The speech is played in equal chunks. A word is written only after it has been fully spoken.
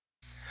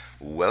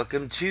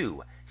Welcome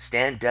to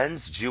Stan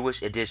Dunn's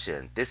Jewish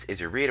Edition. This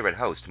is your reader and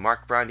host,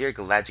 Marc Braun here.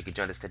 Glad you could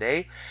join us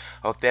today.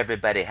 Hope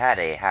everybody had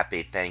a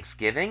happy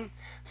Thanksgiving.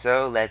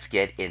 So let's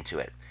get into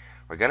it.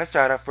 We're going to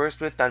start off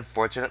first with,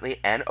 unfortunately,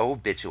 an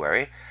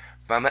obituary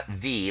from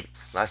the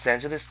Los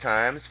Angeles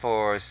Times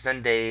for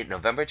Sunday,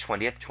 November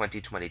 20th,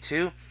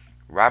 2022.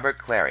 Robert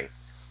Clary,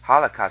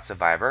 Holocaust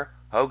survivor,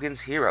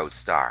 Hogan's Heroes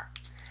star.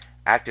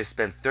 Actor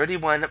spent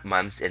 31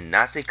 months in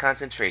Nazi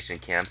concentration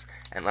camps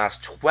and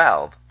lost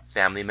 12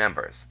 family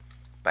members.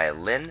 By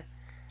Lynn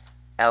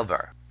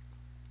Elber.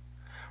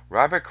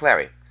 Robert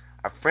Clary,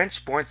 a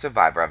French-born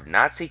survivor of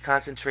Nazi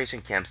concentration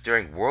camps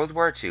during World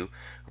War II,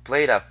 who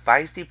played a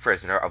feisty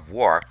prisoner of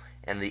war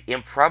in the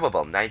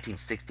improbable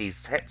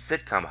 1960s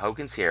sitcom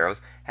Hogan's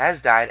Heroes,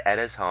 has died at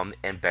his home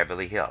in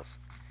Beverly Hills.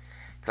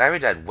 Clary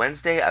died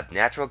Wednesday of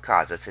natural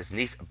causes, his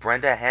niece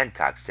Brenda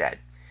Hancock said.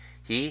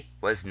 He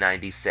was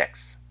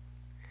 96.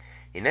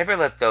 He never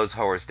let those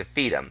horrors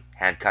defeat him,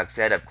 Hancock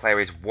said of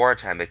Clary's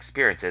wartime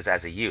experiences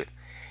as a youth.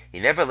 He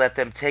never let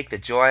them take the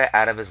joy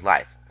out of his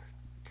life.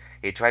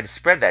 He tried to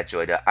spread that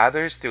joy to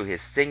others through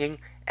his singing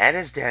and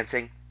his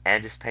dancing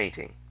and his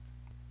painting.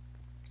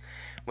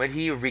 When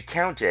he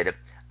recounted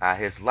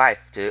his life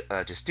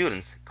to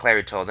students,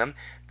 Clary told them,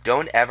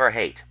 "Don't ever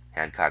hate,"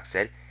 Hancock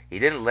said. "He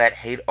didn't let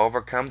hate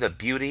overcome the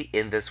beauty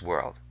in this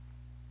world."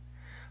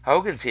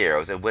 Hogan's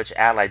Heroes, in which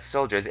Allied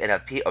soldiers in a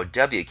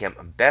POW camp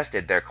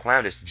bested their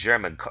clownish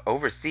German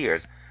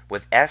overseers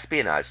with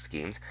espionage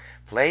schemes,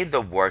 played the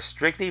war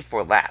strictly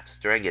for laughs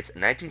during its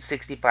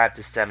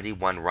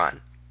 1965-71 run.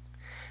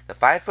 The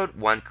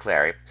 5'1"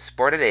 Clary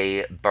sported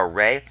a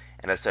beret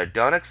and a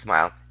sardonic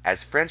smile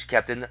as French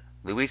Captain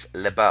Louis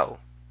Lebeau.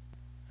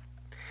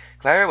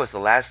 Clary was the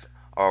last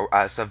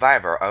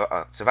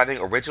surviving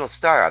original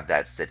star of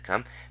that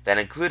sitcom that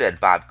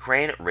included Bob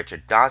Crane,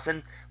 Richard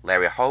Dawson,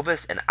 Larry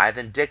Hovis, and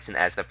Ivan Dixon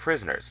as the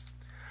prisoners.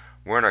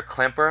 Werner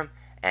Klemper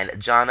and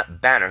John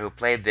Banner, who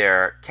played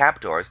their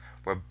captors,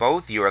 were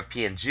both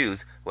European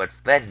Jews who had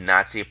fled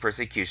Nazi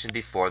persecution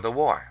before the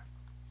war.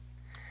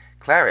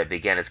 Clary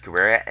began his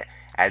career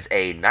as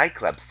a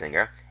nightclub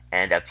singer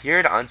and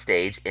appeared on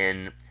stage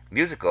in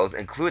musicals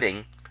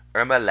including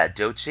Irma la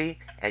Duce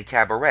and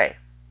Cabaret.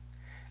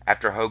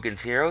 After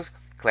Hogan's Heroes,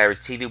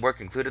 Clary's TV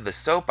work included the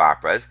soap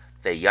operas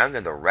The Young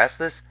and the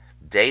Restless,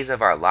 Days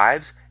of Our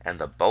Lives, and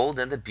The Bold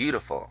and the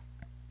Beautiful.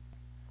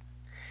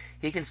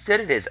 He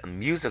considered his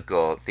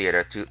musical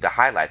theater to the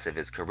highlights of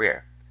his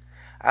career.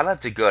 "I love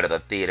to go to the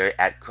theater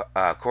at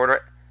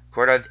quarter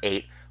of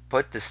 8,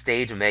 put the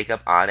stage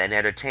makeup on, and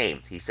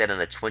entertain," he said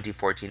in a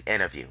 2014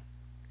 interview.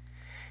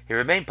 He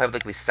remained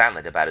publicly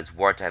silent about his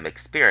wartime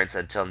experience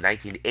until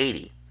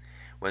 1980,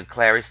 when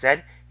Clary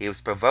said he was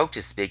provoked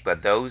to speak by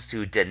those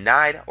who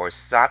denied or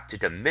sought to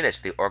diminish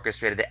the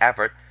orchestrated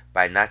effort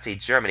by Nazi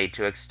Germany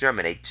to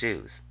exterminate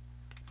Jews.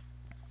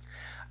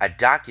 A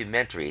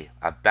documentary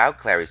about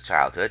Clary's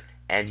childhood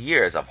and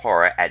years of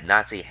horror at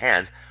Nazi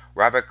hands,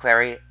 Robert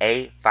Clary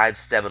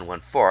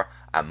A5714,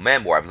 A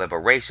Memoir of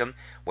Liberation,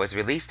 was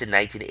released in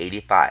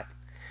 1985.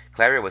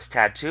 Clary was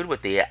tattooed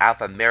with the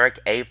alphanumeric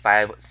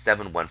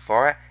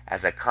A5714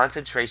 as a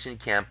concentration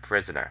camp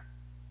prisoner.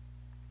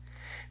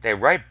 They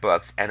write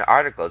books and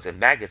articles in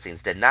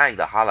magazines denying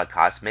the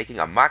Holocaust, making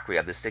a mockery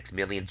of the 6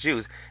 million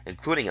Jews,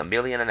 including 1.5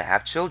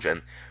 million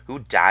children, who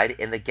died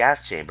in the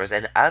gas chambers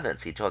and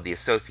ovens, he told the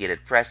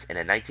Associated Press in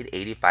a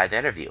 1985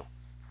 interview.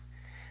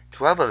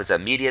 12 of his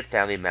immediate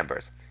family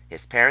members,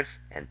 his parents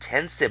and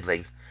 10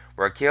 siblings,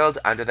 were killed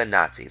under the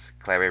Nazis,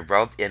 Clary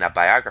wrote in a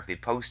biography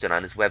posted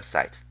on his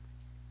website.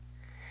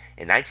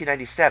 In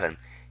 1997,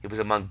 he was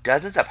among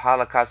dozens of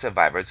Holocaust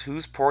survivors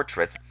whose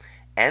portraits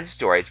and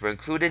stories were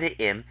included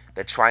in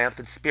The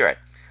Triumphant Spirit,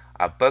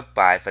 a book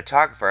by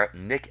photographer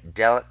Nick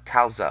Del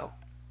Calzo.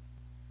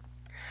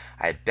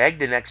 "I beg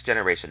the next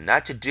generation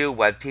not to do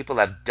what people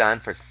have done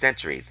for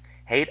centuries,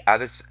 hate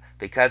others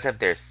because of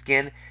their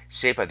skin,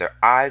 shape of their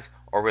eyes,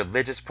 or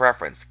religious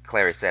preference,"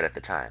 Clary said at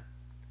the time.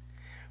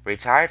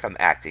 Retired from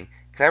acting,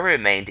 Clary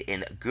remained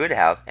in good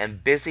health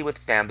and busy with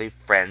family,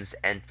 friends,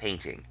 and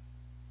painting.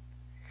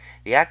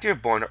 The actor,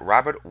 born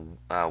Robert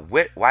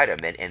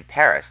Weiderman in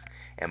Paris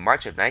in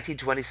March of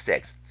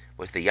 1926,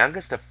 was the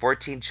youngest of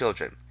 14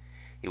 children.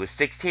 He was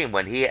 16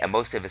 when he and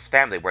most of his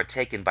family were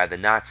taken by the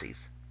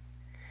Nazis.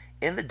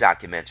 In the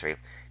documentary,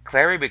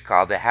 Clary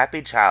recalled a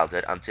happy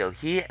childhood until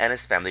he and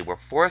his family were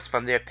forced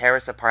from their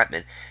Paris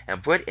apartment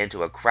and put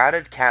into a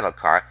crowded cattle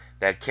car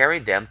that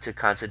carried them to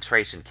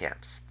concentration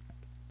camps.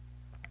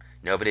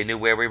 "Nobody knew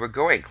where we were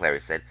going,"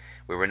 Clary said.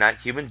 "We were not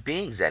human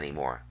beings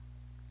anymore."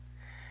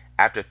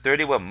 After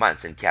 31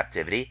 months in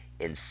captivity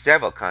in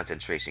several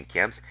concentration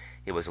camps,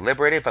 he was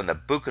liberated from the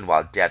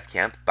Buchenwald death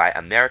camp by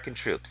American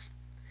troops.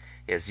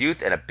 His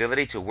youth and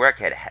ability to work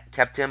had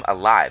kept him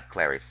alive,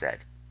 Clary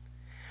said.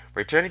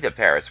 Returning to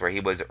Paris, where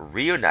he was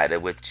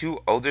reunited with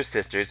 2 older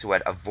sisters who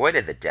had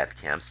avoided the death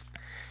camps,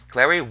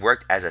 Clary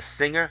worked as a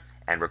singer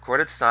and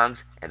recorded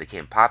songs and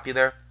became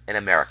popular in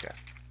America.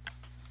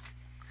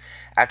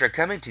 After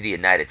coming to the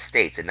United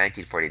States in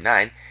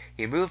 1949,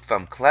 he moved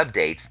from club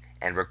dates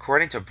and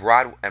recording to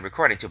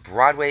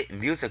Broadway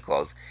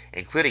musicals,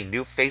 including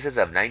New Faces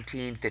of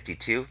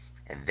 1952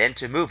 and then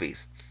to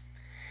movies.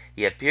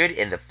 He appeared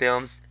in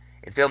films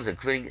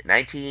including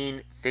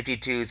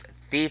 1952's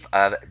Thief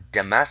of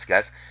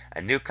Damascus,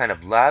 A New Kind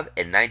of Love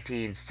in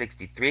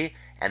 1963,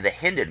 and The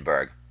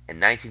Hindenburg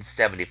in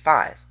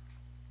 1975.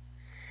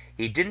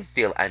 He didn't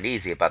feel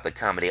uneasy about the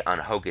comedy on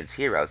Hogan's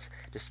Heroes,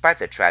 despite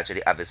the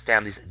tragedy of his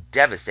family's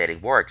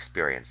devastating war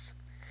experience.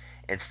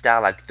 In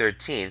Stalag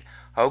 13,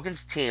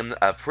 Hogan's team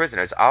of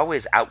prisoners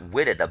always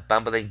outwitted the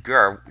bumbling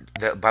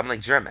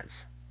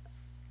Germans.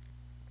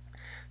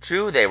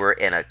 True, they were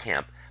in a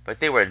camp, but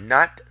they were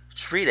not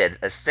treated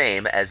the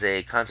same as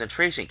a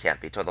concentration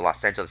camp, he told the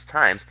Los Angeles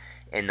Times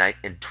in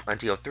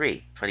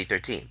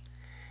 2013.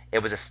 It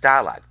was a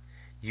stalag.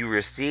 You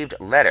received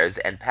letters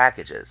and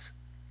packages.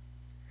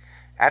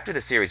 After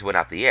the series went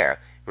off the air,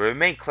 we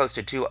remained close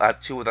to two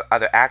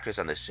other actors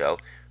on the show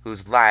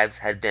whose lives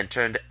had been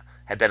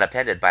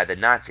upended by the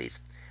Nazis.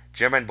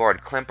 German-born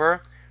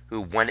Klimper,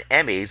 who won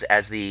Emmys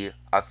as the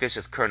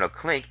officious Colonel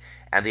Klink,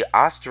 and the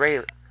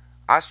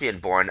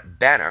Austrian-born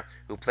Banner,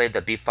 who played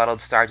the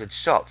befuddled Sergeant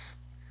Schultz.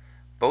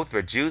 Both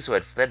were Jews who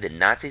had fled the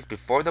Nazis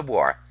before the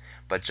war,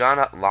 but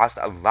John lost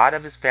a lot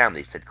of his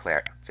family, said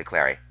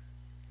Clary.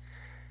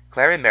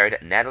 Clary married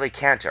Natalie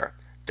Cantor,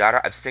 daughter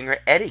of singer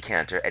Eddie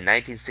Cantor, in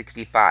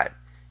 1965.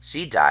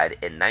 She died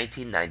in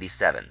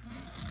 1997.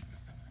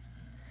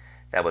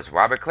 That was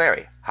Robert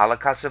Clary,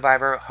 Holocaust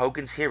survivor,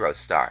 Hogan's Heroes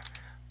star,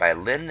 by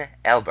Lynn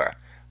Elber,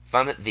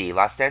 from the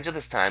Los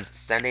Angeles Times,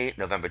 Sunday,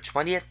 November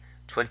 20th,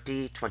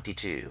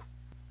 2022.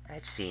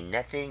 I've seen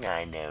nothing,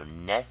 I know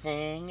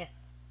nothing.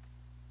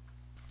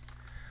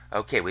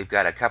 Okay, we've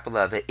got a couple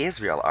of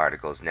Israel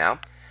articles now.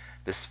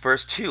 This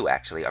first two,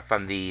 actually, are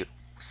from the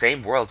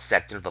same world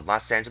section of the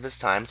Los Angeles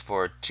Times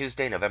for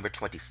Tuesday, November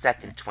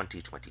 22nd,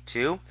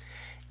 2022.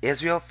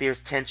 Israel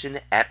fears tension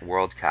at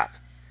World Cup.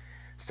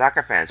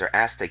 Soccer fans are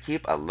asked to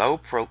keep a low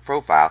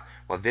profile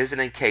while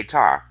visiting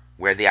Qatar,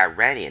 where the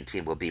Iranian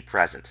team will be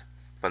present.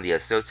 From the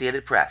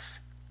Associated Press.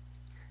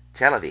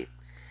 Tel Aviv.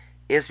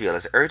 Israel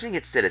is urging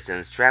its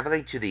citizens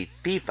traveling to the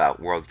FIFA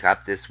World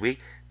Cup this week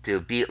to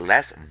be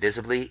less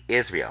visibly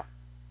Israel.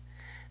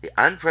 The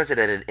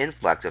unprecedented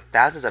influx of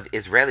thousands of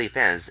Israeli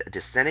fans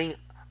descending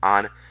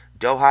on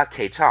Doha,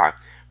 Qatar,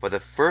 for the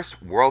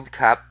first World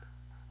Cup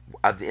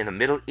in the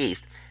Middle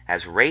East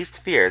has raised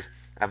fears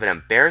of an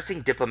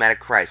embarrassing diplomatic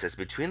crisis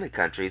between the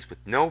countries with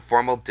no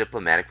formal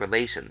diplomatic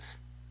relations.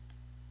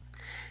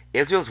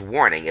 Israel's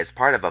warning is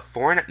part of a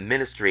foreign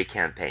ministry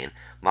campaign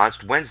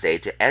launched Wednesday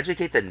to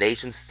educate the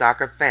nation's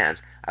soccer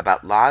fans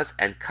about laws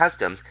and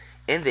customs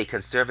in the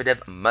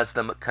conservative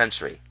Muslim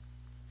country.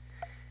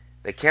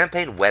 The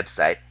campaign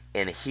website,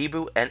 in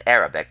Hebrew and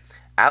Arabic,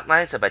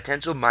 outlines a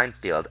potential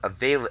minefield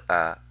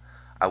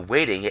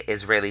awaiting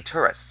Israeli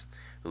tourists,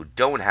 who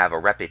don't have a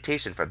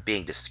reputation for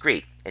being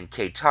discreet, in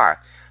Qatar,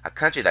 a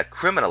country that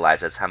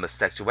criminalizes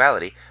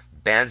homosexuality,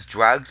 bans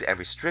drugs, and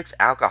restricts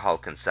alcohol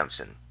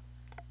consumption.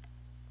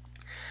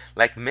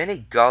 Like many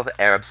Gulf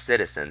Arab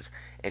citizens,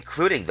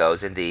 including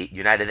those in the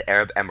United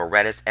Arab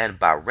Emirates and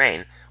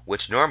Bahrain,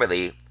 which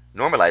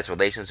normalized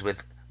relations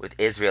with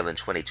Israel in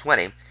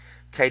 2020,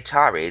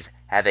 Qataris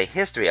have a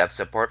history of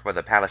support for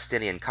the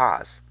Palestinian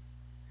cause.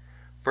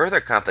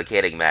 Further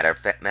complicating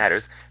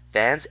matters,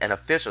 fans and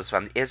officials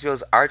from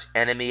Israel's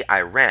arch-enemy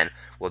Iran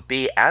will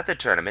be at the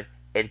tournament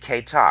in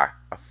Qatar,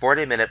 a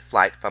 40-minute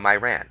flight from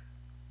Iran.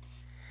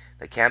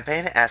 The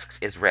campaign asks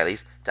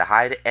Israelis to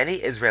hide any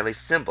Israeli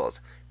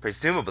symbols,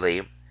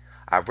 presumably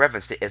a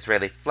reference to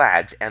Israeli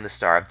flags and the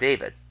Star of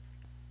David.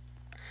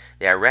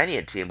 The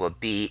Iranian team will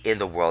be in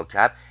the World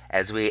Cup,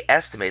 as we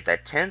estimate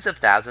that tens of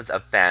thousands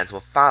of fans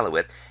will follow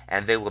it,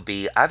 and there will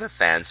be other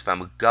fans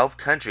from Gulf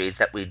countries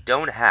that we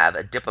don't have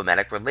a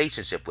diplomatic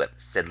relationship with,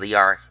 said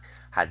Lior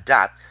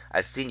Haddad,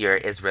 a senior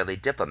Israeli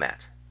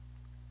diplomat.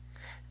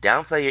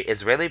 Downplay your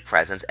Israeli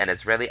presence and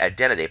Israeli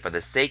identity for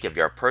the sake of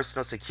your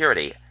personal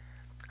security,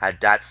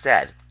 Haddad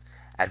said,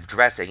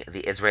 addressing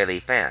the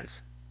Israeli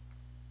fans.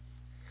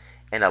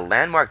 In a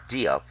landmark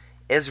deal,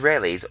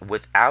 Israelis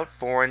without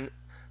foreign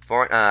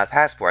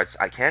passports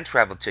can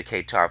travel to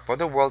Qatar for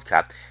the World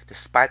Cup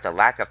despite the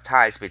lack of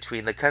ties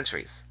between the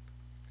countries.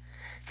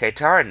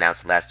 Qatar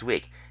announced last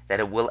week that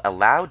it will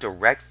allow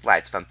direct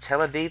flights from Tel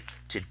Aviv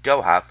to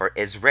Doha for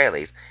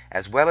Israelis,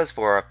 as well as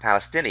for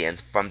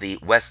Palestinians from the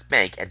West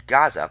Bank and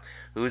Gaza,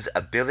 whose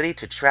ability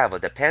to travel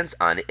depends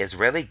on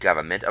Israeli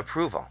government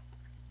approval.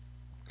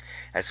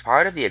 As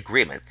part of the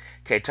agreement,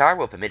 Qatar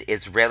will permit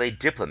Israeli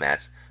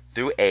diplomats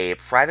through a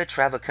private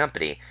travel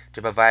company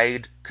to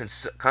provide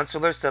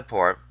consular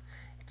support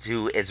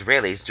to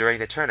Israelis during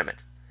the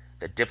tournament.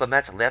 The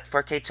diplomats left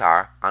for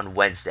Qatar on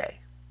Wednesday.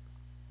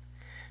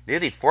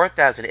 Nearly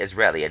 4,000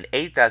 Israeli and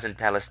 8,000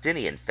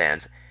 Palestinian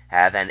fans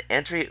have an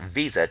entry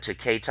visa to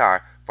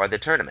Qatar for the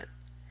tournament.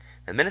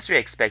 The ministry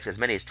expects as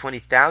many as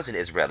 20,000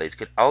 Israelis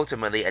could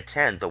ultimately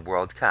attend the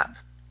World Cup.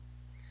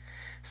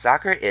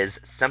 Soccer is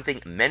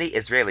something many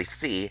Israelis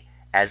see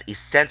as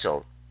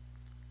essential,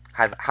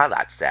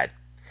 Halat said.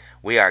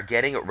 We are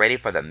getting ready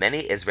for the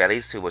many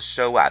Israelis who will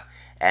show up,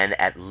 and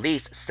at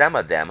least some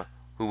of them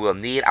who will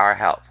need our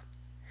help.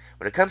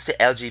 When it comes to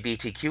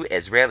LGBTQ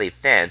Israeli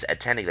fans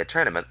attending the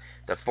tournament,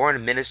 the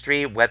Foreign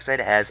Ministry website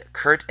has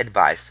curt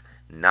advice: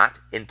 not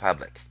in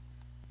public.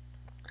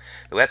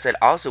 The website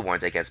also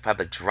warns against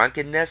public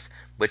drunkenness,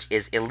 which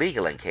is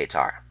illegal in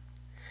Qatar.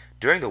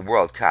 During the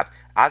World Cup,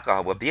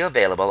 alcohol will be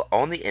available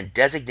only in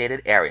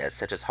designated areas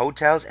such as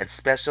hotels and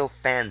special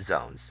fan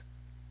zones.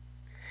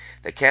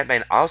 The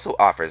campaign also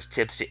offers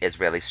tips to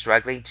Israelis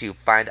struggling to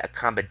find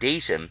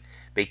accommodation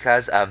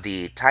because of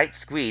the tight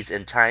squeeze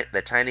in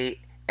the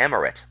tiny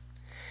emirate.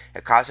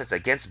 It cautions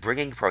against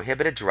bringing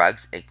prohibited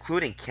drugs,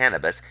 including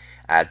cannabis,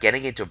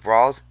 getting into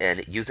brawls,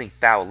 and using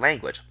foul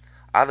language,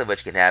 all of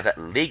which can have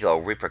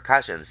legal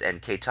repercussions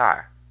in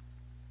Qatar.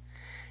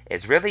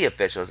 Israeli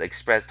officials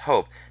expressed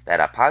hope that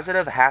a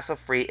positive,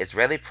 hassle-free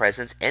Israeli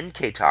presence in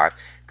Qatar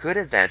could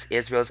advance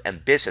Israel's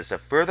ambitions to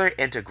further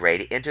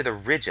integrate into the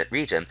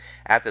region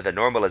after the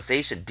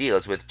normalization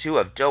deals with two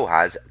of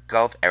Doha's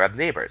Gulf Arab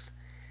neighbors.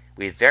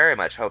 We very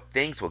much hope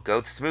things will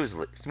go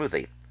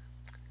smoothly,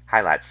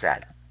 Highlight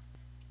said.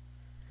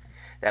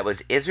 That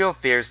was Israel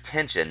fears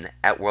tension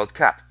at World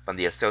Cup from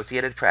the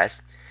Associated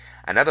Press.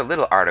 Another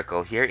little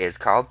article here is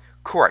called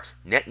Court,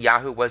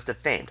 Netanyahu was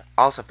defamed,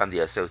 also from the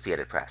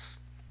Associated Press.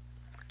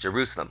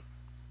 Jerusalem.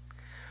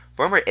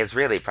 Former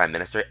Israeli Prime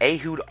Minister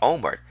Ehud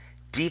Olmert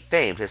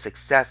defamed his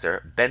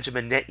successor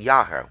Benjamin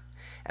Netanyahu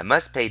and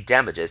must pay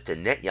damages to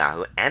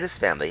Netanyahu and his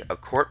family, a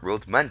court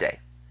ruled Monday.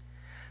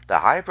 The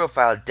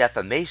high-profile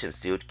defamation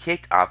suit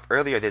kicked off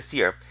earlier this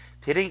year,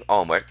 pitting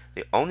Olmert,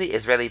 the only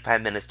Israeli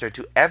prime minister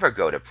to ever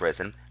go to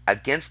prison,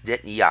 against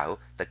Netanyahu,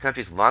 the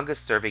country's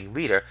longest-serving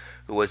leader,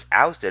 who was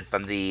ousted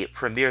from the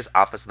premier's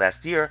office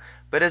last year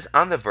but is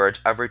on the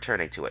verge of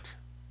returning to it.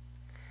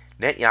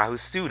 Netanyahu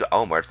sued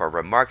Olmert for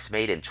remarks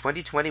made in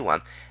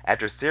 2021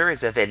 after a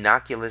series of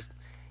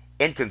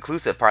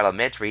inconclusive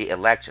parliamentary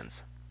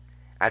elections.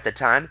 At the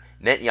time,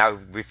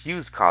 Netanyahu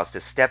refused calls to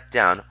step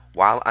down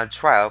while on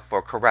trial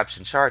for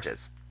corruption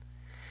charges.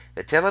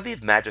 The Tel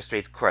Aviv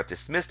Magistrates Court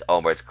dismissed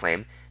Olmert's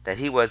claim that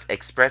he was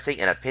expressing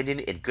an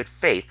opinion in good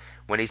faith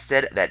when he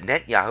said that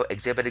Netanyahu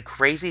exhibited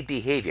crazy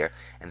behavior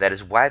and that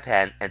his wife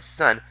and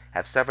son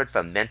have suffered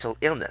from mental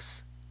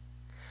illness.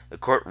 The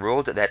court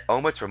ruled that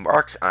Olmert's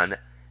remarks on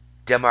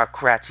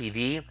Democrat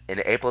TV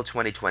in April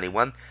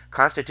 2021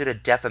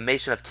 constituted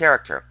defamation of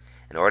character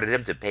and ordered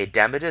him to pay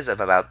damages of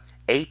about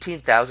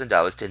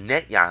 $18,000 to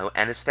Netanyahu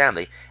and his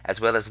family,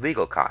 as well as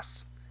legal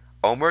costs.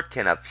 Olmert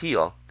can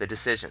appeal the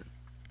decision.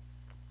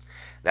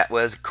 That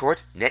was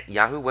Court,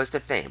 Netanyahu was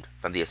defamed,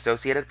 from the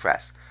Associated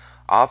Press.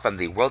 All from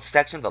the World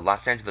section of the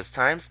Los Angeles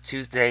Times,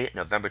 Tuesday,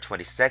 November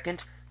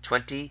 22nd,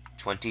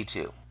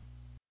 2022.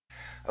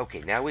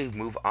 Okay, now we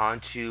move on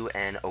to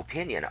an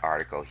opinion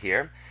article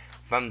here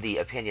from the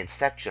opinion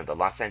section of the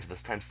Los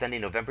Angeles Times, Sunday,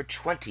 November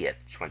 20th,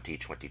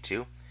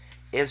 2022.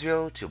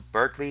 Israel to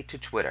Berkeley to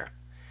Twitter.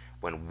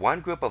 When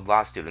one group of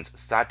law students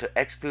sought to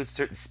exclude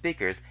certain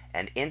speakers,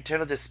 an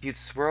internal dispute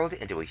swirled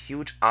into a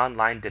huge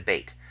online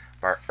debate.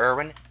 By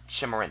Erwin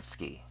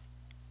Chemerinsky.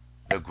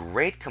 The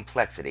great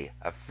complexity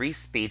of free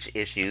speech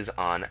issues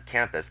on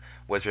campus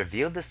was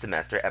revealed this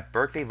semester at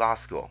Berkeley Law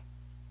School.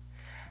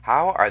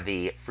 How are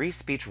the free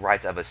speech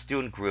rights of a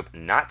student group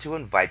not to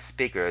invite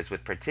speakers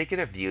with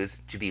particular views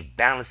to be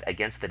balanced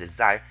against the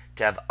desire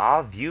to have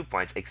all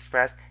viewpoints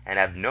expressed and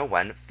have no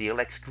one feel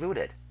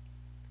excluded?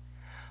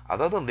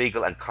 Although the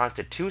legal and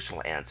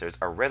constitutional answers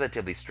are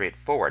relatively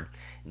straightforward,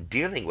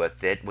 dealing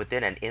with it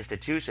within an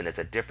institution is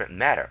a different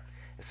matter,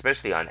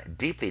 especially on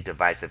deeply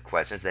divisive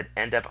questions that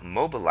end up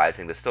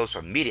mobilizing the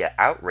social media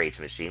outrage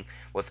machine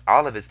with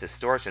all of its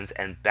distortions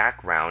and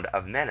background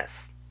of menace.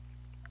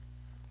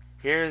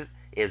 Here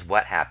is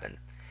what happened.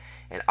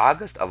 In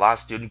August, a law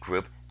student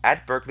group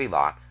at Berkeley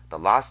Law, the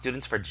Law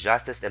Students for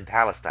Justice in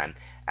Palestine,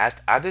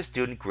 asked other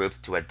student groups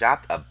to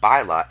adopt a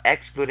bylaw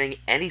excluding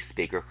any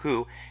speaker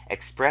who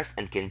expressed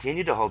and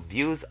continued to hold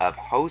views of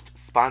host,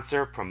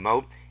 sponsor,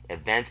 promote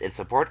events in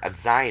support of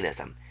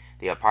Zionism,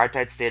 the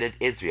apartheid state of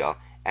Israel,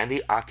 and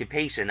the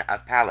occupation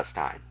of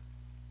Palestine.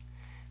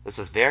 This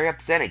was very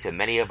upsetting to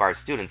many of our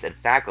students and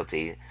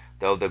faculty,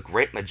 though the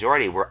great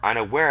majority were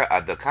unaware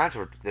of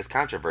this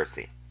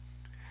controversy.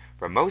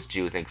 For most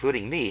Jews,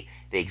 including me,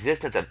 the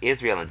existence of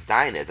Israel and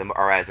Zionism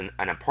are as an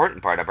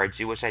important part of our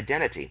Jewish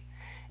identity,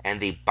 and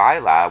the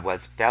bylaw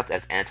was felt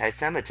as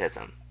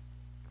anti-Semitism.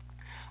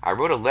 I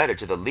wrote a letter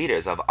to the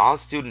leaders of all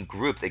student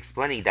groups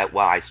explaining that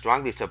while I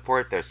strongly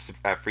support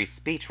their free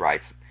speech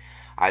rights,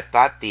 I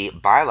thought the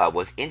bylaw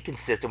was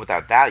inconsistent with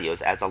our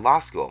values as a law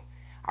school,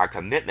 our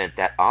commitment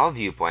that all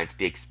viewpoints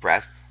be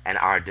expressed, and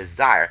our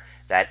desire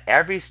that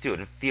every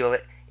student feel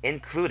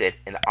included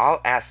in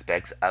all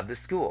aspects of the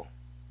school.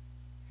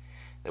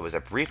 There was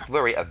a brief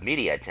flurry of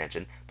media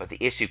attention, but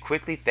the issue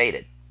quickly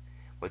faded.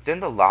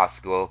 Within the law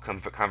school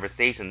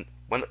conversations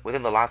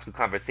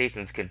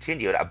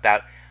continued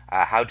about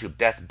how to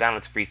best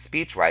balance free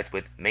speech rights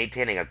with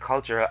maintaining a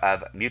culture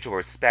of mutual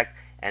respect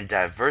and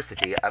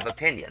diversity of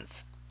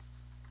opinions.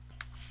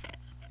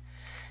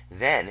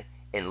 Then,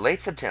 In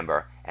late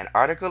September, an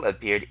article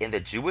appeared in the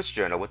Jewish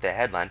Journal with the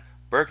headline,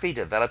 "Berkeley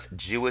Develops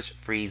Jewish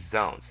Free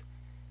Zones."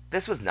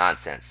 This was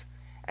nonsense,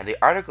 and the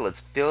article is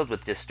filled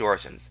with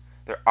distortions.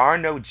 There are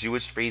no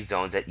Jewish free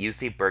zones at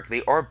UC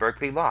Berkeley or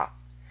Berkeley Law.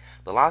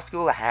 The law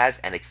school has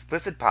an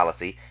explicit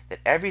policy that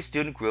every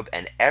student group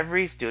and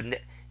every student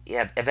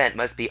event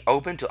must be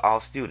open to all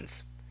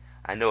students.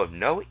 I know of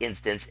no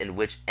instance in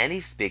which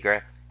any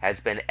speaker has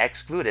been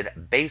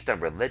excluded based on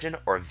religion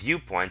or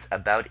viewpoints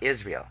about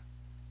Israel.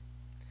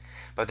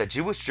 But the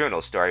Jewish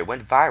Journal story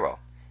went viral.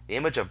 The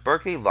image of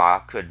Berkeley Law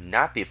could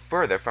not be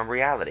further from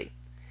reality.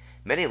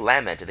 Many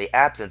lamented the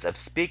absence of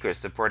speakers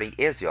supporting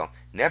Israel,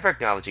 never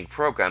acknowledging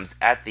programs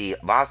at the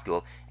law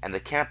school and the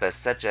campus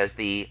such as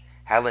the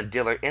Helen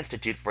Diller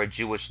Institute for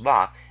Jewish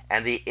Law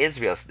and the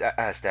Israel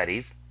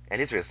Studies,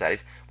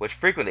 which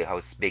frequently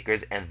host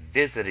speakers and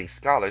visiting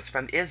scholars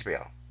from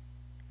Israel.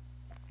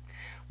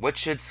 What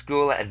should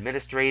school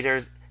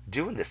administrators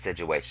do in this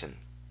situation?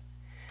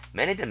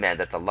 Many demand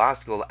that the law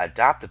school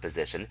adopt the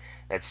position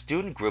that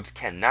student groups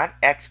cannot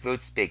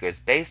exclude speakers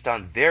based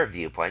on their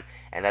viewpoint,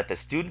 and that the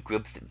student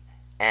groups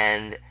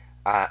and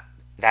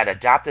that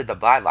adopted the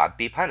bylaw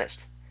be punished.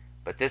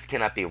 But this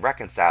cannot be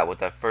reconciled with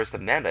the First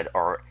Amendment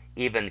or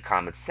even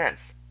common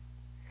sense.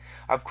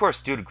 Of course,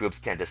 student groups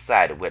can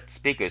decide what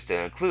speakers to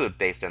include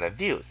based on their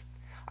views.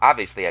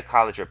 Obviously, a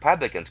college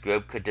Republicans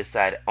group could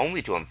decide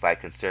only to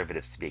invite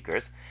conservative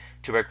speakers.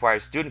 To require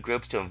student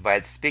groups to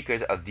invite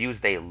speakers of views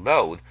they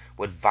loathe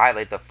would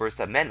violate the First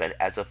Amendment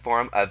as a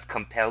form of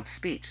compelled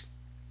speech.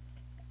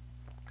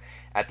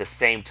 At the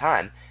same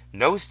time,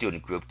 no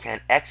student group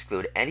can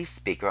exclude any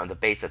speaker on the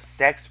basis of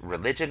sex,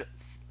 religion,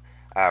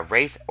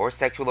 race, or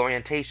sexual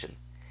orientation.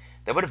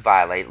 That would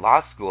violate law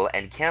school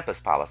and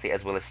campus policy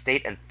as well as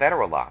state and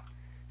federal law.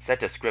 Such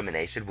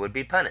discrimination would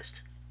be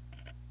punished.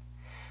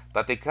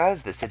 But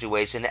because the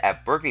situation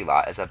at Berkeley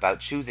Law is about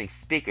choosing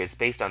speakers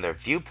based on their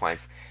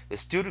viewpoints, the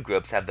student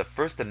groups have the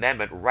First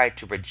Amendment right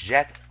to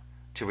reject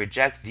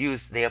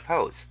views they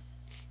oppose.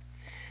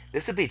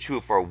 This would be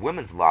true for a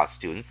women's law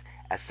students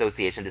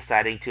association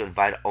deciding to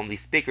invite only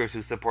speakers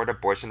who support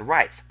abortion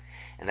rights,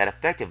 and that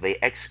effectively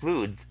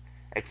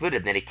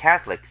excluded many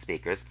Catholic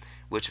speakers,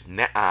 which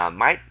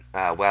might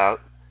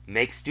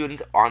make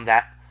students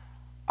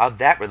of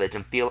that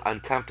religion feel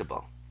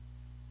uncomfortable.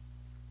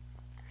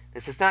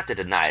 This is not to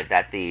deny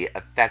that the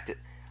effect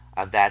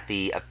of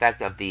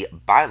the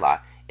bylaw,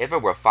 if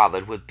it were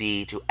followed, would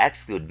be to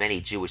exclude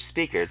many Jewish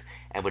speakers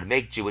and would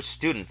make Jewish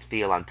students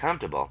feel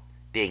uncomfortable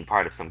being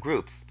part of some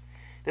groups.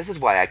 This is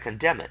why I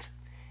condemn it.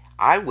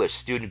 I wish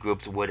student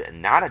groups would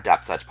not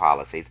adopt such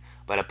policies,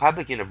 but a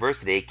public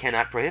university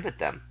cannot prohibit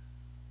them.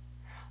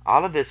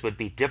 All of this would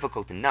be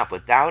difficult enough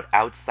without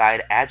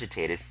outside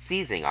agitators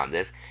seizing on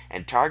this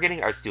and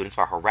targeting our students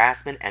for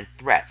harassment and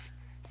threats.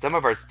 Some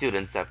of our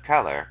students of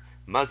color,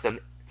 Muslim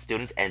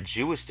students, and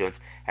Jewish students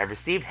have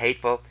received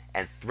hateful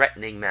and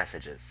threatening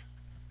messages.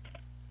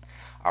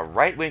 A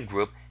right-wing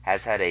group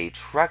has had a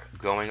truck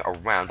going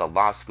around the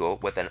law school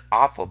with an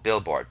awful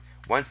billboard.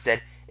 One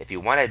said, "If you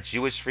want a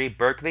Jewish-free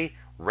Berkeley,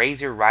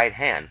 raise your right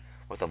hand,"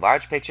 with a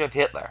large picture of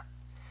Hitler.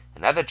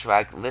 Another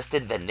truck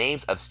listed the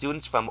names of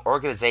students from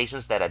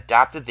organizations that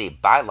adopted the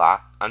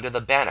bylaw under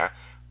the banner,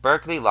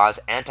 "Berkeley Law's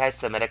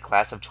Anti-Semitic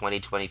Class of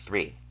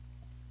 2023.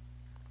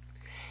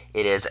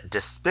 It is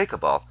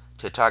despicable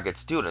to target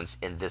students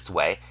in this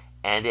way,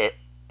 and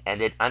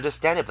it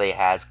understandably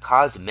has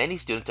caused many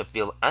students to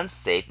feel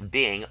unsafe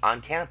being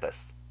on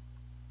campus.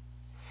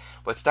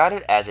 What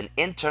started as an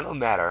internal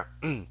matter,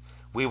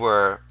 we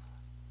were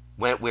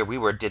where we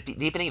were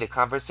deepening the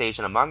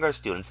conversation among our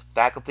students,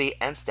 faculty,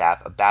 and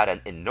staff about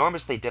an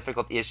enormously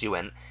difficult issue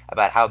and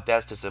about how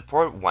best to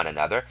support one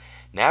another,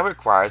 now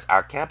requires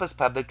our campus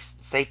public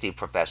safety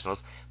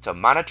professionals to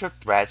monitor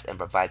threats and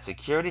provide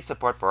security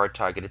support for our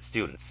targeted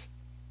students.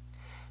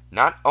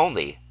 Not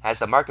only has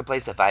the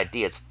marketplace of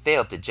ideas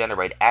failed to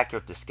generate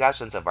accurate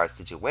discussions of our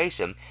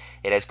situation,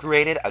 it has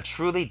created a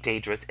truly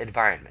dangerous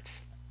environment.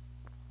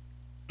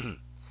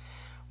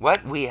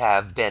 What we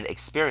have been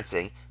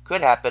experiencing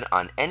could happen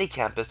on any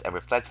campus and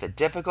reflects the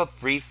difficult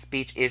free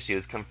speech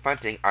issues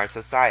confronting our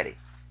society.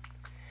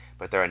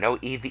 But there are no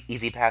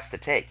easy paths to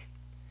take.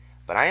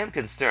 But I am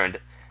concerned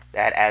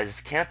that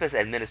as campus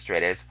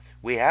administrators,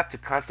 we have to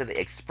constantly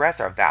express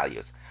our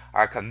values,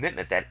 our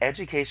commitment that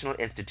educational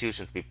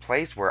institutions be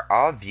placed where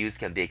all views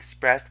can be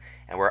expressed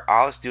and where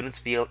all students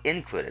feel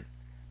included.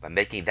 But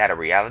making that a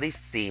reality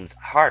seems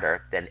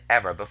harder than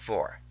ever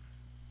before.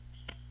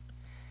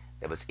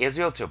 That was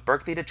Israel to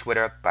Berkeley to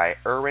Twitter by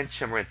Erwin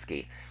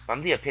Chemerinsky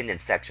from the opinion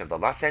section of the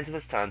Los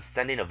Angeles Times,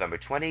 Sunday, November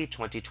 20,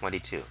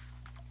 2022.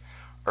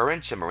 Erwin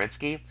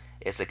Chemerinsky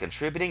is a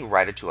contributing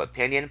writer to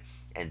Opinion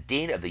and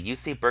Dean of the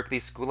UC Berkeley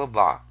School of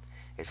Law.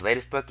 His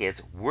latest book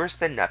is Worse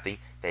Than Nothing,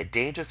 The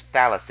Dangerous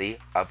Fallacy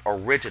of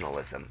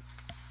Originalism.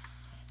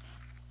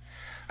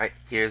 Alright,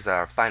 here's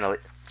our final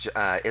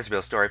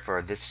Israel story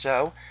for this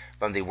show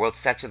from the World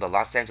section of the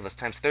Los Angeles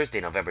Times, Thursday,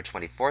 November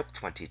 24th,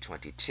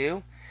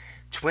 2022.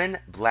 Twin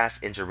blasts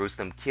in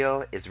Jerusalem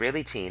kill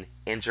Israeli teen,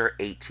 injure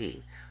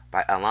 18.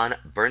 by Alan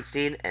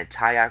Bernstein and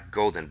Taya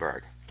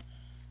Goldenberg.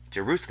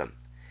 Jerusalem.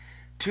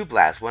 Two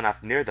blasts went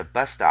off near the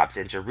bus stops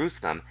in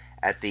Jerusalem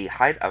at the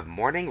height of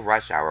morning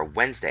rush hour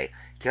Wednesday,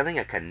 killing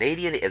a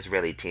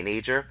Canadian-Israeli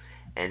teenager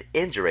and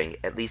injuring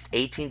at least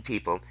 18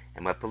 people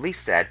in what police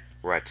said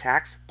were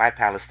attacks by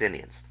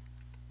Palestinians.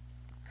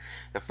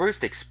 The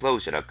first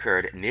explosion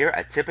occurred near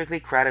a typically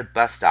crowded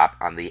bus stop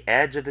on the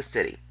edge of the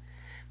city.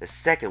 The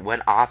second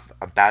went off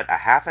about a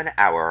half an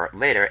hour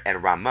later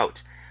in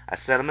Ramot, a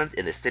settlement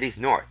in the city's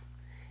north.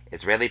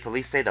 Israeli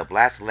police say the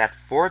blast left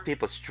 4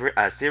 people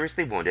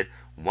seriously wounded,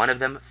 one of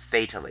them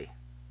fatally.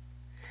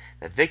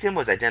 The victim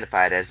was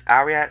identified as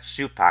Arya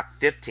Shupak,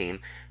 15,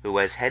 who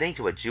was heading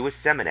to a Jewish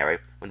seminary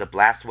when the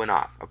blast went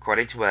off,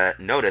 according to a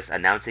notice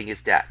announcing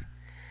his death.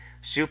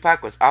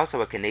 Shupak was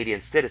also a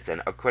Canadian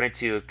citizen, according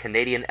to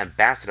Canadian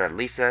Ambassador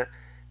Lisa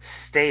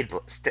Stadelbauer.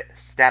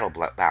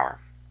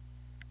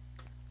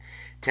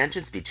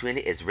 Tensions between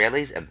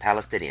Israelis and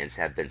Palestinians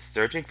have been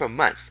surging for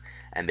months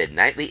amid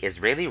nightly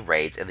Israeli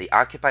raids in the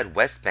occupied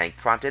West Bank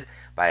prompted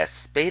by a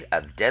spate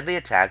of deadly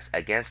attacks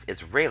against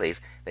Israelis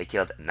that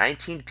killed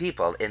 19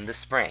 people in the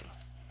spring.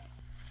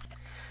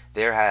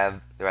 There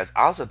has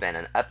also been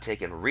an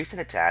uptick in recent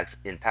weeks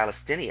in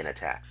Palestinian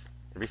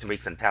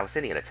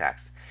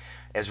attacks.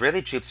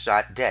 Israeli troops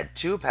shot dead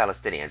 2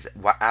 Palestinians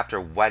after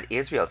what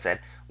Israel said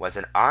was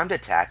an armed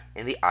attack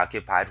in the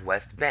occupied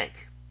West Bank.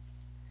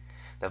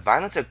 The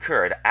violence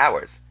occurred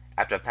hours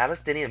after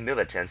Palestinian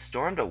militants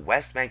stormed a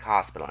West Bank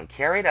hospital and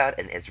carried out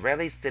an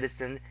Israeli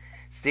citizen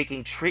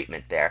seeking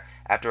treatment there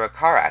after a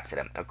car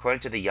accident, according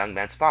to the young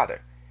man's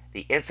father.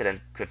 The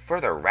incident could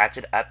further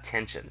ratchet up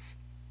tensions.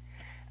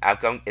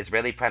 Outgoing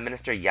Israeli Prime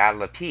Minister Yair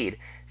Lapid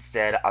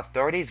said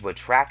authorities would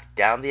track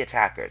down the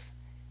attackers.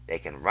 They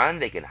can run,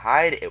 they can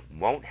hide, it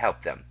won't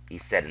help them, he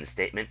said in a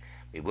statement.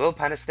 We will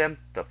punish them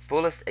to the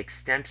fullest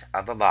extent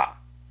of the law.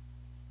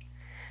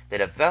 The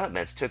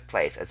developments took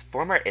place as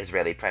former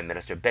Israeli Prime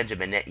Minister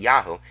Benjamin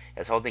Netanyahu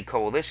is holding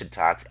coalition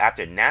talks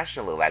after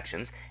national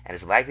elections and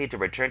is likely to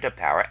return to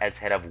power as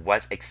head of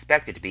what's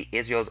expected to be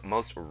Israel's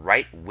most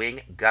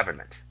right-wing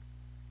government.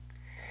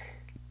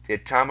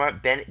 Itamar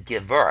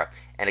Ben-Gvir,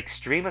 an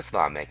extremist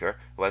lawmaker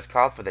who has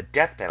called for the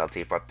death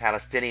penalty for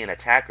Palestinian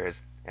attackers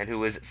and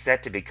who is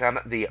set to become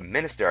the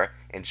minister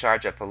in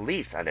charge of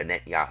police under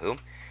Netanyahu,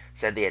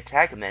 said the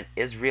attack meant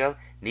Israel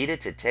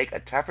needed to take a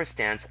tougher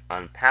stance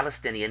on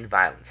Palestinian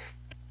violence.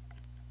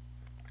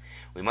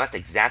 We must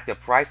exact a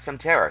price from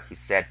terror, he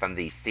said from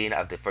the scene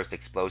of the first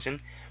explosion.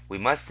 We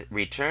must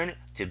return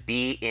to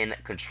be in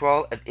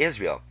control of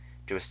Israel,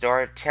 to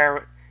restore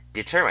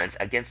deterrence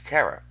against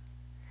terror.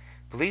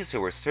 Police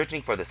who were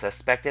searching for the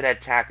suspected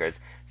attackers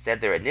said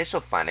their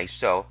initial findings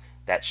show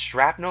that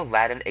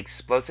shrapnel-laden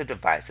explosive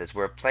devices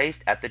were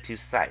placed at the 2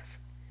 sites.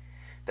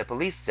 The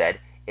police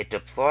said it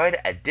deployed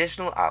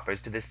additional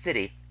offers to the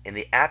city in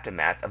the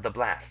aftermath of the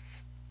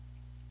blasts.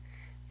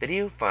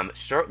 Video from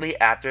shortly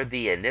after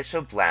the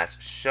initial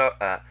blast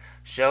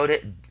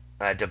showed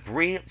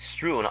debris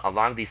strewn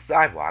along the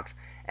sidewalks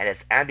and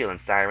as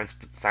ambulance sirens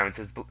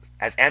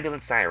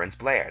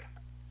blared.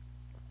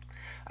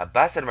 A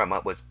bus in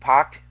Ramot was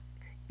pocked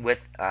with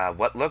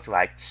what looked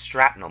like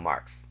shrapnel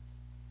marks.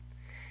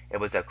 It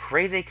was a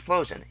crazy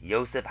explosion,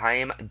 Yosef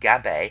Haim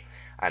Gabe,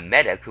 a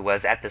medic who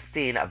was at the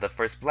scene of the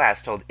first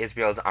blast, told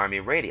Israel's Army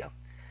radio.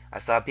 I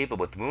saw people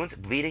with wounds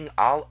bleeding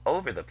all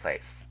over the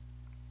place.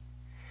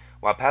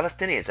 While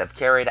Palestinians have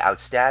carried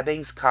out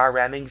stabbings, car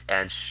rammings,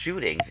 and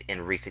shootings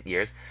in recent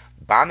years,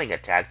 bombing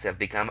attacks have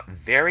become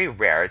very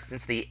rare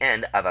since the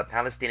end of a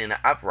Palestinian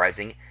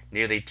uprising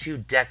nearly 2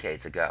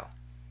 decades ago.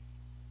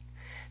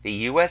 The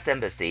U.S.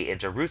 Embassy in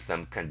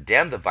Jerusalem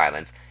condemned the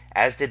violence,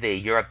 as did the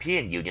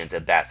European Union's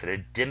ambassador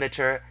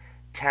Dmitry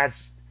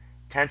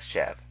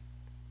Tanchev.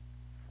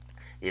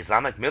 The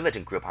Islamic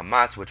militant group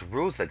Hamas, which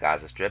rules the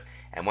Gaza Strip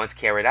and once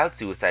carried out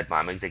suicide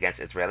bombings against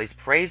Israelis,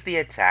 praised the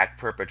attack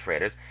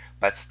perpetrators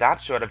but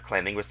stopped short of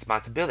claiming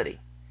responsibility.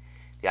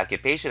 The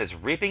occupation is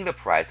reaping the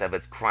price of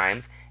its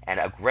crimes and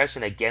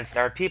aggression against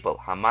our people,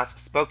 Hamas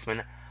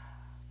spokesman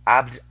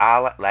Abd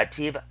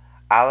al-Latif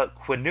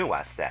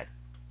al-Qunua said.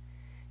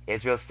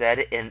 Israel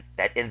said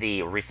that in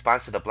the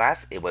response to the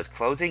blast, it was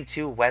closing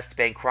 2 West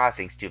Bank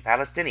crossings to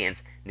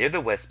Palestinians near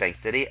the West Bank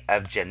city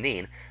of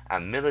Jenin, a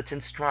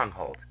militant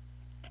stronghold.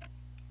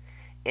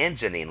 In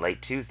Jenin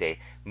late Tuesday,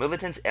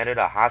 militants entered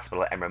a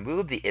hospital and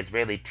removed the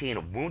Israeli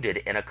teen wounded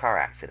in a car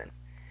accident.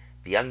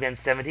 The young man,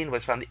 17,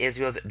 was from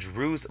Israel's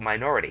Druze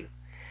minority.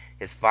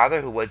 His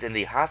father, who was in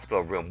the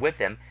hospital room with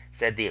him,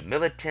 said the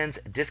militants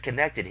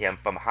disconnected him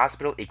from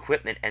hospital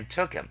equipment and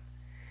took him.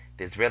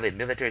 The Israeli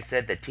military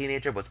said the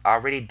teenager was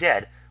already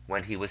dead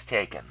when he was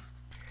taken.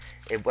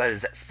 It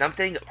was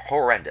something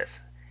horrendous.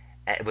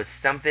 It was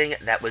something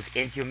that was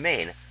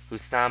inhumane,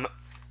 Hussam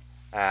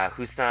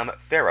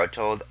Pharaoh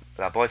told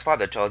the boy's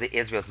father told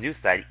Israel's news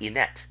site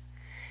Enet.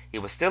 He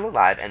was still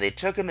alive and they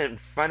took him in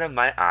front of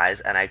my eyes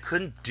and I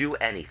couldn't do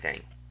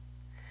anything.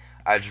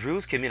 A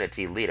Druze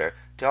community leader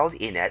told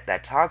Enet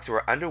that talks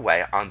were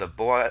underway on the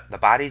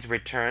body's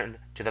return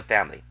to the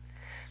family.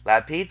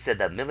 Lapid said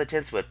the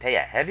militants would pay a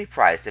heavy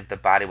price if the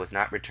body was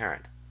not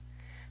returned.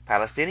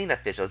 Palestinian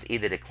officials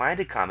either declined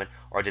to comment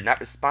or did not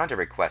respond to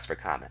requests for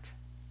comment.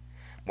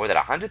 More than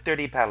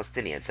 130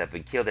 Palestinians have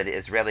been killed in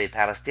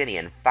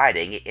Israeli-Palestinian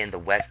fighting in the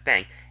West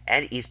Bank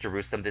and East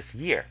Jerusalem this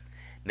year,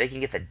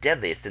 making it the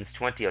deadliest since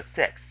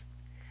 2006.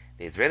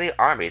 The Israeli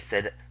army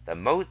said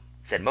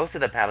most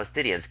of the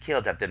Palestinians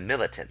killed have been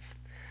militants,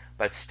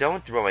 but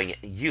stone-throwing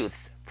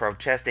youths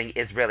protesting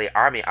Israeli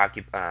army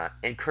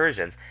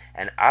incursions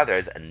and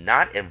others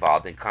not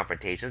involved in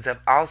confrontations have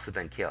also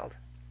been killed.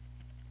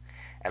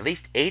 At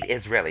least 8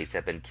 Israelis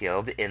have been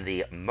killed in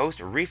the most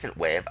recent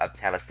wave of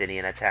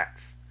Palestinian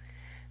attacks.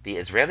 The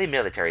Israeli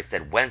military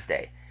said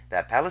Wednesday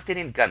that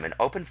Palestinian gunmen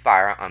opened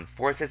fire on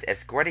forces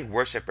escorting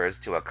worshippers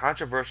to a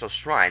controversial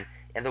shrine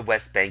in the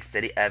West Bank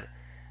city of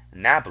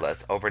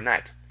Nablus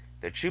overnight.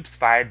 The troops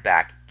fired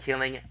back,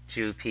 killing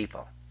 2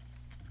 people.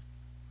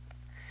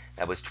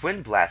 That was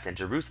twin blasts in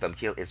Jerusalem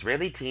kill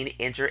Israeli teen,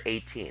 injure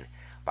 18,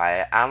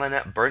 by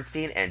Alan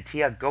Bernstein and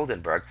Tia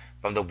Goldenberg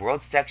from the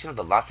World section of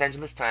the Los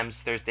Angeles Times,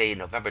 Thursday,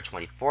 November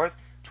 24,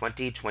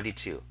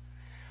 2022.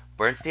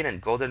 Bernstein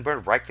and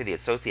Goldenberg write for the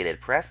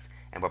Associated Press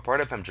and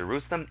reported from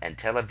Jerusalem and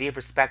Tel Aviv,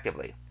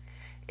 respectively.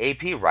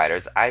 AP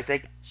writers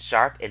Isaac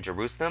Sharp in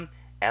Jerusalem,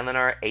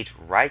 Eleanor H.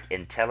 Reich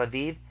in Tel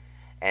Aviv,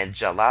 and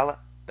Jalal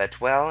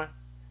Betwedel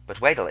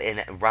in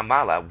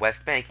Ramallah,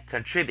 West Bank,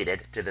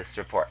 contributed to this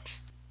report.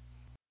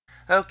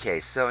 Okay,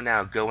 so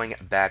now going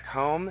back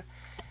home,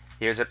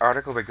 here's an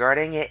article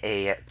regarding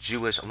a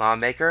Jewish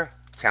lawmaker,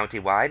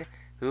 countywide,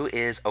 who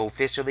is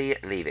officially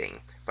leaving.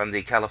 From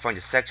the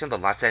California section of the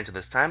Los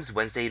Angeles Times,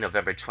 Wednesday,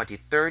 November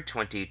 23,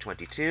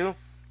 2022,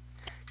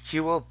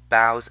 Kuehl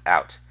bows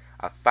out,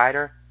 a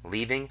fighter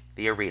leaving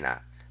the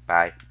arena,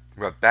 by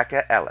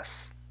Rebecca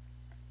Ellis.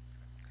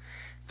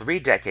 3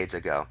 decades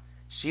ago,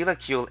 Sheila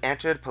Kuehl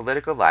entered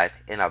political life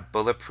in a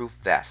bulletproof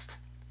vest.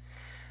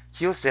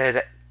 Kuehl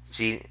said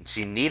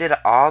she needed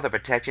all the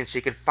protection she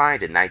could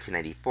find in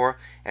 1994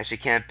 as she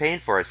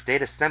campaigned for a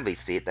state assembly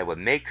seat that would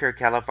make her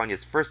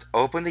California's first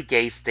openly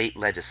gay state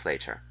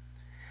legislature.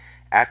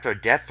 After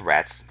death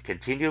threats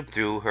continued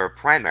through her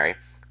primary,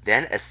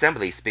 then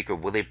Assembly Speaker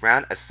Willie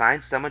Braun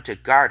assigned someone to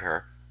guard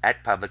her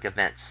at public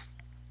events.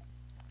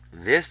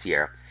 This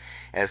year,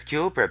 as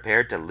Kuehl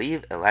prepared to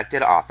leave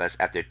elected office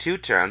after 2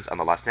 terms on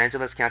the Los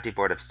Angeles County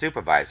Board of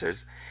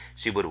Supervisors,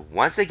 she would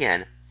once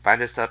again find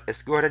herself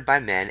escorted by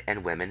men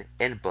and women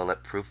in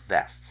bulletproof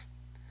vests.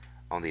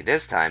 Only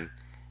this time,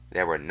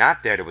 they were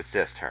not there to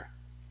assist her.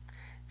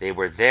 They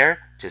were there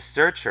to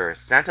search her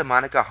Santa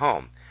Monica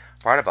home,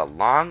 part of a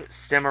long,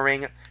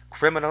 simmering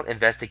criminal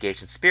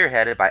investigation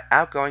spearheaded by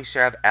outgoing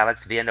Sheriff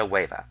Alex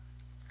Villanueva.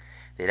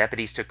 The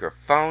deputies took her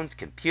phones,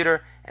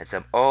 computer, and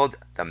some old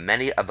The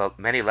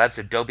Many Loves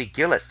of Dobie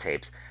Gillis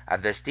tapes, a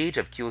vestige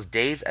of Kuehl's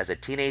days as a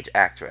teenage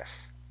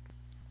actress.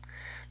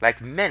 Like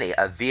many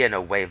of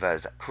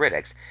Villanueva's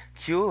critics,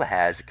 Kuehl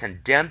has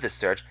condemned the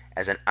search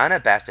as an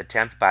unabashed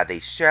attempt by the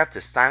sheriff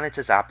to silence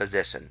his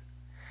opposition.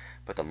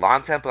 But the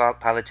longtime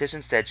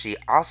politician said she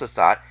also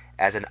saw it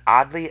as an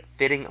oddly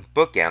fitting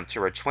bookend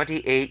to her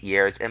 28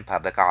 years in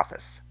public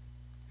office.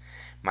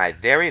 My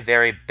very,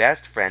 very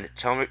best friend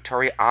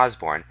Tori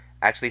Osborne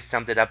actually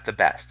summed it up the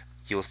best,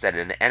 Kuehl said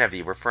in an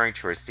interview referring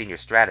to her senior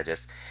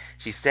strategist.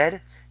 She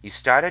said, "You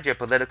started your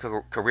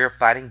political career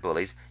fighting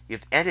bullies.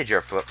 You've ended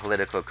your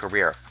political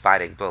career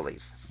fighting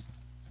bullies."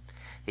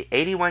 The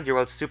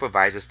 81-year-old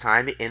supervisor's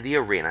time in the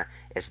arena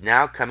is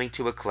now coming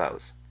to a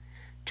close.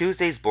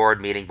 Tuesday's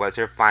board meeting was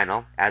her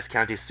final as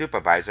county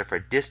supervisor for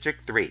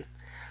District 3,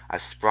 a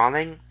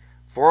sprawling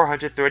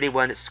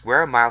 431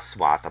 square mile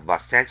swath of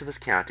Los Angeles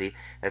County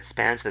that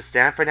spans the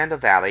San Fernando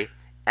Valley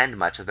and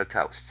much of the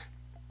coast.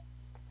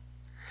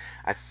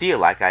 I feel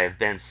like I have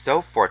been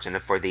so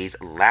fortunate for these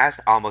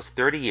last almost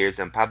 30 years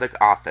in public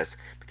office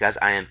because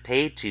I am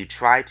paid to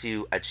try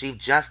to achieve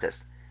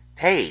justice.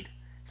 Paid,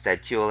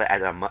 said Kuehl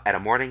at a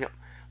morning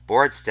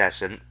board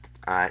session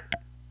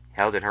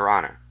held in her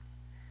honor.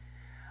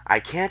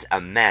 I can't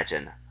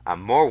imagine a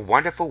more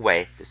wonderful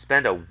way to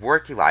spend a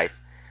work life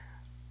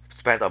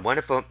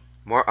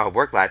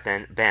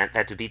than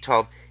to be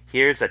told,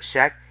 here's a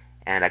check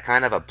and a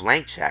kind of a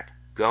blank check,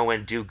 go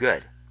and do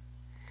good.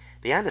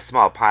 Behind a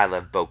small pile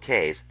of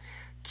bouquets,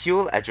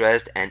 Kuehl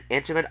addressed an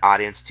intimate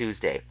audience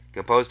Tuesday,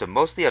 composed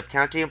mostly of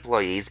county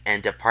employees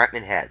and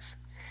department heads.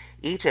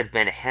 Each had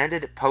been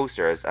handed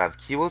posters of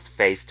Kuehl's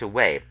face to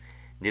wave.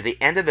 Near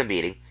the end of the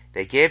meeting,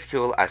 they gave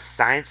Kuehl a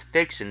science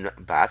fiction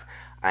buff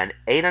an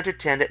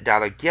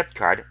 $810 gift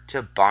card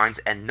to Barnes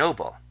 &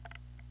 Noble.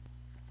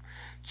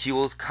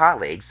 Kuehl's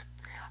colleagues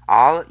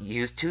all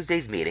used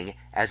Tuesday's meeting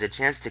as a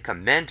chance to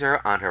commend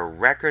her on her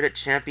record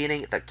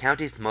championing the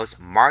county's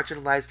most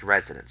marginalized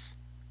residents.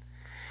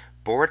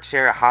 Board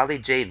Chair Holly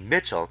J.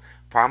 Mitchell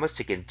promised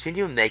to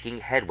continue making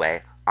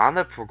headway on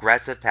the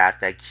progressive path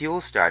that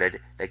Kuehl started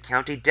the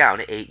county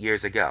down 8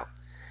 years ago.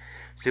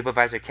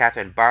 Supervisor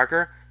Catherine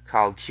Barker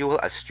called Kuehl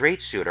a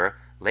straight shooter,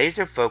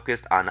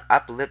 laser-focused on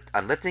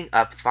lifting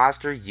up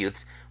foster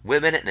youths,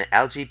 women, and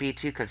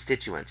LGBT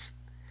constituents.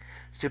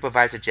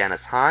 Supervisor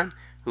Janice Hahn,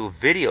 who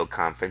video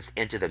conferenced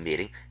into the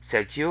meeting,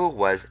 said Kuehl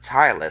was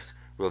tireless,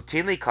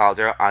 routinely called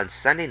her on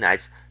Sunday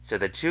nights so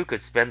the two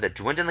could spend the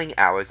dwindling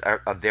hours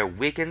of their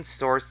weekend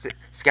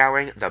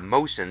scouring the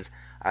motions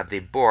the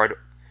board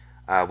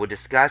would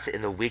discuss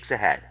in the weeks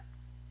ahead.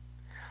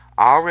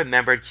 All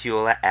remembered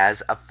Kuehl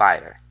as a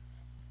fighter.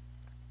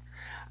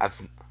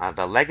 Of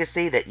the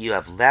legacy that you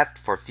have left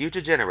for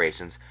future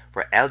generations,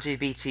 for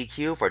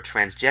LGBTQ, for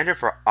transgender,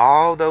 for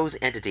all those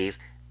entities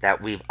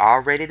that we've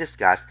already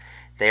discussed,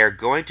 they are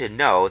going to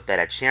know that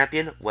a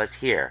champion was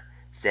here,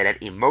 said an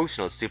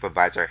emotional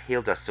supervisor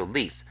Hilda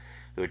Solis,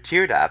 who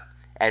teared up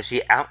as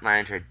she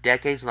outlined her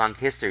decades-long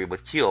history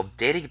with Kuehl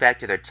dating back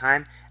to their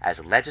time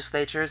as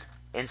legislators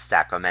in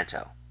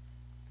Sacramento.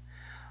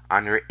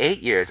 On her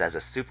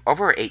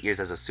over her 8 years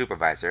as a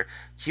supervisor,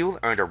 Kuehl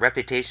earned a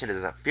reputation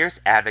as a fierce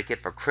advocate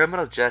for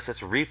criminal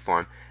justice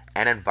reform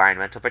and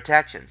environmental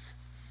protections.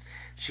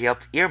 She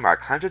helped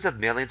earmark hundreds of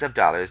millions of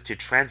dollars to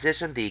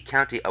transition the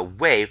county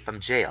away from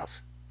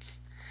jails.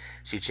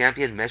 She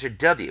championed Measure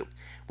W,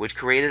 which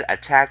created a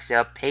tax to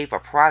help pay for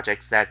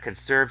projects that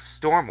conserve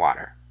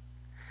stormwater.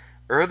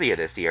 Earlier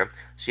this year,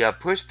 she helped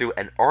push through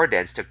an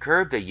ordinance to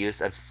curb the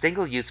use of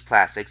single-use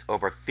plastics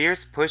over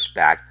fierce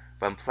pushback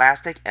from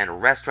plastic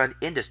and restaurant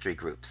industry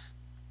groups.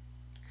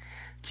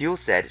 Kuehl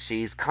said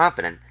she's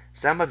confident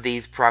some of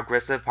these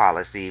progressive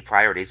policy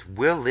priorities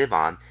will live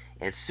on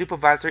in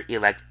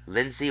Supervisor-elect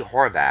Lindsay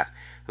Horvath,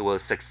 who will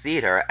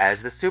succeed her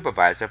as the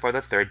supervisor for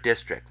the 3rd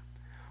District.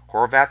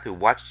 Horvath, who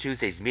watched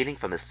Tuesday's meeting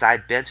from the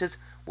side benches,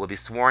 will be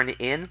sworn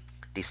in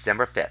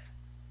December 5th.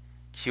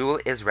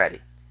 Kuehl is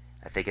ready.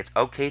 I think it's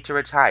okay to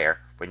retire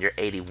when you're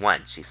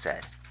 81, she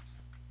said.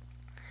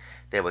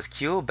 There was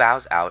Kuehl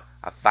Bows Out,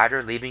 A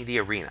Fighter Leaving the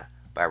Arena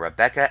by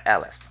Rebecca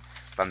Ellis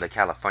from the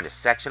California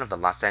section of the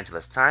Los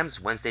Angeles Times,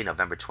 Wednesday,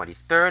 November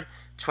 23rd,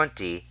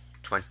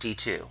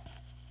 2022.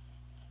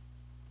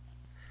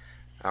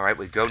 All right,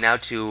 we go now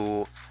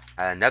to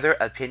another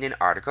opinion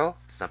article,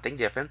 something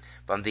different,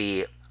 from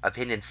the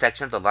opinion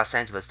section of the Los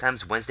Angeles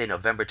Times, Wednesday,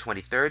 November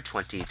 23rd,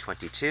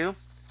 2022.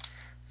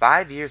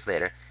 5 years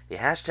later, the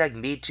hashtag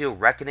MeToo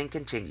reckoning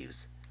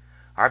continues.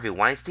 Harvey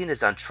Weinstein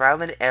is on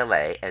trial in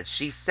LA, and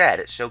She Said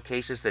it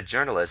showcases the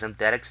journalism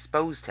that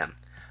exposed him,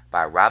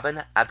 by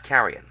Robin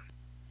Abkarian.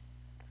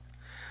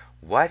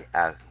 What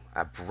a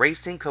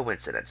bracing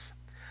coincidence.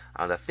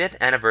 On the 5th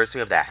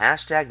anniversary of the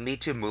hashtag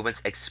MeToo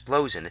movement's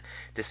explosion,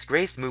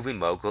 disgraced movie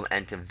mogul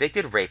and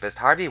convicted rapist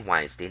Harvey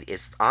Weinstein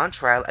is on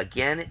trial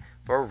again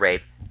for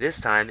rape, this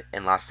time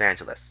in Los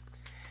Angeles.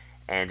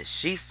 And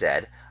She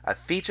Said, a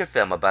feature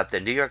film about the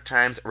New York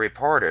Times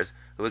reporters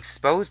who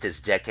exposed his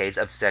decades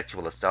of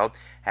sexual assault,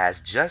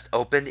 has just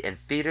opened in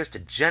theaters to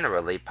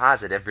generally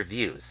positive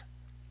reviews.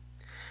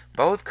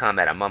 Both come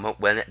at a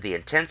moment when the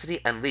intensity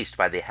unleashed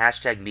by the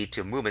hashtag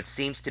MeToo movement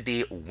seems to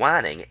be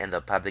waning in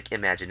the public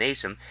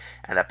imagination,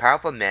 and the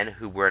powerful men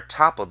who were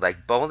toppled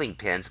like bowling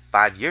pins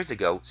 5 years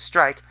ago,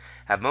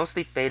 have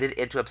mostly faded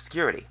into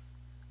obscurity.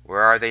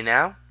 Where are they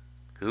now?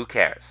 Who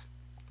cares?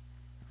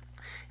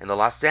 In the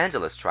Los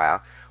Angeles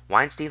trial,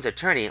 Weinstein's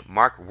attorney,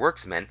 Marc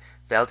Werksman,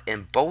 felt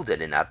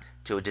emboldened enough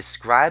to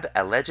describe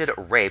alleged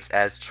rapes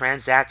as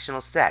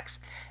transactional sex,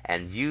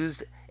 and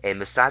used a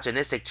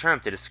misogynistic term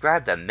to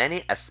describe the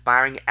many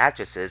aspiring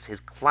actresses his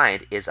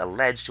client is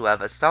alleged to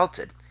have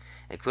assaulted,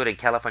 including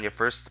California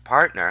First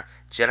partner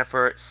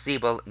Jennifer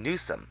Siebel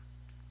Newsom.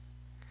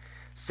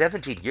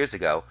 17 years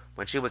ago,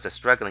 when she was a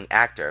struggling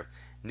actor,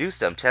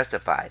 Newsom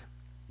testified.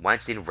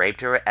 Weinstein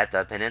raped her at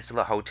the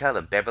Peninsula Hotel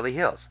in Beverly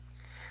Hills.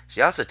 She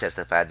also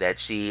testified that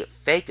she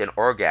faked an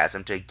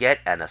orgasm to get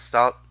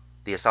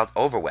the assault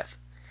over with.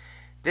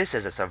 This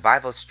is a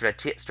survival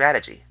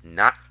strategy,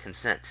 not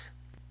consent.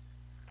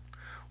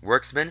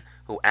 Werksman,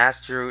 who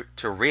asked her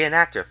to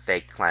reenact her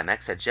fake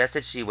climax,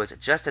 suggested she was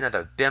just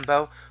another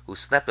bimbo who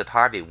slept with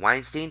Harvey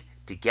Weinstein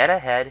to get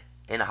ahead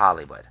in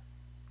Hollywood.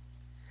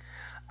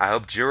 I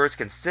hope jurors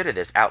consider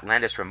this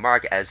outlandish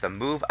remark as the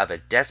move of a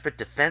desperate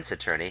defense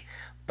attorney,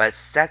 but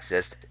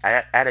sexist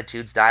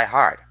attitudes die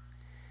hard.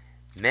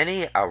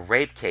 Many a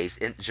rape case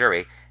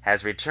jury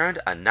has returned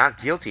a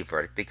not guilty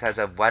verdict because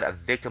of what a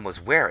victim was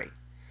wearing.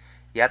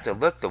 You have to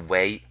look the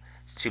way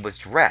she was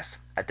dressed,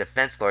 a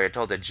defense lawyer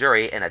told a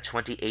jury in a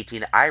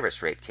 2018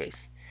 Irish rape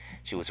case.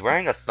 She was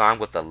wearing a thong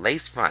with a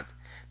lace front.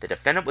 The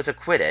defendant was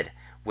acquitted,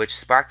 which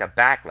sparked a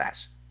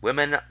backlash.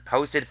 Women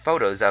posted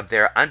photos of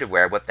their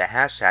underwear with the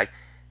hashtag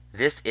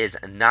 "This is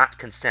not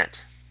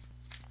consent."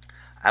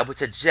 I would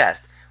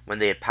suggest when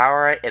the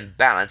power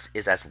imbalance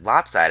is as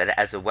lopsided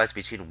as it was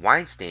between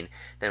Weinstein,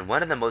 then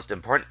one of the most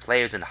important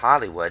players in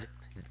Hollywood,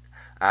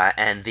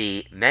 and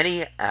the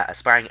many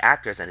aspiring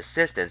actors and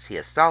assistants he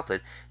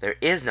assaulted, there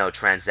is no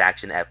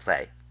transaction at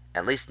play,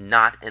 at least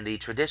not in the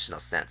traditional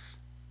sense.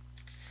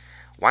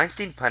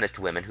 Weinstein punished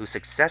women who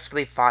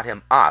successfully fought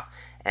him off,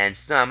 and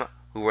some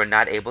who were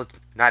not able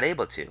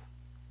to.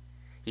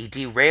 He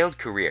derailed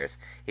careers.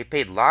 He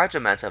paid large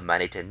amounts of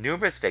money to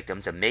numerous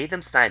victims and made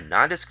them sign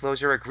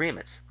non-disclosure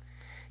agreements.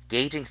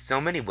 Gauging so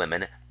many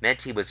women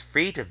meant he was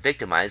free to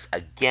victimize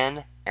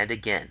again and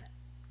again.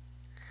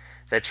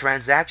 The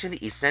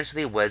transaction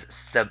essentially was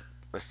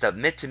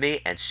submit to me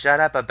and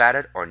shut up about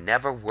it or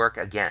never work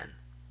again.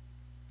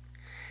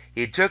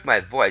 He took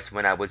my voice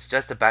when I was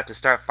just about to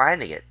start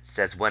finding it,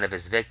 says one of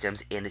his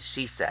victims in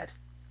She Said.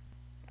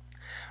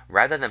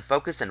 Rather than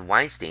focus on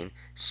Weinstein,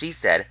 She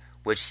Said,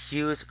 which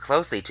hews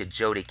closely to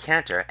Jodi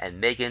Kantor and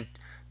Megan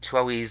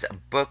Twohey's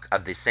book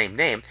of the same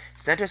name,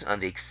 centers on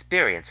the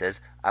experiences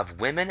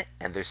of women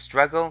and their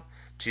struggle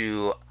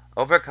to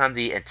overcome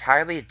the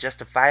entirely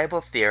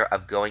justifiable fear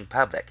of going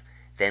public,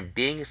 then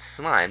being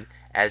slimed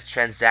as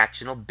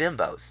transactional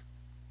bimbos.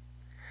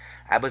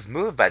 I was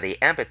moved by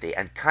the empathy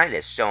and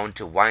kindness shown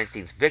to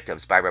Weinstein's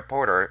victims by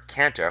reporter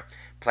Kantor,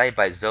 played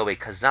by Zoe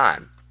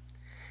Kazan.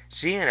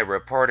 She and her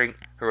reporting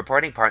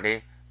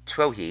partner,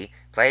 Twohey,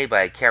 played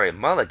by Carey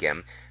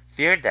Mulligan,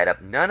 feared that if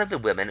none of the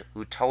women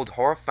who told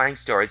horrifying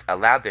stories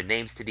allowed their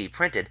names to be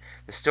printed,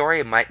 the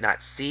story might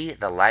not see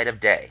the light of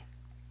day.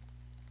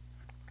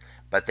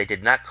 But they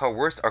did not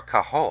coerce or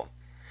cajole.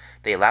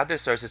 They allowed their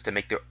sources to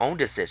make their own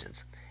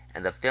decisions,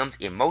 and the film's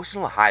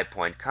emotional high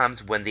point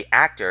comes when the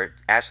actor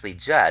Ashley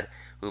Judd,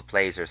 who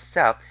plays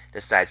herself,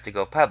 decides to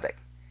go public.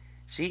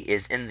 She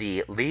is in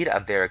the lead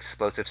of their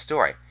explosive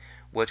story,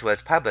 which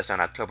was published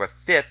on October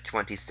 5,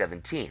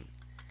 2017.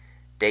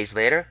 Days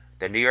later,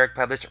 the New York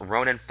published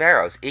Ronan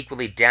Farrow's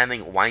equally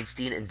damning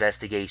Weinstein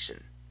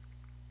investigation.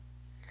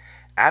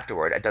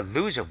 Afterward, a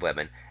deluge of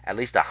women, at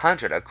least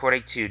 100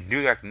 according to New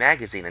York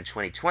Magazine in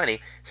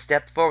 2020,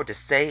 stepped forward to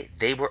say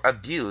they were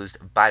abused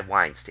by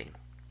Weinstein.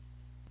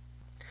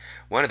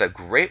 One of the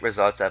great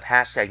results of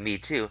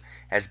 #MeToo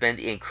has been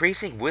the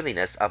increasing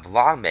willingness of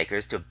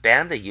lawmakers to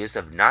ban the use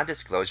of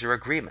non-disclosure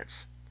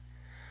agreements.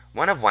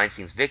 One of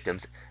Weinstein's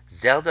victims,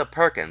 Zelda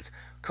Perkins,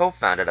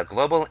 co-founded a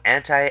global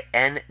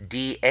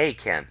anti-NDA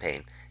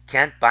campaign,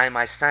 Can't Buy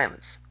My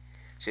Silence.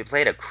 She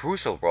played a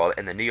crucial role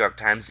in the New York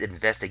Times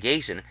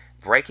investigation,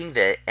 breaking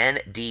the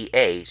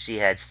NDA she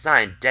had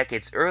signed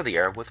decades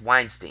earlier with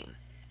Weinstein.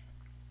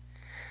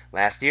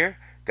 Last year,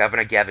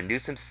 Governor Gavin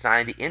Newsom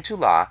signed into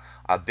law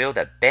a bill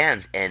that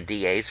bans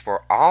NDAs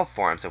for all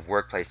forms of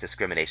workplace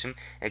discrimination,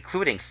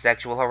 including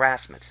sexual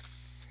harassment.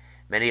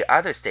 Many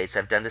other states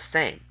have done the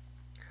same.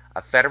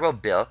 A federal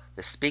bill,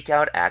 the Speak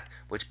Out Act,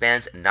 which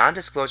bans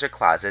non-disclosure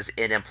clauses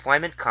in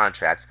employment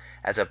contracts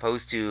as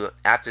opposed to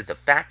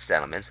after-the-fact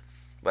settlements,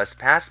 was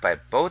passed by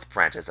both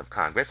branches of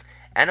Congress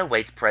and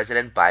awaits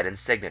President Biden's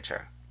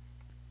signature.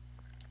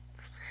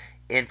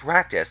 In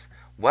practice,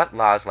 what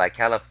laws like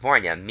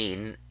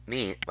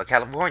what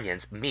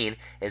Californians mean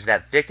is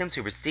that victims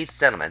who receive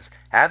settlements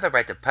have the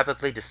right to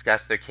publicly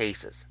discuss their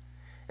cases.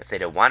 If they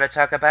don't want to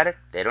talk about it,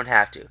 they don't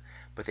have to,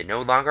 but they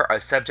no longer are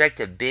subject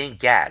to being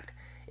gagged.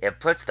 It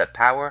puts the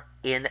power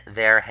in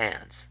their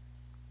hands.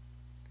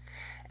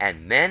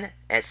 And men,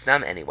 and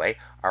some anyway,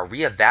 are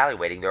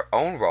reevaluating their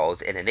own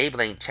roles in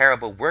enabling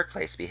terrible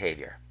workplace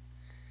behavior.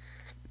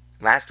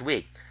 Last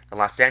week, the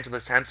Los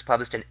Angeles Times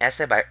published an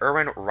essay by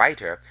Erwin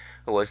Reiter,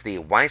 who was the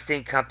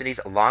Weinstein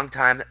Company's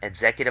longtime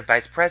executive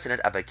vice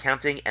president of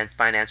accounting and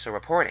financial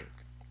reporting.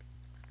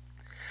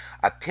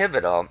 A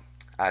pivotal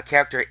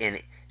character in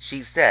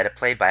She Said,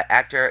 played by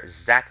actor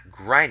Zach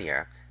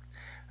Grenier,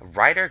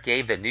 Reiter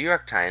gave the New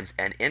York Times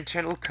an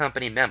internal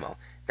company memo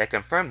that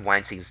confirmed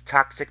Weinstein's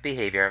toxic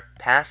behavior,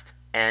 past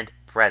and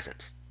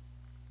present.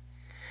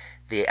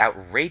 The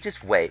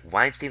outrageous way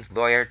Weinstein's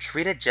lawyer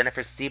treated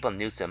Jennifer Siebel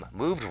Newsom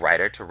moved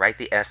Reiter to write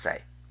the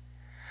essay.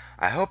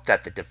 I hope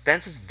that the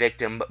defense's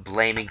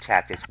victim-blaming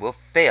tactics will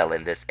fail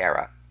in this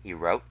era, he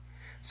wrote.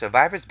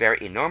 Survivors bear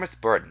enormous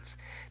burdens.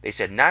 They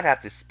should not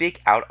have to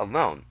speak out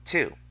alone,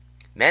 too.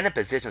 Men in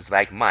positions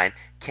like mine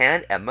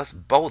can and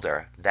must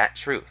boulder that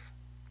truth.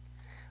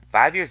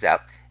 5 years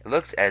out, it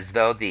looks as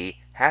though the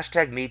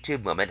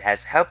 #MeToo movement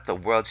has helped the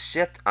world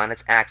shift on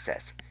its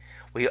axis.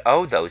 We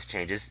owe those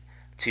changes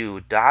to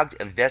dogged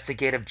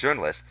investigative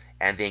journalists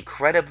and the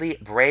incredibly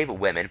brave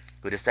women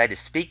who decide to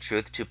speak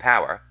truth to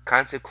power,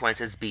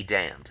 consequences be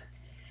damned.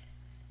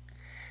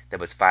 That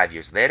was 5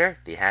 years later.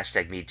 The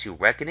 #MeToo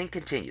reckoning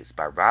continues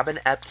by Robin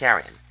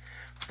Abkarian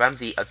from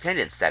the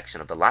opinions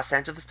section of the Los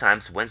Angeles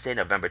Times, Wednesday,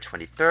 November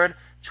 23rd,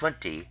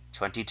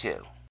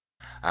 2022.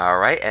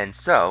 Alright, and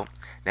so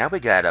now we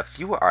got a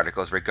few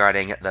articles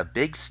regarding the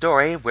big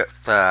story with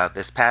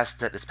this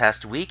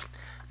past week,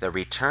 the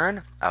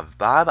return of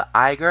Bob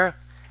Iger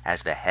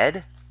as the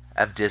head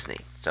of Disney.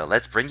 So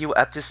let's bring you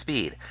up to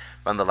speed.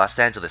 From the Los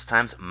Angeles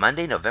Times,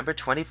 Monday, November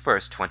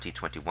 21st,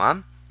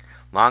 2021.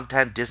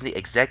 Longtime Disney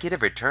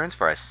executive returns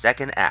for a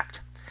second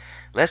act.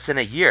 Less than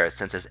a year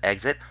since his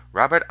exit,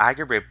 Robert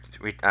Iger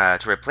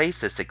to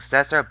replace his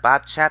successor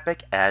Bob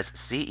Chapek as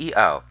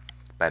CEO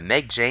by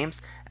Meg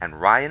James and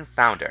Ryan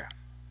Founder.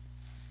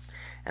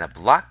 And a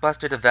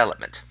blockbuster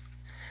development.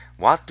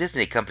 Walt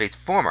Disney Company's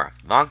former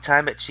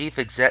longtime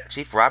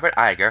chief Robert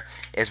Iger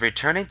is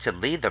returning to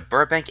lead the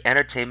Burbank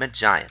entertainment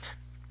giant.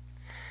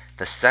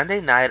 The Sunday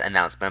night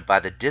announcement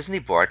by the Disney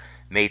board,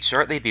 made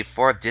shortly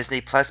before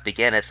Disney Plus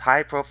began its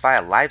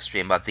high-profile live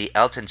stream of the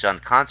Elton John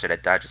concert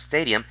at Dodger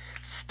Stadium,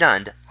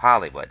 stunned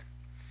Hollywood.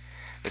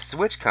 The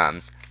switch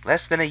comes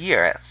less than a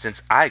year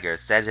since Iger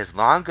said his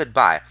long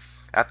goodbye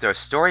after a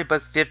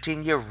storybook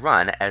 15-year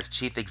run as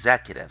chief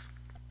executive.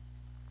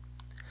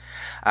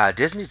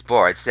 Disney's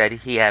board said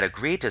he had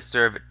agreed to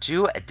serve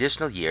 2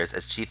 additional years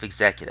as chief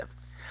executive.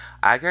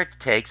 Iger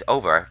takes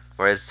over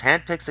for his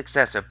handpicked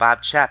successor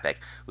Bob Chapek,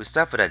 who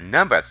suffered a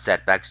number of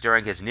setbacks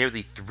during his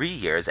nearly 3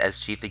 years as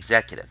chief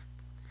executive.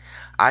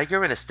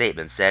 Iger in a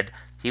statement said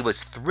he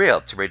was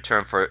thrilled to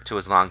return to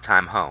his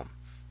longtime home.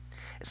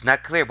 It's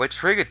not clear what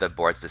triggered the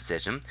board's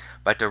decision,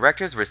 but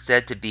directors were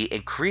said to be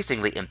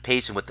increasingly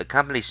impatient with the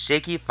company's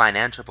shaky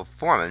financial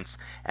performance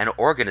and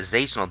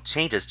organizational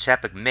changes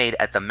Chapek made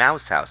at the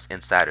Mouse House,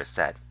 insiders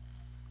said.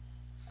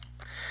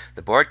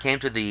 The board came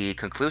to the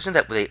conclusion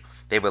that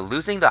they were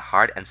losing the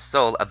heart and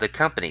soul of the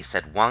company,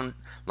 said one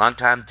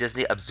longtime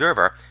Disney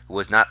observer who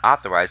was not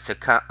authorized to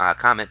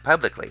comment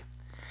publicly.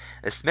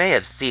 This may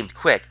have seemed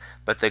quick,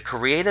 but the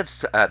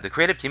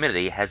creative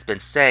community has been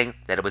saying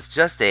that it was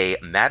just a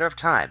matter of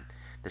time.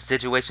 The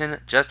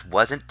situation just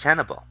wasn't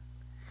tenable.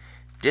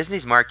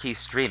 Disney's marquee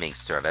streaming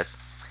service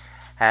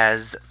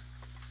has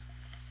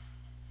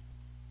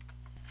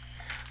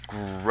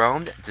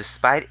grown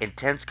despite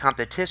intense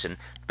competition,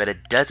 but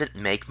it doesn't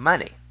make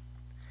money.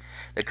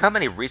 The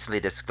company recently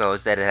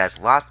disclosed that it has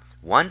lost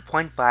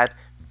 $1.5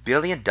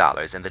 billion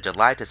in the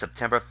July to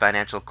September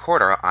financial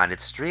quarter on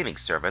its streaming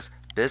service.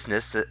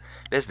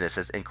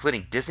 Businesses,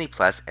 including Disney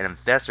Plus and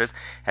investors,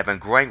 have been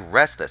growing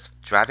restless,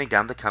 driving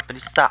down the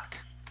company's stock.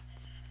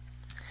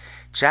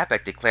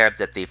 Chapek declared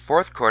that the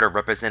fourth quarter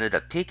represented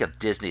a peak of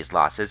Disney's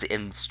losses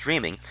in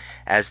streaming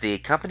as the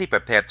company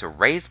prepared to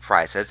raise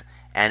prices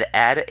and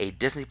add a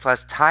Disney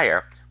Plus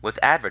tier with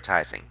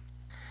advertising.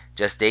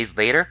 Just days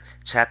later,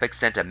 Chapek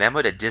sent a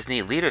memo to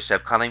Disney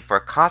leadership calling for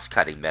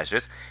cost-cutting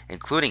measures,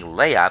 including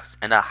layoffs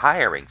and a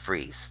hiring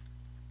freeze.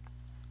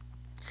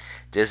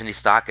 Disney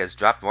stock has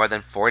dropped more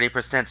than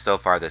 40% so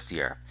far this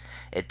year.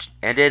 It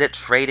ended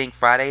trading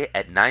Friday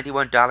at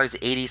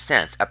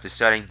 $91.80 after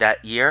starting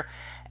that year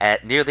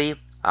at nearly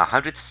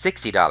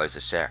 $160 a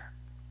share.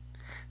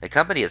 The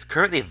company is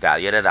currently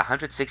valued at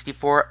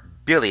 $164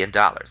 billion.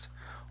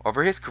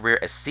 Over his career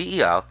as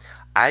CEO,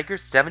 Iger,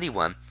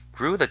 71,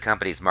 grew the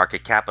company's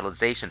market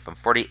capitalization from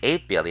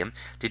 $48 billion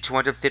to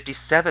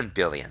 $257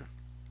 billion.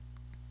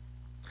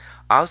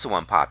 Also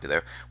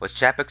unpopular was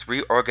Chapek's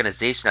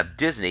reorganization of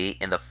Disney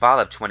in the fall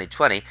of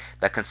 2020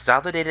 that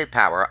consolidated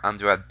power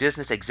under a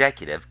business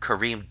executive,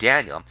 Kareem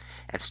Daniel,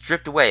 and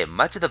stripped away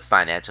much of the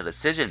financial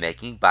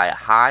decision-making by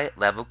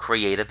high-level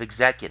creative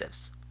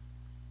executives.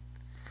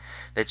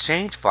 The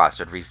change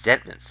fostered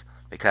resentments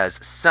because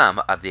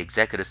some of the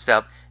executives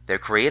felt their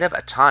creative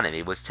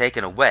autonomy was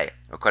taken away,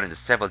 according to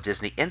several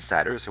Disney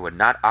insiders who were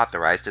not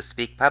authorized to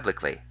speak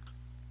publicly.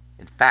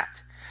 In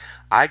fact,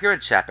 Iger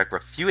and Chapek were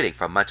feuding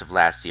for much of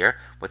last year,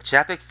 with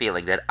Chapek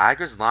feeling that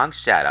Iger's long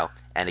shadow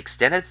and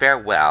extended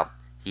farewell,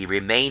 he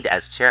remained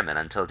as chairman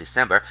until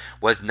December,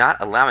 was not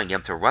allowing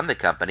him to run the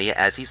company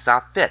as he saw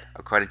fit,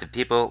 according to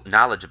people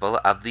knowledgeable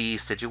of the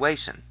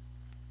situation.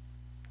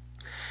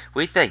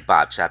 We thank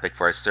Bob Chapek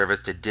for his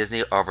service to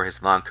Disney over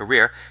his long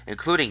career,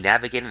 including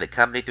navigating the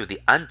company through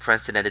the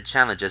unprecedented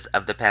challenges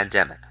of the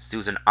pandemic,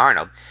 Susan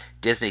Arnold,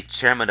 Disney's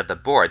chairman of the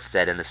board,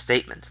 said in a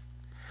statement.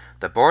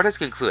 The board has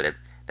concluded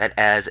that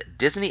as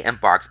Disney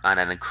embarks on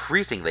an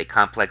increasingly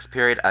complex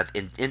period of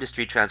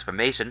industry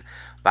transformation,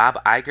 Bob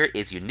Iger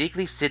is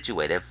uniquely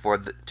situated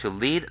to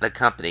lead the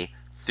company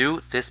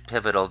through this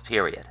pivotal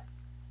period.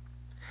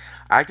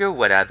 Iger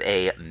would have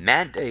a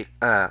mandate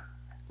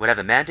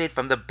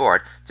from the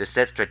board to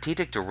set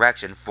strategic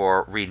direction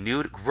for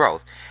renewed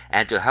growth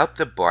and to help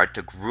the board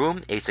to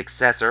groom a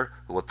successor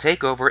who will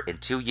take over in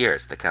 2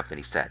 years, the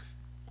company said.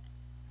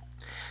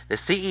 The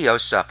CEO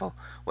shuffle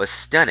was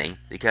stunning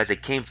because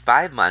it came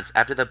 5 months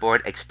after the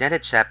board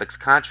extended Chapek's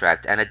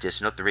contract an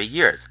additional 3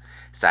 years,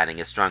 citing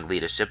his strong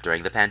leadership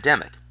during the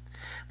pandemic.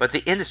 But the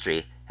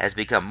industry has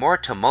become more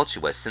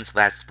tumultuous since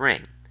last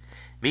spring.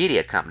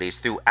 Media companies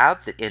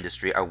throughout the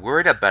industry are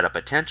worried about a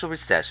potential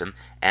recession,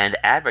 and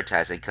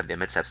advertising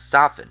commitments have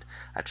softened,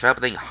 a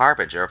troubling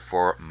harbinger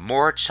for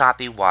more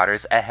choppy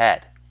waters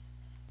ahead.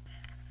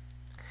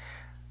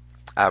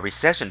 A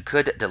recession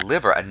could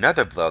deliver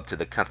another blow to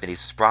the company's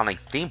sprawling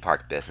theme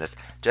park business,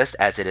 just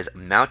as it is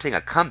mounting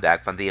a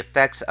comeback from the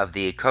effects of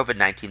the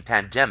COVID-19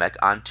 pandemic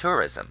on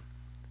tourism.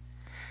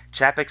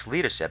 Chapek's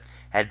leadership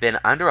had been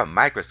under a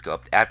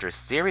microscope after a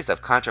series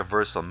of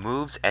controversial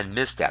moves and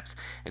missteps,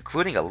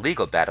 including a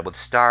legal battle with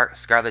star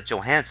Scarlett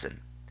Johansson.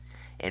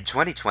 In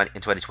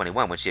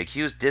 2021, when she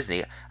accused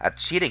Disney of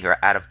cheating her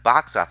out of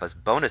box office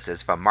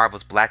bonuses from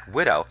Marvel's Black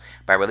Widow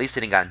by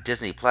releasing it on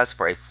Disney Plus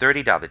for a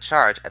 $30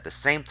 charge at the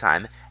same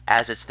time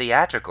as its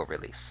theatrical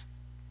release.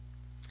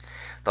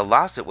 The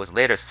lawsuit was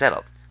later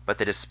settled, but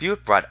the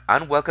dispute brought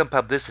unwelcome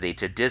publicity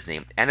to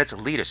Disney and its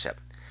leadership.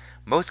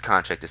 Most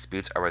contract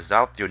disputes are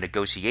resolved through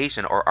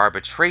negotiation or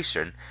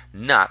arbitration,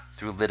 not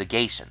through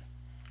litigation.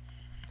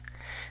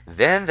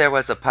 Then there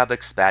was a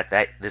public spat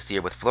this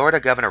year with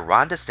Florida Governor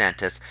Ron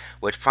DeSantis,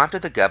 which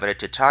prompted the governor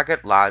to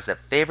target laws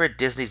that favor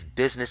Disney's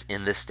business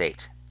in the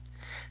state.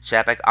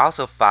 Chapek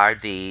also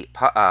fired the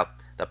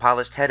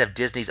polished head of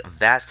Disney's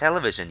vast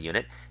television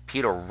unit,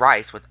 Peter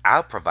Rice,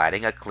 without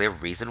providing a clear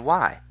reason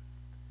why.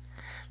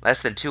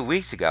 Less than 2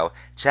 weeks ago,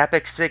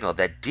 Chapek signaled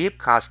that deep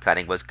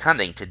cost-cutting was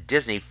coming to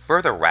Disney,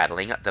 further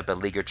rattling the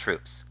beleaguered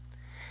troops.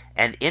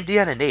 An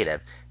Indiana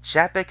native,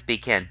 Chapek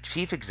became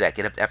chief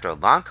executive after a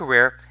long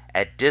career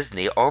at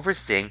Disney,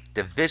 overseeing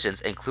divisions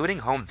including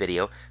home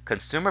video,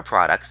 consumer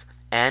products,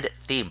 and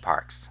theme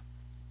parks.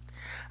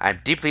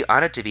 I'm deeply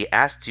honored to be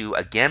asked to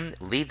again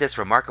lead this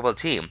remarkable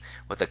team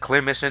with a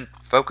clear mission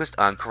focused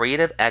on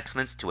creative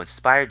excellence to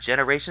inspire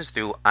generations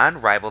through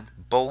unrivaled,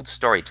 bold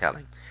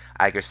storytelling,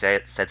 Iger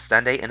said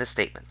Sunday in a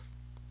statement.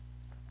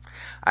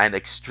 I am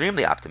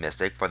extremely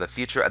optimistic for the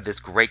future of this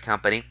great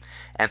company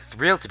and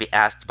thrilled to be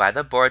asked by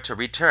the board to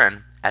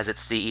return as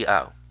its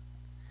CEO.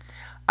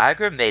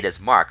 Iger made his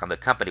mark on the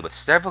company with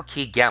several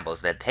key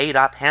gambles that paid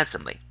off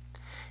handsomely.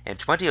 In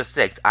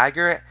 2006,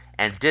 Iger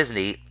and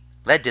Disney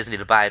led Disney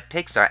to buy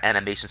Pixar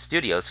Animation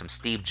Studios from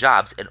Steve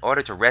Jobs in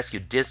order to rescue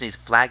Disney's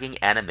flagging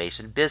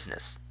animation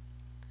business.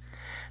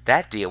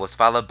 That deal was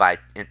followed by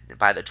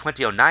the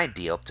 2009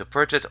 deal to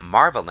purchase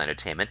Marvel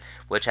Entertainment,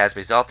 which has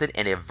resulted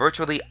in a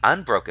virtually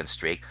unbroken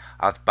streak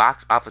of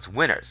box office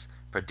winners,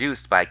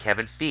 produced by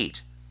Kevin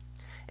Feige.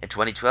 In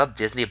 2012,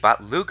 Disney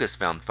bought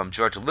Lucasfilm from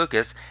George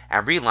Lucas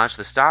and relaunched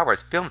the Star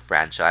Wars film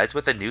franchise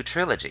with a new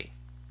trilogy.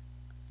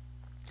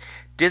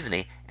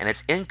 Disney and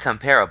its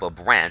incomparable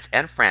brands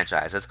and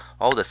franchises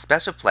hold a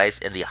special place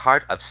in the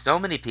heart of so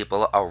many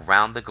people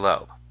around the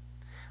globe,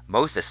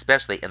 most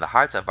especially in the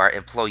hearts of our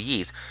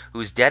employees,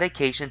 whose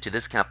dedication to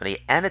this company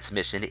and its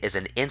mission is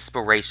an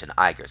inspiration,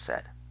 Iger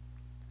said.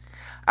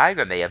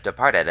 Iger may have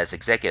departed as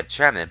executive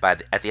chairman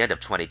at the end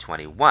of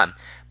 2021,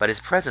 but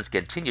his presence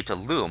continued to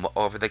loom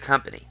over the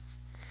company.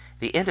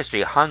 The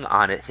industry hung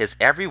on his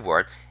every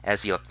word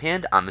as he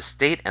opined on the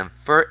state and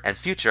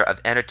future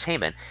of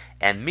entertainment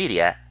and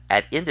media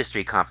at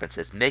industry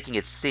conferences, making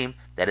it seem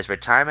that his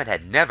retirement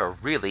had never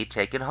really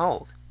taken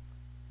hold.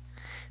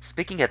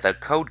 Speaking at the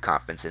Code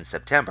conference in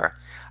September,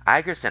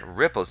 Iger sent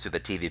ripples through the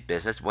TV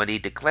business when he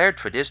declared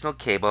traditional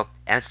cable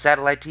and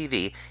satellite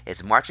TV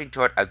is marching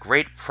toward a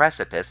great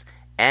precipice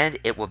and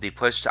it will be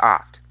pushed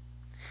off.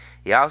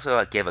 He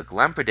also gave a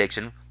glum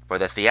prediction for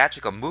the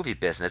theatrical movie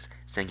business,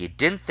 saying he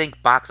didn't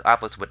think box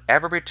office would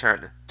ever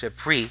return to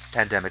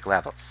pre-pandemic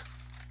levels.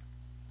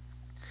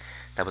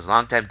 That was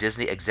longtime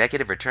Disney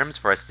executive returns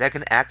for a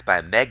second act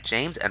by Meg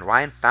James and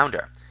Ryan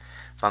Founder.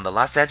 From the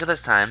Los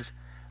Angeles Times,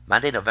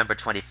 Monday, November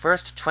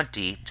 21st,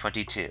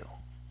 2022.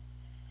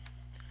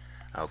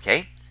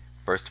 Okay,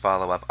 first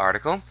follow-up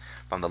article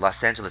from the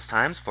Los Angeles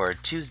Times for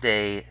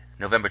Tuesday,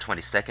 November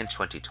 22nd,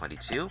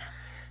 2022.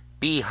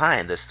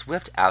 Behind the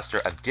swift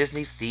ouster of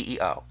Disney's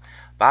CEO.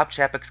 Bob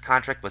Chapek's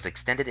contract was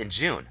extended in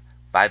June.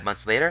 5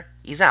 months later,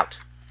 he's out.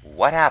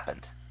 What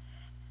happened?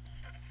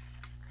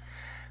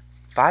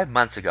 5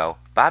 months ago,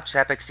 Bob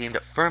Chapek seemed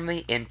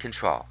firmly in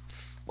control.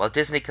 Walt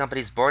Disney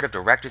Company's board of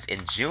directors in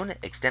June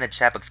extended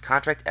Chapek's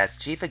contract as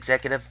chief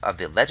executive of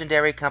the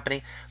legendary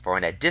company for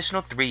an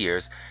additional 3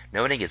 years,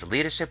 noting his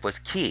leadership was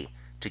key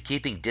to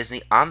keeping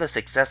Disney on the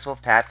successful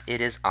path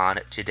it is on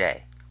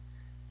today.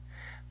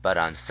 But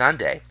on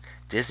Sunday,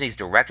 Disney's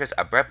directors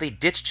abruptly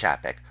ditched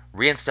Chapek,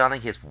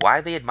 reinstalling his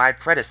widely admired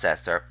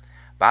predecessor,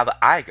 Bob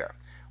Iger,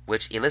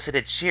 which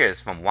elicited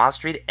cheers from Wall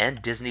Street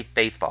and Disney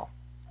faithful.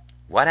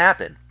 What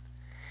happened?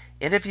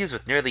 Interviews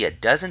with nearly a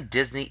dozen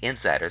Disney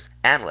insiders,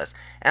 analysts,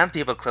 and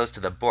people close to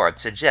the board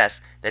suggest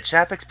that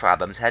Chapek's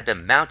problems had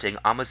been mounting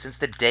almost since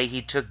the day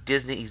he took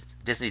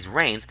Disney's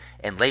reins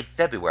in late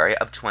February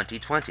of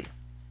 2020.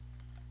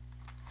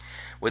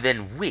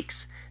 Within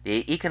weeks,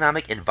 the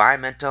economic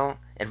environment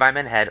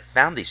had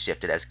firmly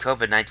shifted as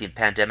COVID-19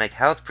 pandemic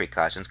health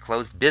precautions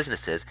closed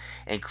businesses,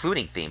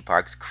 including theme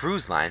parks,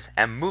 cruise lines,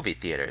 and movie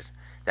theaters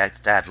that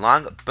had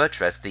long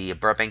buttressed the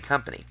Burbank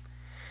company.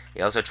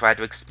 He also tried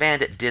to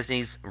expand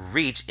Disney's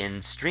reach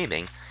in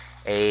streaming,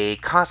 a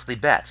costly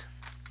bet.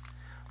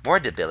 More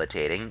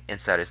debilitating,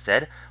 insiders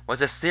said,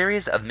 was a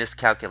series of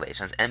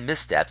miscalculations and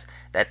missteps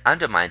that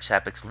undermined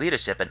Chapek's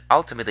leadership and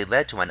ultimately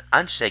led to an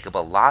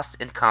unshakable loss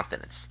in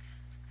confidence.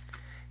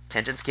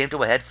 Tensions came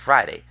to a head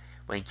Friday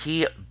when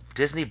key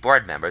Disney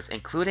board members,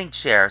 including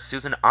Chair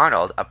Susan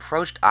Arnold,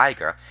 approached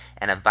Iger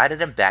and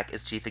invited him back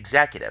as chief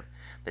executive,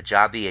 the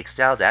job he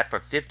excelled at for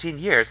 15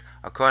 years,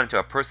 according to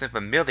a person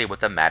familiar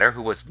with the matter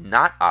who was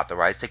not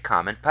authorized to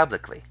comment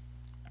publicly.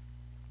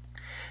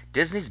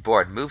 Disney's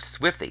board moved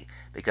swiftly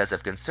because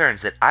of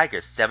concerns that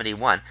Iger,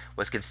 71,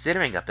 was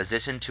considering a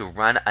position to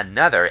run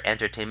another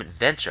entertainment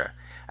venture,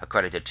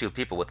 according to two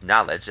people with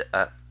knowledge,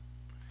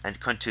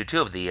 and to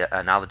two of the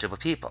knowledgeable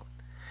people.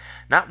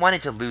 Not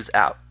wanting to lose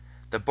out,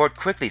 the board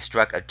quickly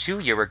struck a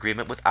 2-year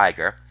agreement with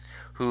Iger,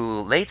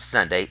 who late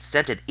Sunday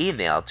sent an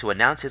email to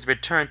announce his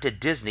return to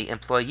Disney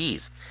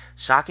employees,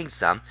 shocking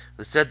some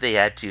who said they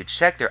had to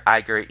check their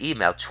Iger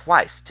email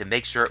twice to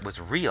make sure it was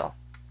real.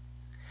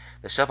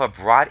 The shuffle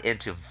brought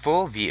into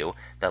full view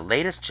the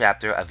latest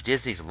chapter of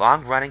Disney's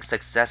long-running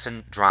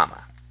succession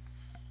drama.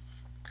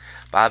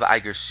 Bob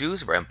Iger's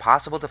shoes were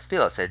impossible to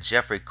fill, said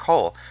Jeffrey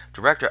Cole,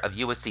 director of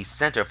USC's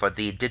Center for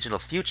the Digital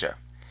Future.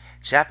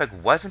 Chapek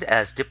wasn't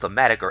as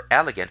diplomatic or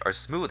elegant or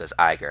smooth as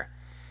Iger.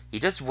 He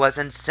just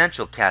wasn't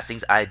Central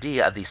Casting's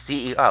idea of the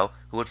CEO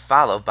who would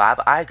follow Bob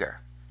Iger.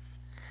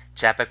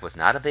 Chapek was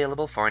not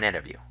available for an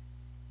interview.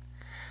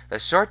 The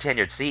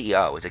short-tenured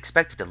CEO is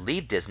expected to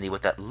leave Disney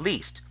with at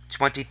least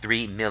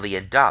 $23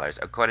 million,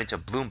 according to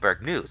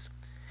Bloomberg News.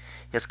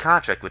 His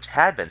contract, which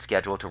had been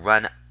scheduled to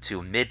run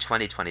to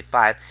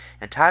mid-2025,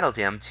 entitled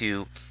him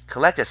to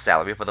collect a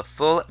salary for the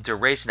full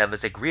duration of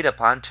his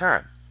agreed-upon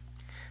term.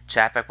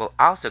 Chapek will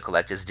also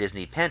collect his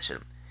Disney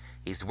pension.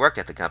 He's worked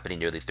at the company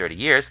nearly 30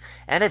 years,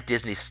 and if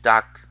Disney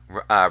stock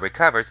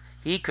recovers,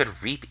 he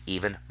could reap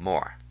even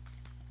more.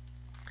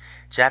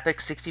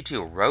 Chapek,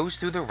 62, rose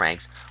through the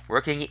ranks,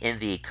 working in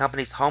the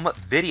company's home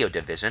video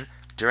division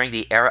during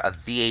the era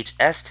of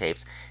VHS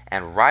tapes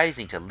and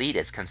rising to lead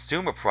its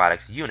consumer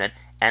products unit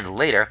and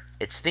later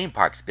its theme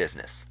parks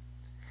business.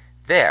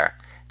 There,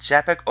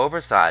 Chapek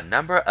oversaw a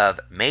number of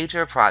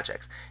major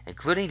projects,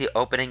 including the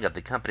opening of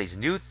the company's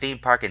new theme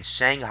park in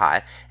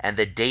Shanghai and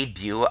the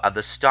debut of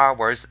the Star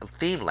Wars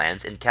theme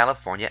lands in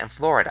California and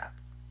Florida.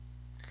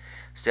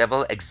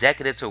 Several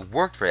executives who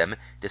worked for him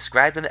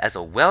described him as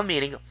a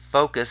well-meaning,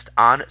 focused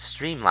on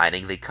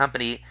streamlining the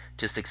company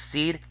to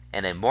succeed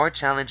in a more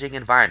challenging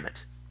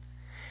environment.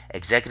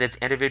 Executives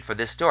interviewed for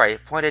this story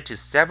pointed to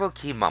several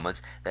key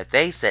moments that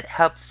they said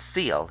helped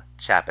seal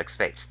Chapek's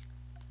fate.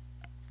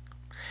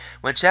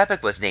 When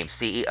Chapek was named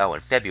CEO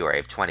in February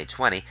of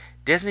 2020,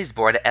 Disney's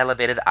board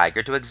elevated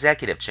Iger to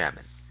executive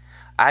chairman.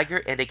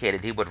 Iger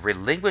indicated he would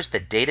relinquish the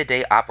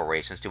day-to-day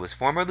operations to his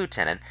former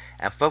lieutenant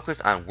and focus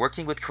on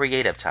working with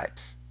creative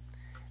types.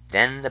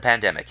 Then the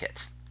pandemic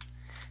hit.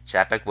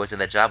 Chapek was in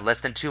the job less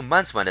than 2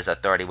 months when his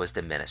authority was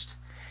diminished.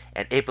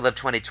 In April of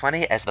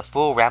 2020, as the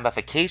full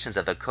ramifications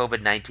of the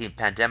COVID-19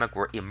 pandemic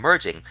were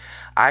emerging,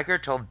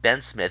 Iger told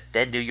Ben Smith,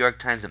 then New York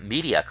Times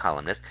media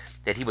columnist,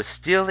 that he was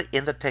still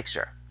in the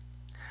picture.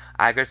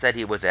 Iger said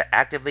he was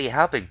actively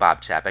helping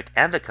Bob Chapek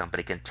and the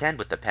company contend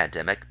with the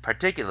pandemic,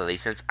 particularly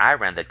since I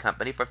ran the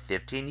company for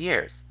 15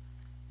 years.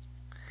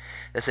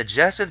 The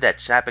suggestion that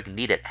Chapek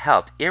needed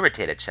help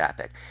irritated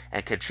Chapek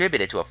and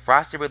contributed to a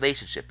frosty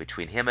relationship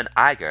between him and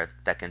Iger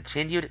that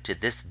continued to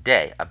this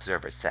day,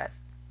 observers said.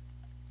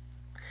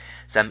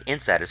 Some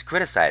insiders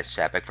criticized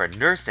Chapek for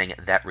nursing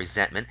that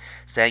resentment,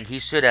 saying he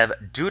should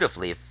have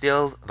dutifully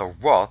filled the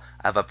role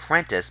of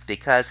apprentice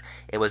because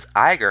it was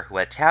Iger who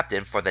had tapped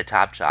him for the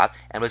top job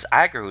and was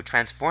Iger who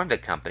transformed the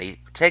company,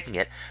 taking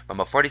it from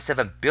a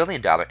 $47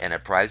 billion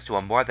enterprise to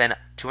a more than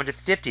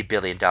 $250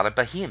 billion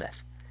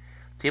behemoth.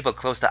 People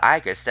close to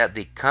Iger said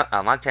the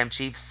longtime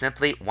chief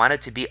simply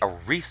wanted to be a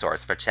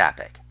resource for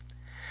Chapek.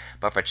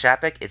 But for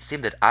Chapek, it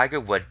seemed that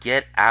Iger wouldn't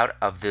get out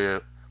of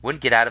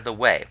the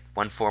way,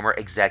 one former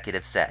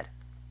executive said.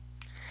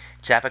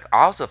 Chapek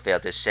also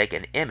failed to shake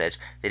an image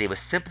that he was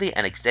simply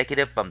an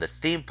executive from the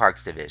theme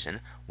parks division,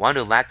 one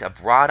who lacked a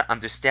broad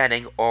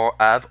understanding or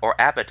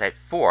appetite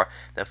for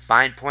the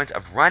fine points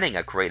of running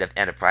a creative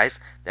enterprise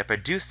that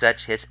produced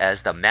such hits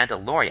as The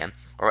Mandalorian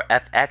or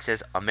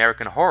FX's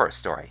American Horror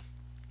Story.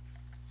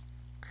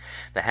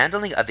 The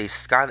handling of the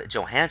Scarlett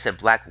Johansson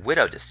Black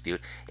Widow dispute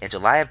in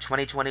July of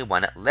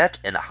 2021 left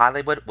in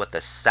Hollywood with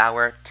a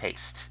sour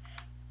taste.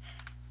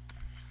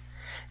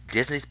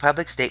 Disney's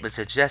public statement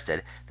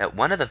suggested that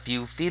one of the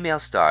few female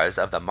stars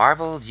of the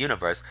Marvel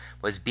Universe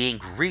was being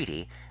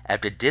greedy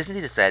after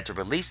Disney decided to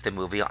release the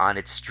movie on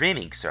its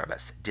streaming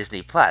service,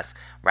 Disney Plus,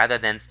 rather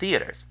than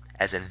theaters,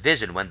 as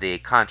envisioned when the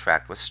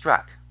contract was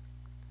struck.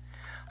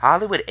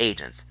 Hollywood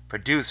agents,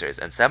 producers,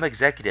 and some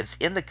executives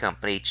in the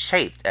company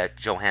chafed at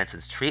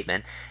Johansson's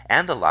treatment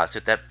and the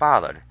lawsuit that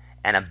followed,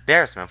 an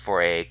embarrassment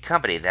for a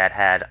company that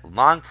had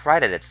long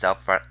prided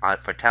itself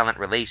for talent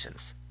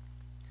relations.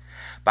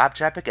 Bob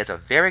Chapek is a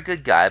very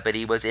good guy, but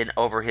he was in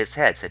over his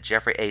head, said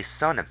Jeffrey A.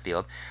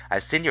 Sonnenfeld,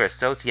 a senior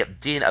associate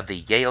dean of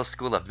the Yale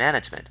School of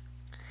Management.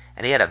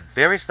 And he had a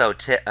very slow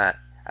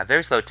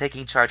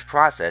taking charge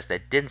process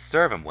that didn't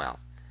serve him well.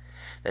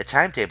 The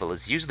timetable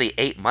is usually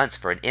 8 months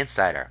for an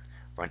insider.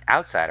 For an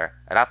outsider,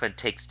 it often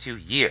takes 2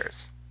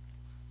 years.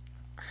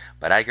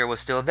 But Iger was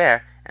still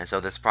there, and so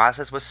this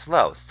process was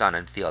slow,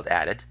 Sonnenfeld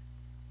added.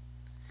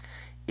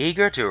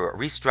 Eager to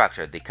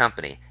restructure the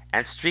company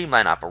and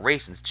streamline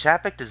operations,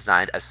 Chapek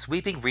designed a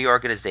sweeping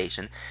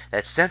reorganization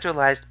that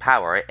centralized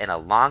power in a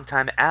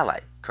longtime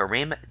ally,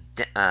 Kareem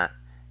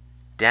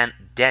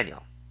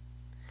Daniel.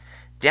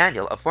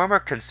 Daniel, a former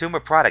consumer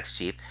products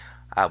chief,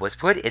 was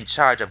put in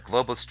charge of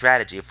global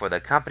strategy for the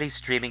company's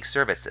streaming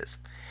services.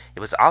 It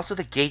was also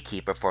the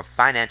gatekeeper for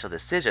financial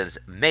decisions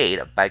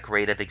made by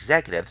creative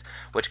executives,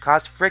 which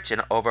caused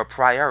friction over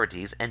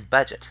priorities and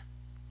budget.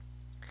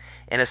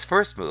 In his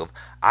first move,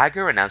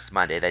 Iger announced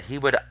Monday that he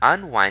would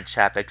unwind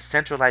Chapek's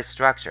centralized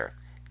structure.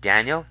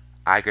 Daniel,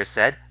 Iger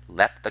said,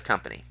 left the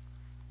company.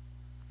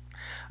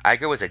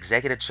 Iger was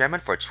executive chairman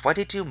for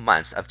 22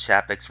 months of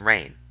Chapek's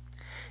reign.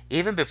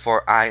 Even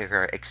before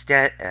Iger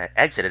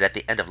exited at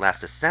the end of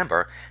last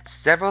December,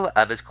 several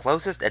of his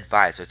closest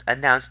advisors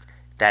announced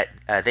that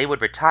they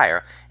would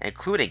retire,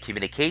 including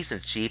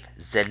communications chief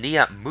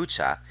Zenia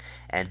Mucha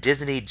and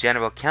Disney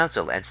general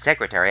counsel and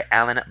secretary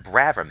Alan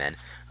Braverman,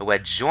 who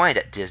had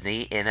joined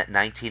Disney in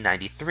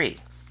 1993.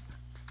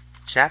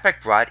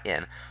 Chapek brought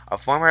in a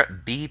former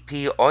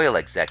BP oil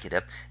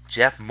executive,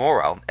 Jeff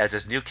Morrell, as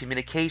his new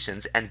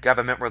communications and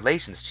government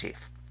relations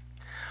chief.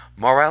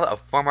 Morrell, a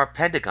former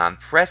Pentagon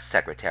press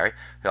secretary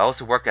who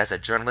also worked as a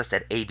journalist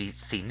at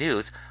ABC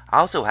News,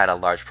 also had a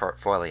large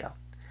portfolio,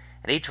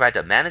 and he tried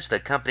to manage the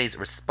company's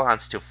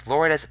response to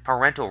Florida's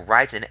parental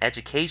rights and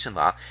education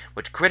law,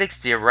 which critics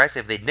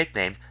derisively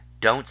nicknamed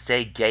 "Don't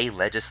Say Gay"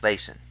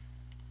 legislation.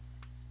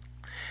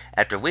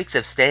 After weeks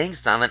of staying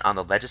silent on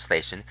the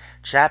legislation,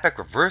 Chapek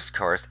reversed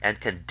course and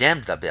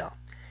condemned the bill,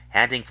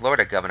 handing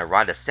Florida Governor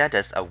Ron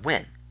DeSantis a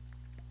win.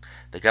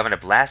 The governor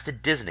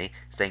blasted Disney,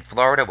 saying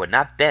Florida would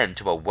not bend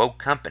to a woke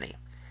company.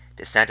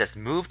 DeSantis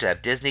moved to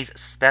have Disney's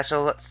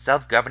special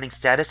self-governing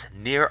status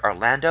near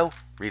Orlando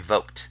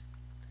revoked.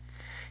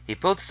 He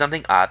pulled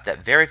something off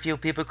that very few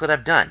people could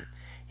have done.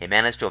 He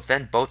managed to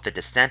offend both the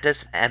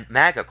DeSantis and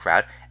MAGA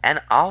crowd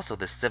and also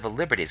the civil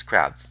liberties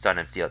crowd,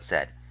 Sonnenfeld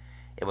said.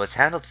 It was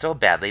handled so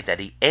badly that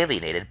he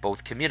alienated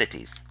both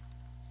communities.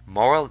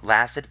 Morrell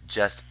lasted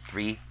just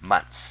 3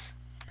 months.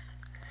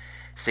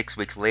 6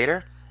 weeks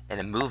later, in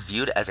a move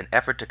viewed as an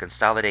effort to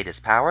consolidate his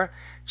power,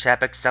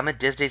 Chapek summoned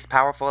Disney's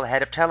powerful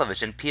head of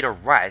television, Peter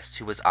Rice,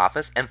 to his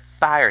office and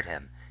fired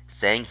him,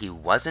 saying he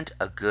wasn't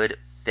a good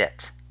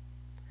fit.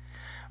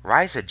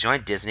 Rice had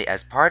joined Disney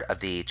as part of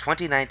the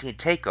 2019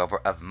 takeover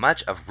of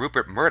much of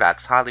Rupert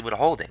Murdoch's Hollywood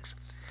holdings,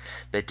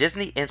 but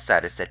Disney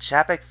insiders said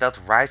Chapek felt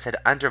Rice had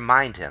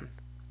undermined him.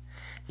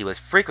 He was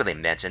frequently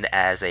mentioned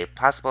as a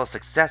possible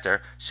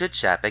successor should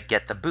Chapek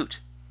get the boot.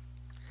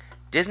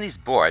 Disney's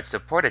board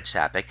supported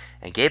Chapek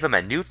and gave him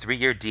a new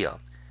 3-year deal,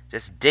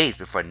 just days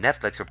before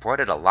Netflix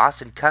reported a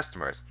loss in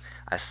customers,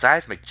 a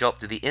seismic jolt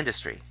to the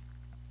industry.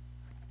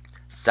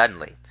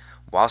 Suddenly,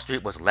 Wall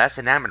Street was less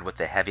enamored with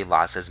the heavy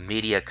losses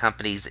media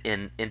companies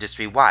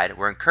industry-wide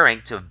were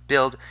incurring to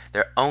build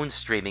their own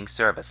streaming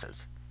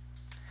services.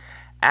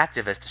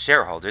 Activist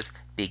shareholders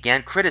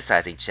began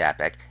criticizing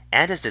Chapek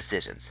and his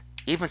decisions,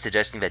 even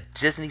suggesting that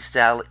Disney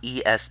sell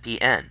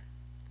ESPN.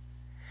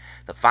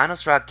 The final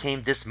straw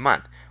came this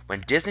month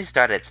when Disney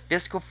started its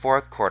fiscal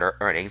fourth quarter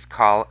earnings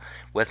call,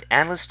 with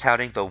analysts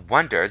touting the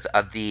wonders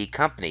of the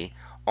company,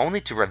 only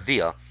to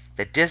reveal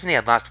that Disney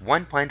had lost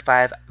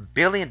 $1.5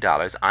 billion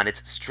on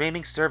its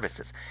streaming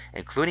services,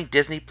 including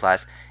Disney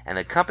Plus, and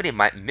the company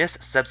might miss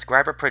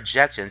subscriber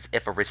projections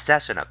if a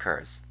recession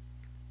occurs.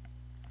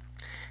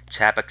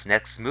 Chapek's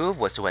next move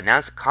was to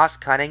announce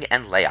cost-cutting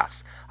and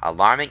layoffs,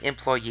 alarming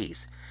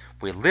employees.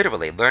 We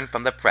literally learned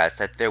from the press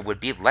that there would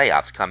be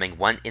layoffs coming,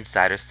 one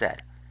insider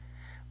said.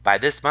 By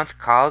this month,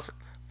 calls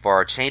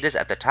for changes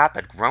at the top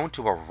had grown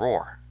to a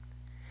roar.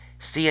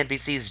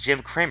 CNBC's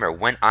Jim Cramer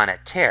went on a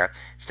tear,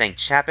 saying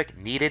Chapek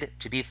needed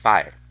to be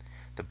fired.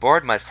 The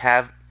board must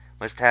have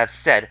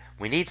said,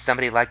 "We need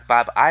somebody like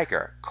Bob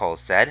Iger," Cole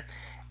said.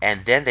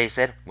 And then they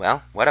said,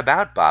 "Well, what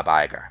about Bob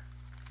Iger?"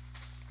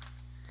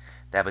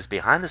 That was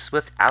Behind the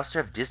Swift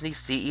Ouster of Disney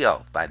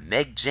CEO by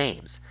Meg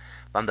James,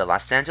 from the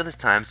Los Angeles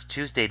Times,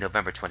 Tuesday,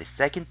 November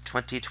 22nd,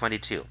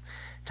 2022.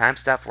 Time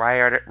Stuff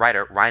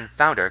writer Ryan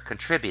Founder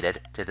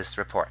contributed to this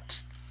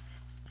report.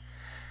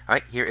 All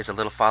right, here is a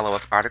little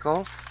follow-up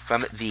article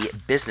from the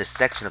business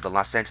section of the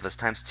Los Angeles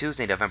Times,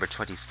 Tuesday, November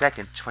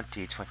 22nd,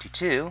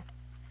 2022.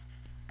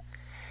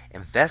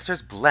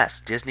 Investors bless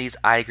Disney's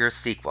Iger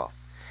sequel.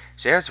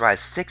 Shares rise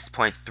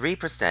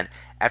 6.3%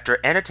 after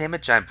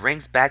entertainment giant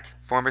brings back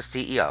former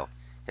CEO.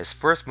 His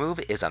first move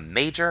is a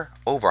major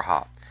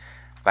overhaul,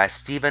 by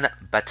Stephen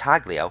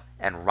Battaglio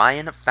and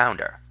Ryan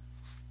Founder.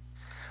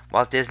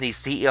 Walt Disney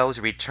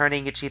CEO's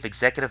returning chief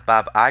executive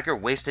Bob Iger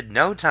wasted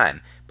no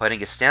time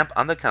putting a stamp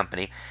on the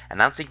company,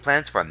 announcing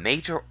plans for a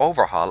major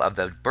overhaul of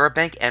the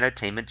Burbank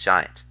entertainment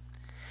giant.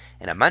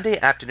 In a Monday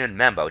afternoon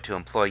memo to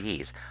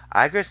employees,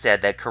 Iger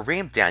said that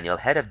Kareem Daniel,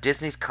 head of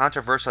Disney's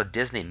controversial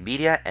Disney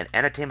Media and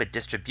Entertainment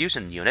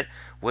Distribution Unit,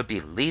 would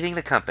be leaving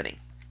the company.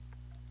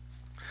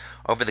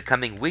 Over the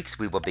coming weeks,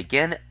 we will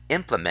begin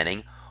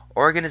implementing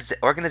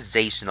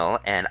organizational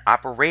and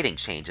operating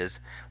changes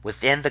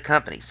within the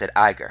company, said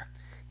Iger.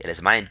 It is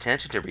my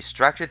intention to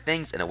restructure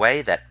things in a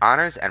way that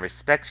honors and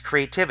respects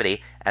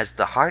creativity as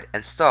the heart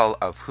and soul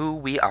of who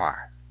we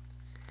are.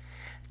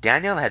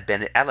 Daniel had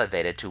been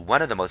elevated to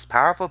one of the most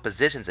powerful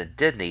positions in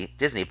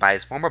Disney by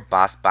his former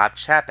boss Bob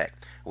Chapek,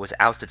 who was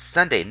ousted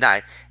Sunday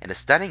night in a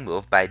stunning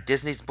move by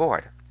Disney's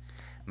board.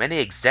 Many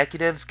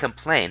executives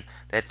complained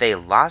that they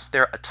lost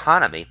their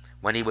autonomy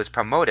when he was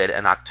promoted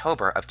in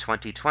October of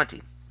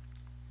 2020.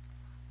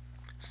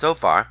 So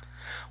far,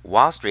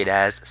 Wall Street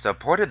has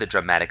supported the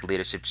dramatic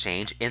leadership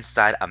change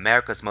inside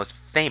America's most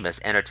famous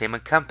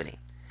entertainment company.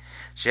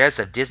 Shares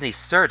of Disney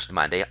surged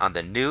Monday on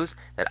the news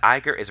that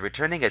Iger is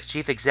returning as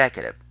chief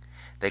executive.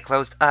 They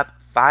closed up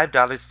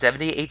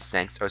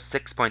 $5.78 or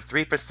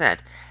 6.3%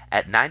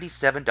 at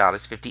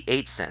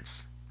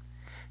 $97.58.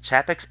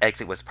 Chapek's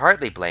exit was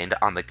partly blamed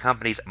on the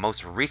company's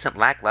most recent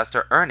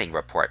lackluster earning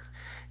report.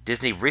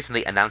 Disney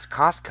recently announced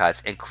cost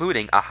cuts,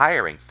 including a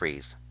hiring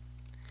freeze.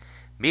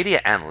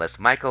 Media analyst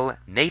Michael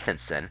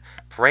Nathanson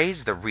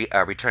praised the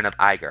return of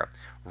Iger,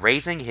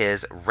 raising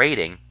his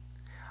rating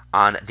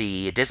on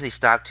the Disney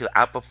stock to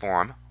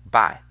outperform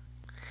buy.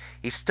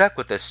 He stuck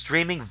with the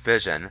streaming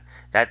vision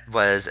that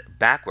was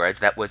backwards,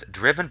 that was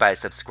driven by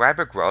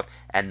subscriber growth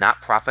and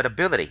not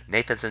profitability,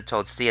 Nathanson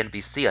told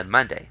CNBC on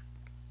Monday.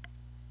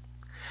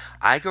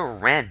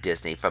 Iger ran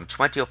Disney from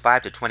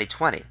 2005 to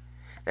 2020,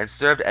 then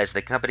served as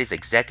the company's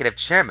executive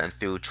chairman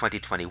through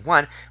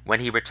 2021 when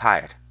he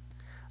retired.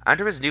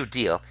 Under his new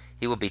deal,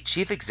 he will be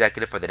chief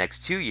executive for the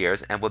next 2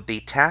 years and will be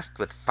tasked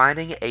with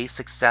finding a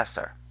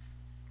successor.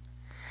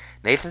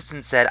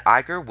 Nathanson said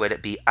Iger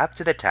would be up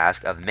to the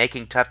task of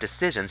making tough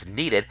decisions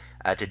needed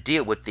to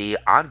deal with the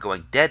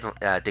ongoing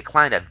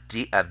decline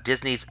of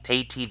Disney's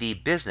pay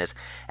TV business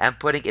and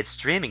putting its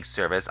streaming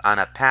service on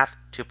a path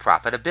to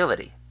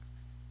profitability.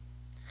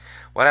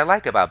 What I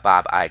like about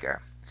Bob Iger,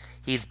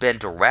 he's been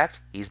direct,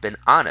 he's been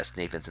honest,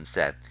 Nathanson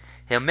said.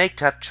 He'll make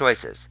tough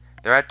choices.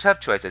 There are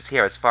tough choices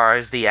here as far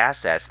as the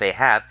assets they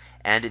have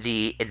and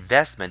the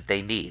investment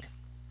they need.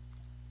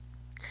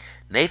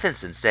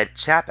 Nathanson said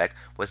Chapek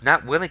was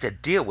not willing to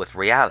deal with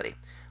reality,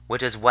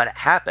 which is what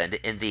happened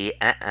in the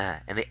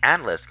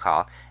analyst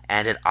call,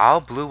 and it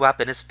all blew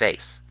up in his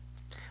face.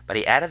 But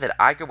he added that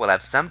Iger will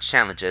have some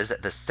challenges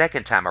the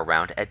second time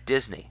around at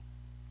Disney.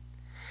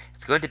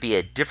 It's going to be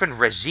a different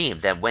regime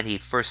than when he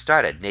first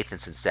started,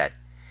 Nathanson said.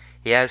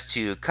 He has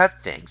to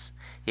cut things.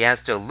 He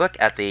has to look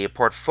at the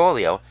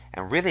portfolio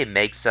and really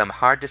make some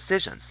hard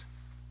decisions.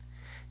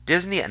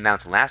 Disney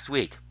announced last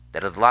week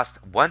that it lost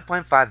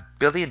 $1.5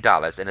 billion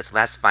in its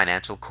last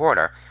financial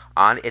quarter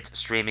on its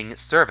streaming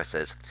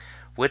services,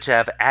 which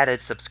have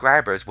added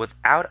subscribers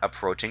without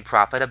approaching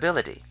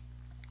profitability.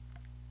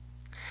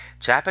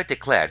 Chapek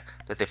declared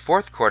that the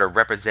fourth quarter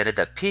represented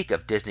the peak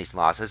of Disney's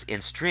losses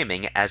in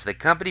streaming as the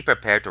company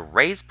prepared to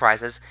raise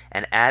prices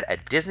and add a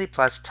Disney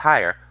Plus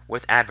tier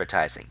with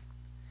advertising.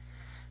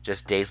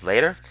 Just days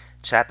later,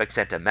 Chapek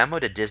sent a memo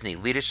to Disney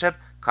leadership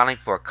calling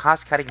for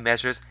cost-cutting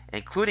measures,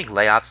 including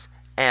layoffs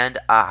and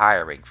a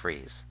hiring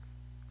freeze.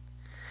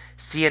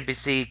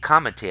 CNBC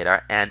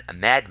commentator and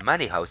Mad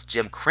Money host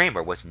Jim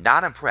Cramer was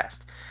not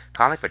impressed,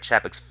 calling for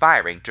Chapek's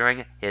firing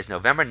during his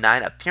November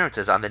 9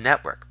 appearances on the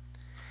network.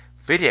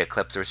 Video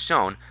clips were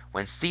shown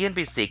when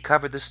CNBC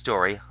covered the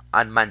story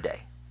on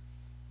Monday.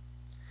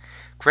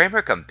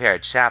 Cramer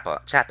compared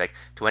Chapek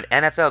to an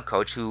NFL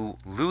coach who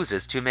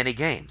loses too many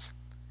games.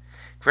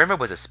 Cramer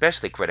was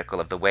especially critical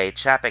of the way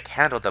Chapek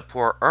handled the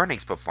poor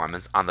earnings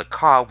performance on the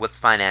call with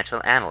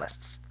financial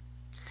analysts.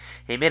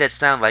 He made it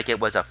sound like it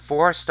was a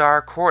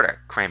 4-star quarter,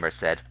 Cramer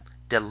said.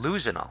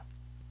 Delusional.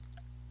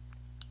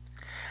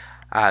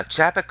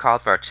 Cramer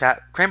called for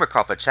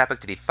Chapek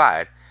to be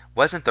fired.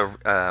 Wasn't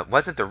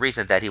the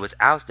reason that he was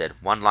ousted,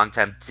 one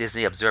longtime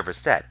Disney observer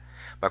said.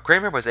 But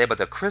Cramer was able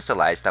to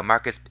crystallize the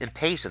market's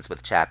impatience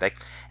with Chapek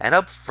and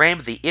help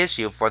frame the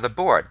issue for the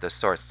board, the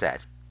source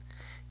said.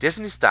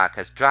 Disney stock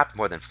has dropped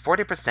more than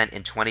 40%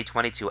 in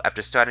 2022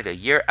 after starting the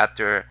year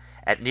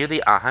at nearly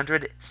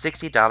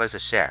 $160 a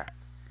share.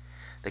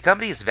 The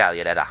company is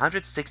valued at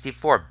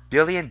 $164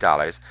 billion.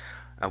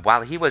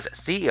 While he was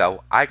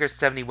CEO, Iger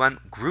 71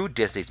 grew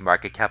Disney's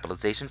market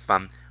capitalization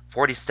from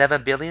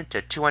 $47 billion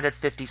to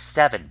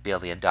 $257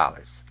 billion.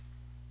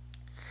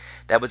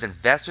 That was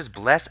Investors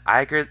Bless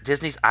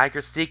Disney's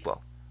Iger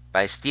sequel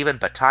by Stephen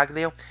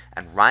Battaglio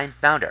and Ryan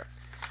Founder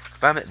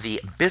from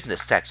the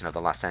business section of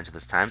the Los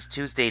Angeles Times,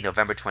 Tuesday,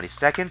 November 22,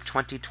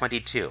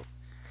 2022.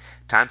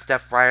 Time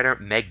staff writer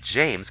Meg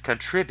James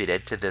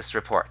contributed to this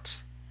report.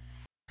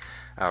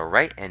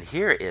 Alright, and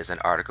here is an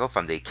article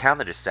from the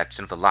calendar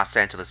section of the Los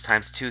Angeles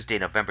Times, Tuesday,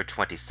 November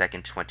 22,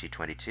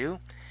 2022.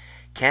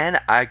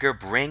 Can Iger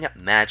bring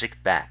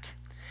magic back?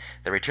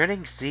 The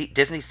returning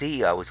Disney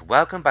CEO is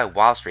welcomed by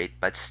Wall Street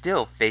but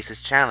still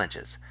faces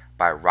challenges.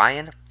 By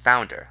Ryan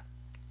Founder.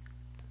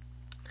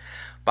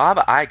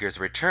 Bob Iger's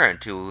return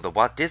to the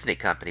Walt Disney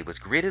Company was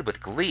greeted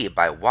with glee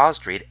by Wall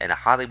Street and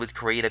Hollywood's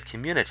creative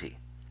community.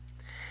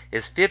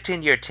 His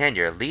 15-year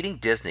tenure leading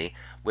Disney,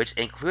 which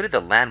included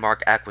the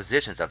landmark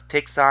acquisitions of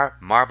Pixar,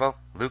 Marvel,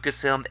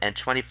 Lucasfilm, and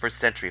 21st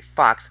Century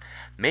Fox,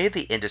 made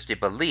the industry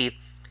believe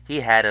he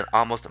had an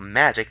almost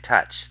magic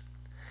touch.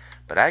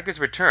 But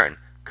Iger's return,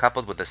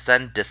 coupled with the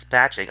sudden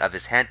dispatching of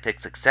his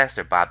hand-picked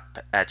successor Bob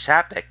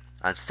Chapek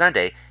on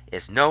Sunday,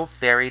 is no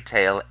fairy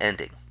tale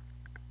ending.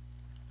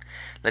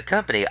 The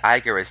company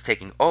Iger is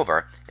taking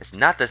over is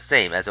not the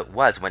same as it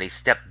was when he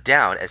stepped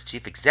down as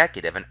chief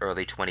executive in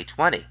early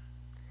 2020.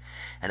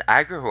 And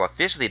Iger, who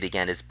officially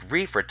began his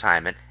brief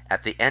retirement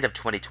at the end of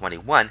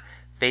 2021,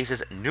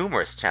 faces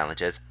numerous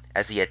challenges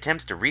as he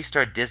attempts to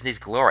restore Disney's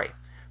glory,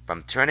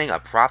 from turning a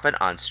profit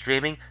on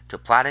streaming to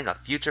plotting a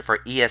future for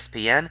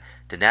ESPN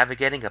to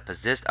navigating a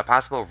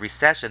possible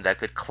recession that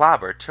could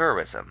clobber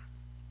tourism.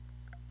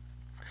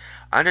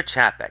 Under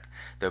Chapek,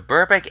 the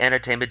Burbank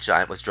entertainment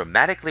giant was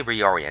dramatically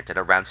reoriented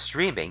around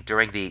streaming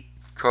during the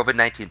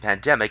COVID-19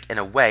 pandemic in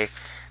a way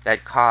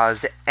that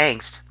caused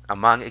angst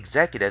among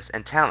executives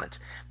and talent,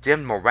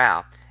 dimmed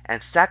morale,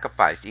 and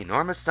sacrificed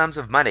enormous sums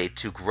of money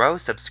to grow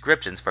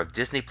subscriptions for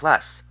Disney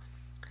Plus.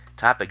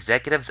 Top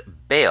executives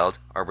bailed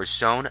or were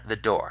shown the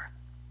door.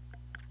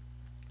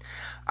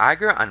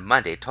 Iger on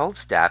Monday told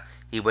staff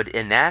he would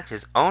enact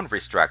his own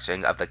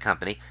restructuring of the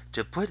company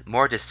to put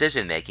more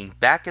decision-making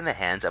back in the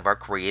hands of our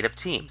creative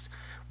teams,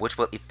 which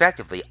will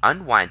effectively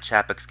unwind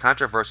Chapek's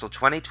controversial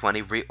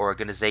 2020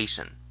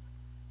 reorganization.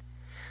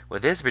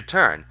 With his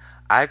return,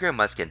 Iger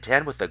must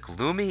contend with a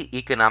gloomy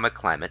economic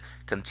climate,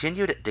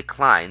 continued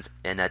declines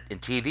in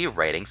TV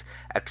ratings,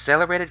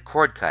 accelerated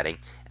cord-cutting,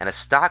 and a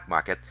stock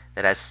market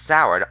that has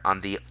soured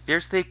on the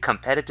fiercely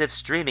competitive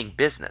streaming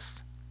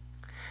business.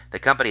 The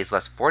company has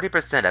lost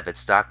 40% of its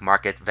stock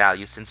market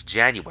value since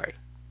January.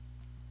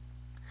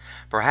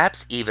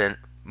 Perhaps even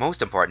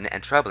most important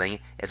and troubling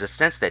is a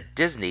sense that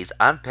Disney's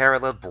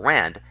unparalleled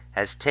brand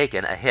has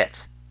taken a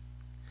hit.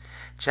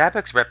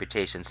 Chapek's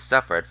reputation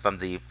suffered from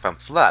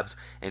flubs,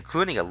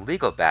 including a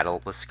legal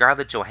battle with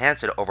Scarlett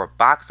Johansson over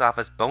box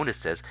office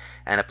bonuses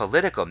and a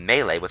political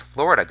melee with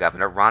Florida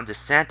Governor Ron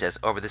DeSantis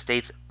over the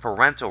state's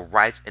parental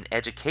rights and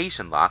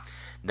education law,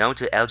 known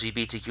to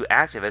LGBTQ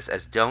activists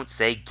as Don't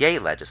Say Gay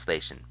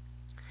legislation.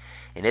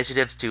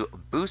 Initiatives to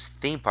boost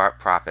theme park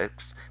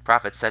profits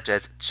such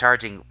as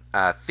charging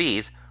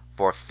fees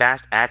for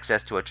fast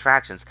access to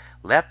attractions,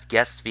 left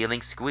guests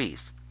feeling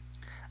squeezed.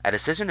 A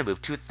decision to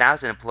move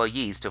 2,000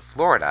 employees to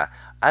Florida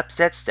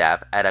upset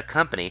staff at a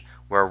company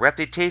where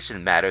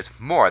reputation matters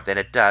more than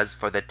it does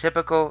for the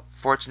typical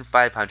Fortune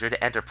 500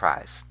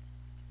 enterprise.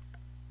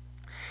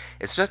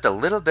 It's just a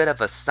little bit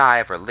of a sigh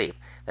of relief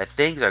that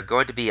things are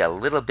going to be a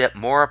little bit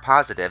more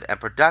positive and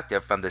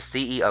productive from the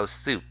CEO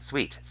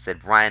suite,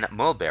 said Brian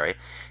Mulberry,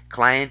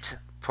 client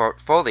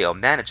portfolio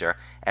manager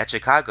at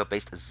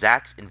Chicago-based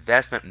Zacks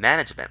Investment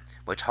Management,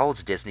 which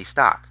holds Disney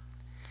stock.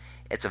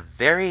 It's a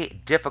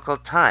very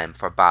difficult time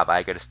for Bob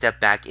Iger to step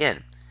back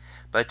in,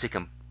 but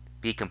to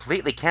be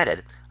completely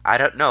candid, I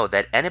don't know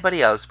that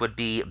anybody else would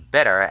be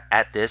better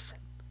at this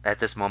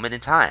moment in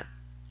time.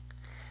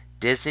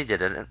 Disney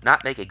did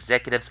not make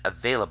executives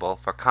available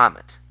for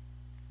comment.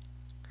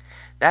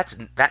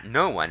 That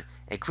no one,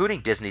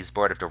 including Disney's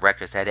board of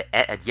directors, had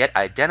yet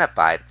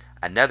identified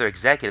another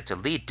executive to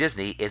lead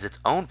Disney is its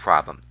own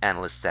problem,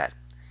 analysts said.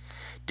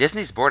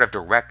 Disney's board of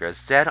directors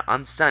said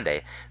on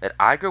Sunday that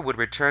Iger would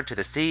return to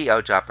the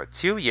CEO job for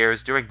 2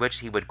 years, during which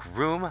he would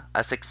groom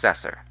a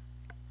successor.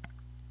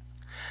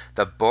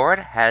 The board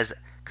has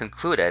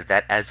concluded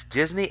that as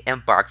Disney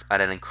embarks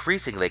on an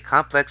increasingly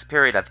complex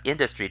period of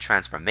industry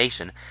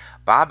transformation,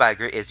 Bob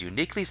Iger is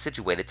uniquely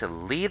situated to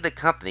lead the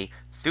company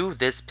through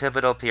this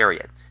pivotal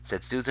period,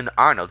 said Susan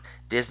Arnold,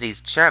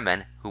 Disney's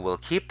chairman, who will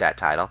keep that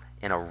title,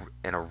 in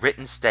a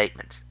written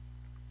statement.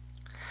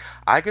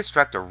 Iger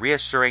struck a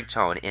reassuring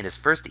tone in his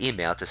first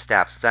email to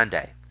staff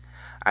Sunday.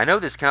 I know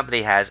this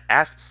company has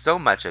asked so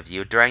much of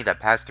you during the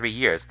past 3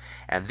 years,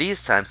 and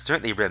these times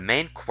certainly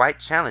remain quite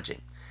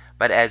challenging.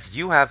 But as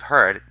you have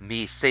heard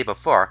me say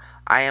before,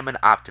 I am an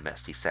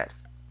optimist, he said.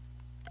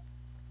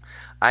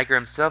 Iger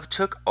himself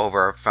took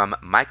over from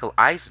Michael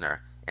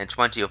Eisner in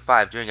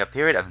 2005 during a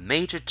period of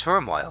major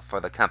turmoil for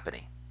the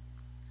company.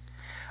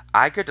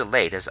 Iger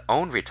delayed his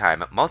own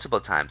retirement multiple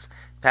times,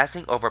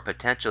 passing over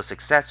potential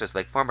successors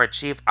like former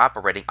Chief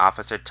Operating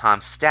Officer Tom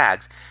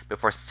Staggs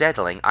before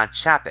settling on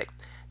Chapek,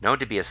 known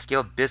to be a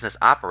skilled business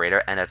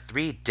operator and a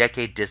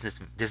 3-decade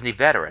Disney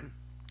veteran.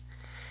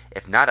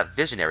 If not a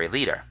visionary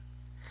leader,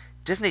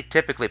 Disney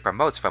typically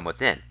promotes from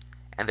within,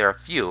 and there are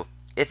few,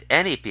 if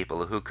any,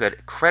 people who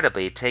could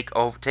credibly take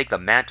the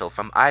mantle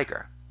from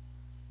Iger.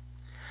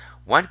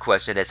 One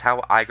question is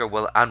how Iger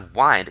will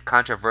unwind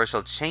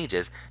controversial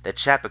changes that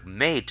Chapek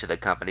made to the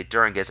company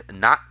during his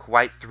not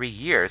quite 3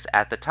 years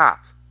at the top.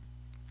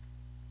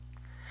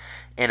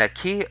 In a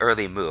key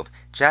early move,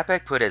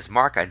 Chapek put his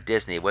mark on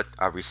Disney with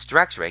a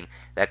restructuring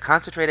that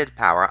concentrated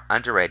power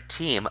under a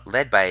team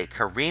led by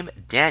Kareem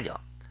Daniel,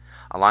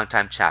 a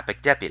longtime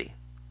Chapek deputy.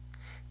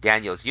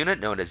 Daniel's unit,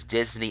 known as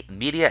Disney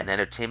Media and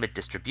Entertainment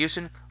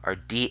Distribution, or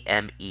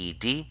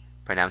DMED,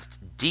 pronounced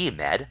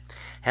DMED,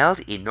 held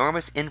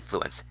enormous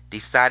influence,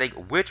 deciding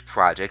which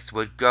projects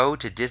would go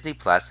to Disney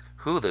Plus,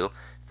 Hulu,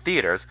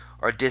 theaters,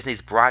 or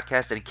Disney's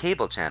broadcast and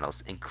cable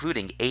channels,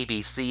 including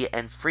ABC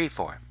and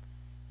Freeform.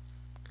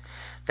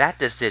 That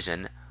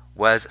decision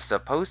was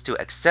supposed to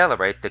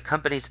accelerate the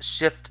company's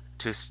shift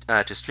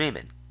to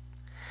streaming,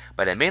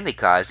 but it mainly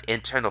caused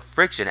internal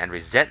friction and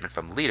resentment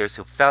from leaders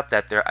who felt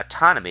that their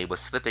autonomy was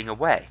slipping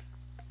away.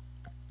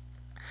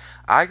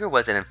 Iger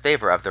wasn't in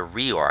favor of the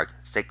reorg,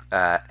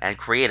 and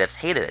creatives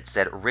hated it,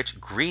 said Rich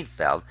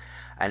Greenfeld,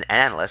 an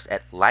analyst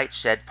at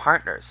Lightshed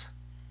Partners.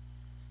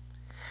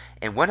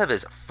 In one of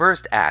his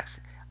first acts,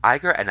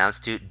 Iger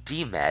announced to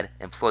DMED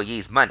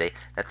employees Monday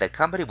that the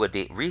company would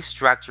be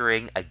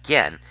restructuring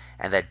again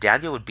and that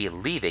Daniel would be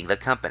leaving the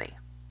company.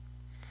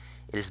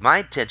 It is my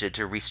intention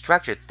to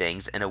restructure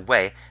things in a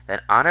way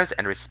that honors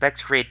and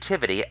respects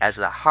creativity as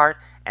the heart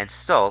and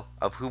soul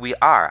of who we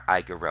are,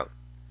 Iger wrote.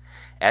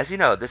 As you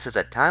know, this is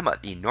a time of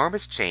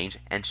enormous change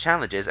and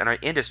challenges in our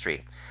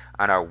industry.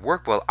 and our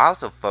work will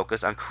also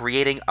focus on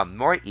creating a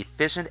more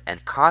efficient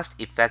and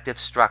cost-effective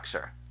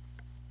structure.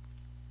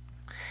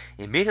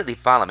 Immediately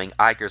following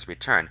Iger's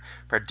return,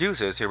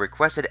 producers who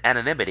requested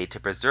anonymity to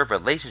preserve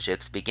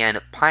relationships began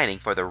pining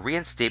for the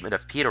reinstatement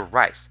of Peter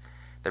Rice,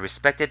 the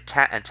respected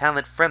and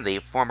talent-friendly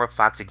former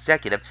Fox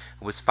executive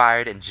who was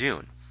fired in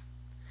June.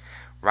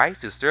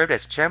 Rice, who served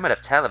as chairman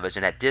of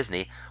television at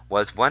Disney,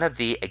 was one of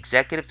the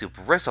executives who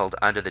bristled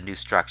under the new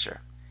structure.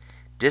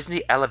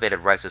 Disney elevated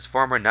Rice's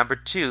former number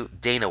 2,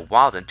 Dana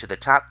Walden, to the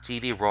top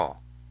TV role.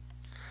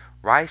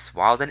 Rice,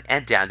 Walden,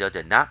 and Daniel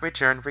did not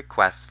return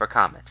requests for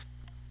comment.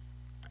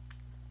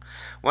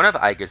 One of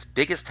Iger's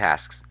biggest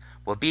tasks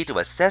will be to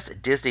assess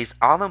Disney's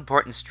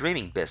all-important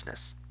streaming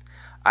business.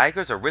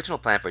 Iger's original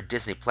plan for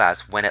Disney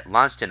Plus, when it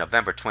launched in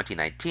November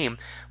 2019,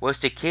 was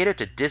to cater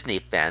to Disney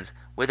fans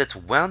with its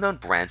well-known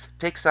brands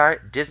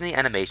Pixar, Disney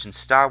Animation,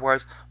 Star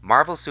Wars,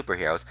 Marvel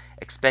superheroes,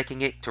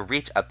 expecting it to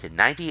reach up to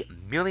 90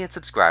 million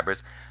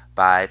subscribers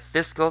by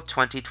fiscal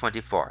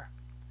 2024.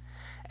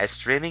 As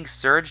streaming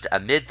surged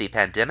amid the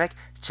pandemic,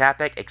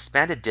 Chapek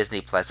expanded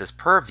Disney Plus's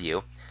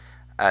purview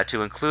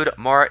to include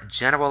more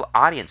general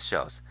audience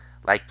shows,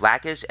 like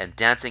Blackish and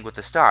Dancing with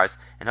the Stars,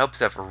 in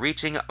hopes of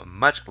reaching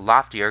much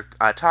loftier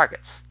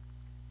targets.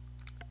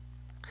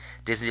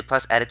 Disney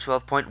Plus added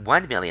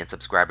 12.1 million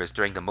subscribers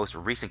during the most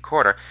recent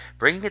quarter,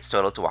 bringing its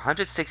total to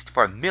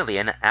 164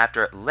 million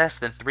after less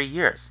than 3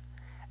 years.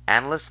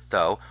 Analysts,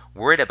 though,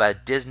 worried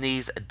about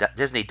Disney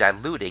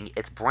diluting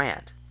its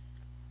brand.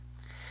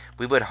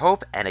 We would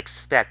hope and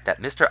expect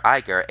that Mr.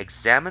 Iger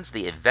examines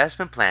the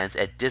investment plans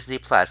at Disney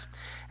Plus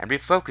and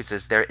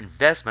refocuses their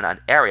investment on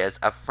areas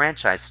of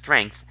franchise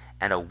strength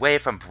and away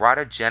from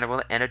broader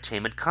general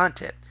entertainment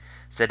content,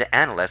 said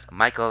analyst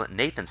Michael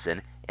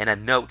Nathanson in a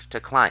note to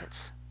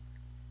clients.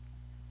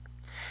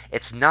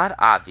 It's not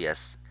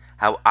obvious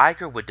how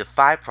Iger would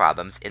defy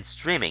problems in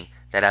streaming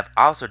that have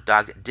also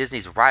dogged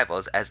Disney's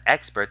rivals as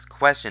experts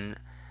question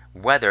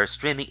whether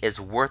streaming is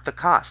worth the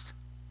cost.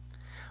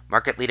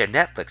 Market leader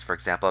Netflix, for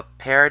example,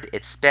 pared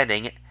its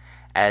spending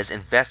as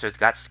investors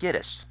got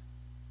skittish.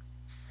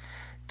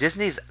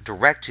 Disney's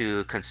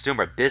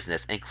direct-to-consumer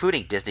business,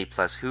 including Disney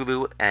Plus,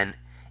 Hulu, and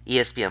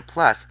ESPN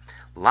Plus,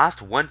 lost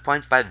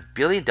 $1.5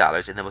 billion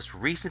in the most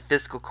recent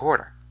fiscal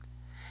quarter.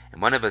 In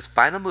one of his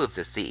final moves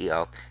as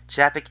CEO,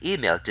 Chapek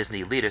emailed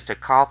Disney leaders to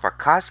call for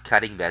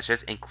cost-cutting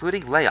measures,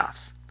 including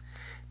layoffs.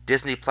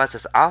 Disney Plus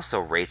is also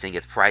raising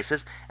its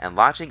prices and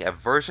launching a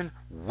version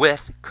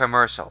with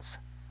commercials.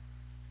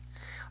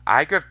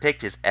 Iger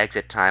picked his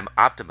exit time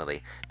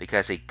optimally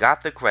because he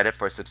got the credit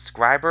for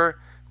subscriber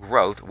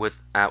growth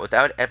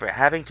without ever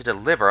having to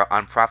deliver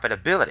on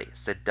profitability,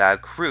 said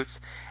Doug Kreutz,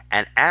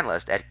 an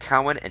analyst at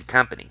Cowen and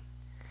Company.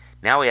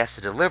 Now he has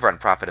to deliver on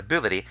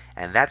profitability,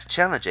 and that's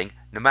challenging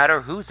no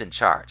matter who's in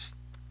charge.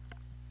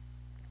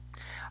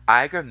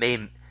 Iger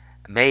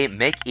may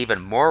make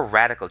even more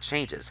radical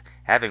changes,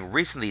 having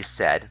recently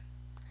said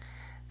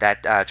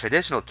that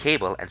traditional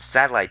cable and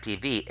satellite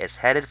TV is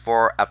headed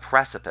for a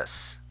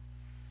precipice.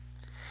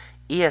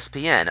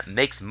 ESPN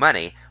makes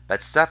money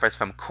but suffers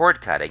from cord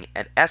cutting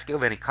and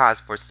escalating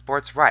costs for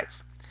sports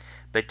rights.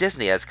 But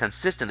Disney has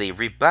consistently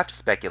rebuffed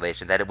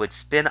speculation that it would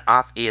spin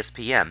off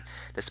ESPN,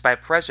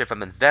 despite pressure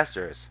from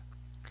investors.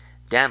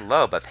 Dan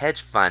Loeb of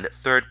hedge fund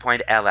Third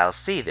Point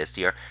LLC this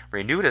year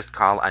renewed his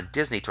call on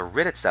Disney to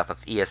rid itself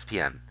of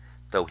ESPN,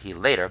 though he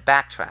later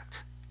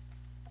backtracked.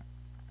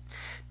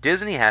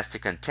 Disney has to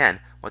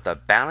contend with a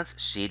balance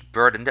sheet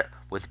burdened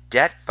with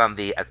debt from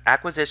the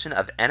acquisition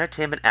of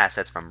entertainment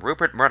assets from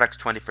Rupert Murdoch's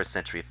 21st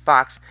Century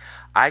Fox,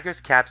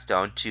 Iger's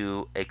capstone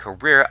to a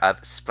career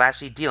of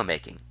splashy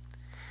deal-making.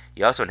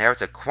 He also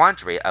inherits a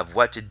quandary of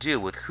what to do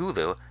with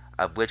Hulu,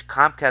 of which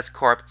Comcast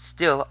Corp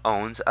still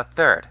owns a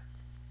third.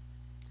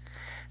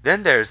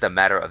 Then there's the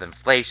matter of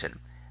inflation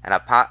and a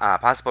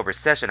possible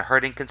recession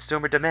hurting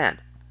consumer demand.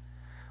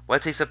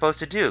 What's he supposed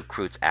to do?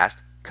 Kreutz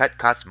asked. Cut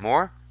costs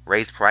more?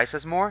 Raise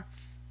prices more?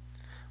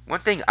 One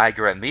thing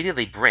Iger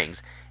immediately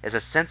brings is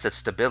a sense of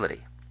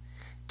stability.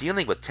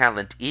 Dealing with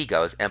talent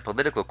egos and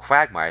political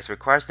quagmires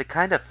requires the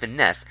kind of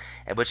finesse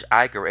at which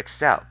Iger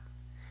excelled.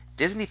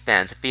 Disney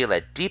fans feel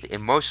a deep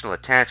emotional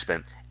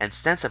attachment and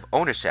sense of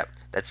ownership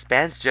that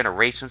spans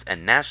generations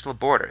and national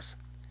borders.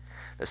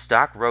 The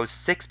stock rose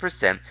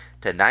 6%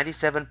 to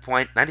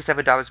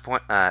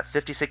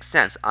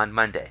 $97.56 on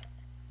Monday.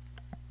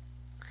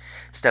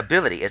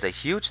 Stability is a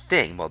huge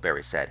thing,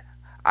 Mulberry said.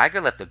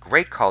 Iger left a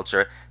great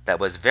culture that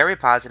was very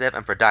positive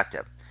and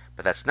productive,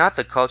 but that's not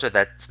the culture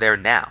that's there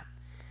now.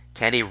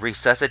 Can he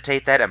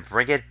resuscitate that and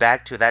bring it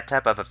back to that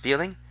type of a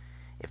feeling?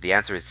 If the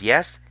answer is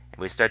yes,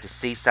 and we start to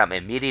see some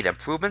immediate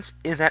improvements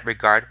in that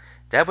regard,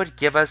 that would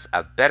give us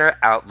a better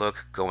outlook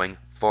going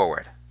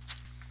forward.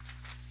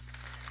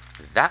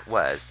 That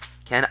was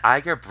Can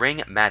Iger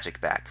Bring Magic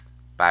Back?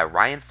 By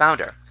Ryan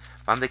Founder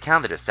from the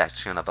calendar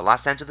section of the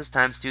Los Angeles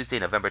Times, Tuesday,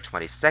 November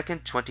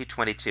 22nd,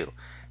 2022.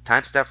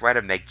 Time Stuff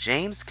writer Meg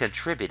James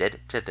contributed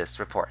to this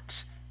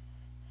report.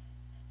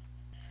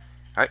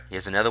 Alright,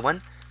 here's another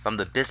one from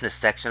the business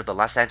section of the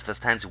Los Angeles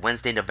Times,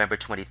 Wednesday, November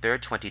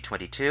 23rd,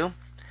 2022.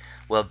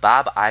 Will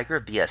Bob Iger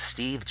be a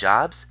Steve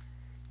Jobs?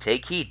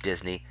 Take heed,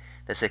 Disney.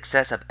 The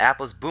success of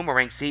Apple's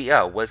boomerang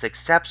CEO was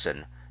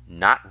exception,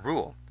 not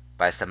rule,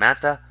 by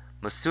Samantha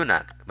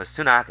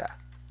Masunaga.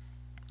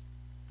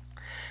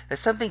 There's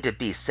something to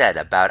be said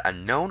about a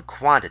known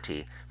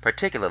quantity,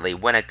 particularly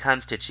when it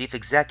comes to chief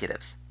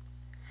executives.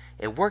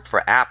 It worked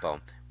for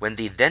Apple when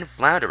the then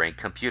floundering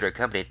computer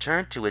company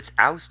turned to its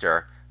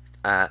ousted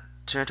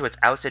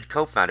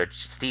co-founder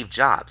Steve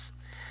Jobs.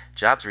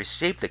 Jobs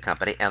reshaped the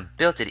company and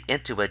built it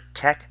into a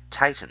tech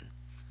titan.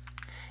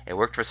 It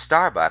worked for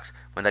Starbucks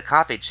when the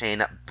coffee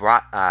chain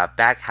brought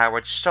back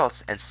Howard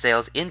Schultz and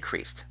sales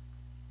increased.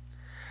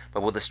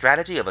 But will the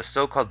strategy of a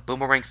so-called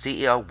boomerang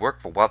CEO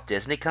work for Walt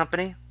Disney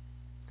Company?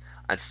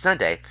 On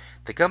Sunday,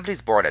 the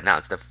company's board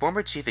announced that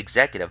former chief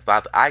executive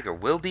Bob Iger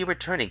will be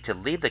returning to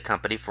lead the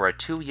company for a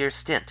 2-year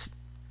stint.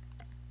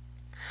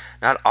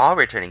 Not all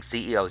returning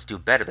CEOs do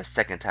better the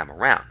second time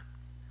around.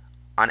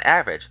 On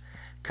average,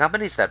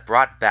 companies that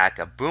brought back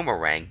a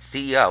boomerang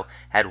CEO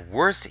had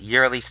worse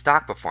yearly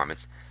stock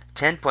performance,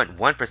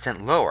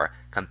 10.1% lower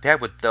compared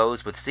with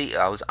those with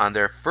CEOs on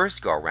their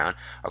first go-around,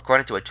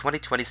 according to a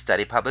 2020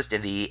 study published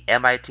in the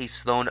MIT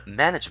Sloan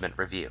Management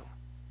Review.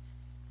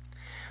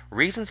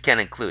 Reasons can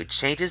include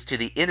changes to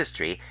the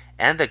industry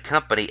and the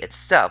company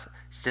itself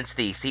since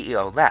the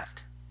CEO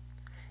left.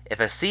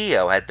 If a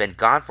CEO had been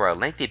gone for a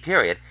lengthy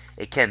period,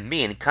 it can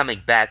mean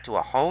coming back to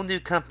a whole new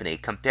company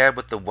compared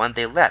with the one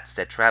they left,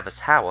 said Travis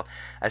Howell,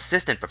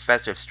 assistant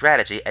professor of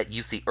strategy at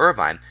UC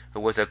Irvine, who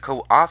was a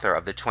co-author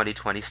of the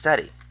 2020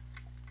 study.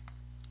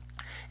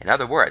 In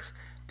other words,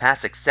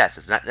 past success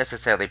is not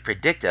necessarily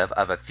predictive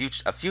of a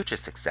future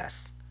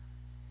success.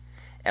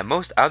 In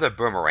most other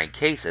boomerang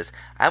cases,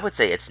 I would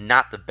say it's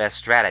not the best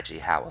strategy,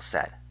 Howell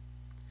said.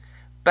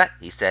 But,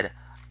 he said,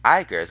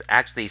 Iger's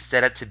actually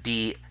set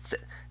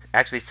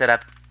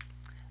up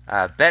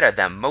better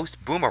than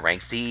most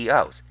boomerang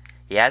CEOs.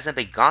 He hasn't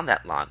been gone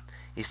that long.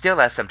 He still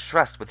has some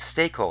trust with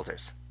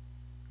stakeholders.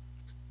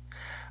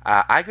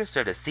 Iger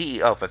served as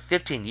CEO for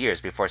 15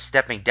 years before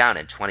stepping down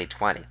in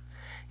 2020.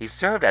 He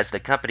served as the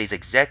company's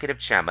executive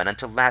chairman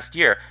until last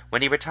year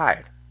when he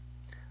retired.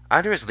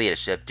 Under his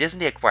leadership,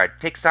 Disney acquired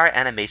Pixar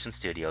Animation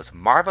Studios,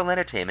 Marvel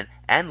Entertainment,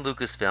 and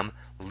Lucasfilm,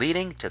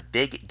 leading to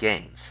big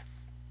gains.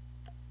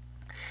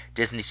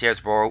 Disney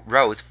shares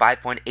rose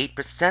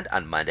 5.8%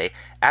 on Monday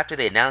after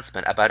the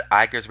announcement about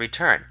Iger's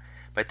return,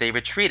 but they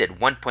retreated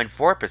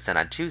 1.4%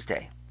 on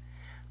Tuesday.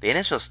 The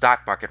initial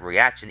stock market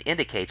reaction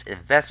indicates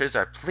investors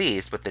are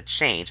pleased with the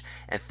change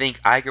and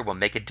think Iger will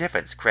make a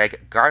difference,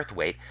 Craig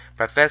Garthwaite,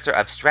 professor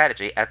of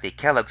strategy at the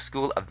Kellogg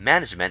School of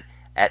Management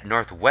at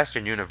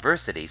Northwestern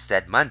University,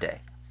 said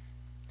Monday.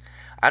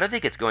 I don't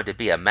think it's going to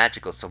be a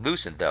magical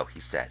solution, though,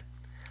 he said.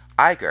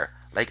 Iger,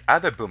 like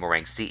other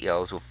boomerang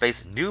CEOs, will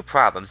face new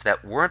problems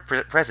that weren't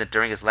present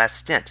during his last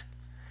stint.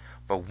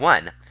 For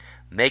one,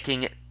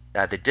 making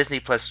the Disney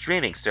Plus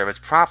streaming service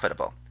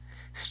profitable.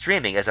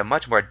 Streaming is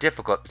much more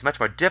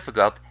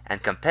difficult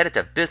and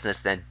competitive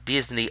business than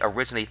Disney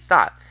originally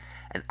thought,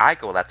 and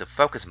Iger will have to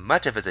focus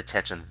much of his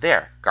attention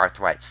there,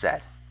 Garthwaite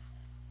said.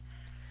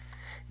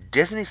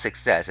 Disney's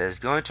success is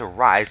going to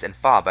rise and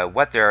fall by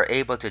what they're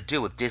able to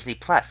do with Disney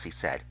Plus, he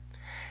said.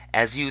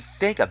 As you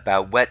think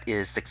about what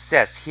is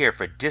success here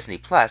for Disney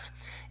Plus,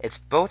 it's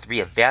both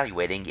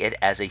reevaluating it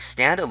as a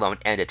standalone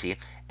entity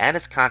and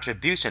its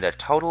contribution to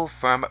total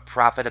firm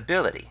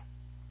profitability.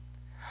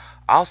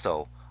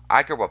 Also,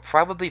 Iger will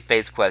probably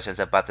face questions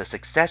about the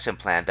succession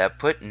plan that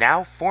put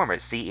now former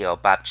CEO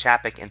Bob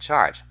Chapek in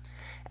charge,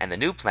 and the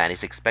new plan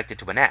he's expected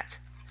to enact.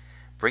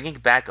 Bringing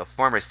back a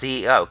former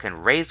CEO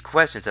can raise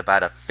questions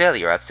about a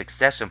failure of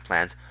succession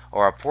plans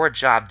or a poor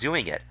job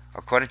doing it,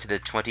 according to the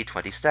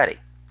 2020 study.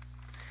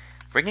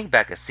 Bringing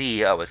back a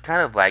CEO is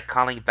kind of like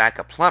calling back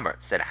a plumber,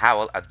 said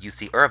Howell of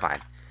UC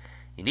Irvine.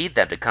 You need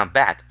them to come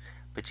back,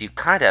 but you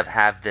kind of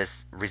have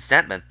this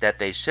resentment that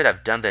they should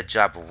have done their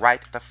job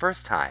right the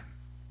first time.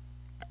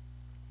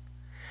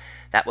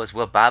 That was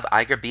Will Bob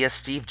Iger Be a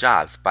Steve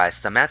Jobs by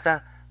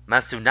Samantha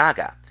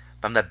Masunaga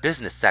from the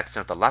business section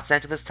of the Los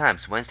Angeles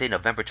Times, Wednesday,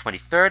 November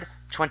 23rd,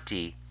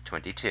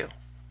 2022. All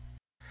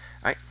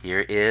right, here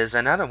is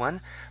another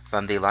one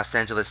from the Los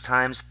Angeles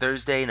Times,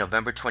 Thursday,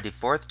 November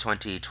 24th,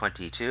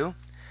 2022.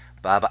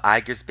 Bob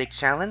Iger's Big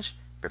Challenge,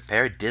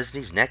 Prepare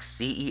Disney's Next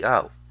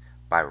CEO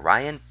by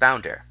Ryan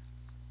Founder.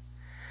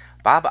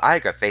 Bob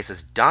Iger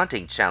faces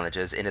daunting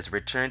challenges in his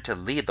return to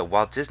lead the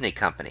Walt Disney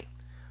Company.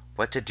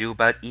 What to do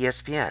about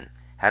ESPN,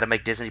 how to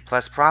make Disney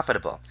Plus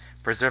profitable,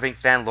 preserving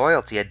fan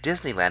loyalty at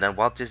Disneyland and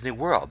Walt Disney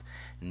World,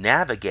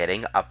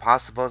 navigating a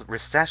possible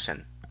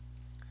recession.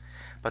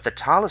 But the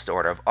tallest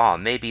order of all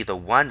may be the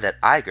one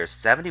that Iger,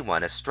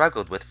 71, has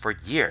struggled with for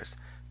years,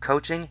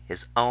 coaching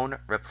his own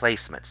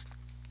replacements.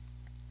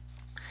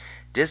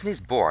 Disney's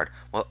board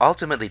will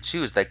ultimately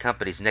choose that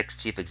company's next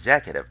chief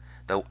executive,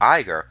 though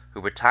Iger,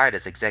 who retired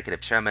as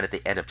executive chairman at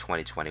the end of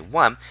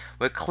 2021,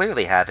 will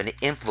clearly have an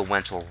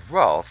influential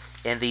role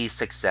in the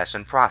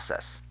succession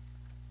process.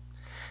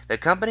 The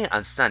company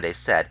on Sunday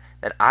said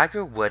that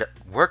Iger would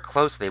work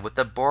closely with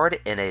the board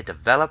in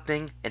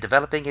developing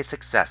a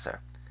successor.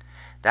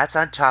 That's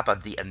on top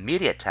of the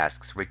immediate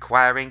tasks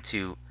required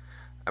to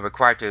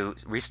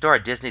restore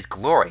Disney's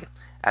glory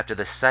after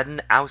the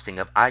sudden ousting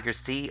of Iger's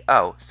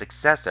CEO,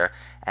 successor,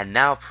 and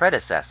now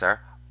predecessor,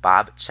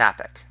 Bob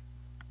Chapek.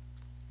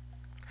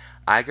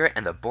 Iger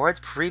and the board's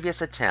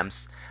previous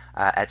attempts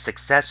at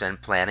succession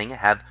planning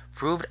have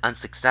proved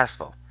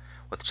unsuccessful,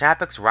 with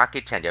Chapek's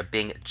rocky tenure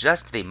being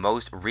just the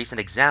most recent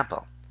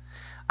example.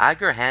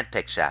 Iger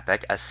handpicked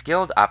Chapek, a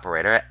skilled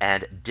operator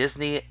and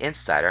Disney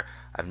insider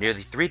of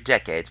nearly 3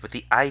 decades, with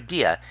the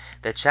idea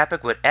that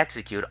Chapek would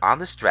execute on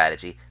the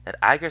strategy that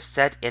Iger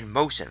set in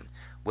motion,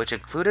 which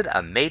included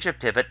a major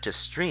pivot to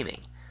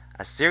streaming.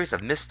 A series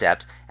of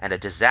missteps and a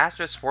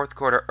disastrous fourth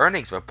quarter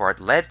earnings report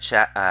led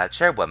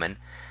Chairwoman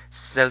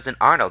Susan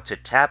Arnold to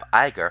tap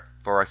Iger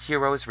for a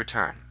hero's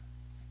return.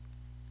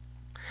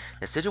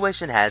 The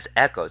situation has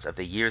echoes of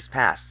the years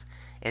past.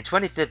 In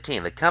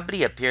 2015, the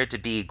company appeared to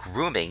be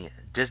grooming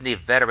Disney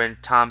veteran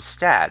Tom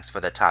Staggs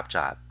for the top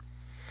job.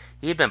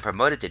 He had been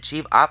promoted to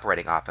Chief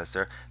Operating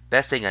Officer,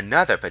 besting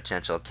another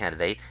potential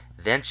candidate,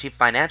 then Chief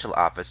Financial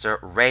Officer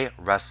Ray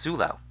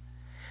Rasulo.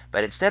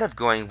 But instead of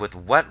going with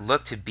what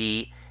looked to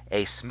be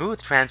a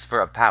smooth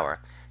transfer of power,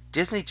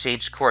 Disney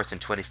changed course in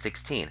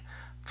 2016,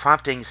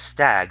 prompting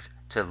Staggs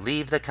to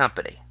leave the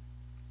company.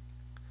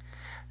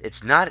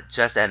 It's not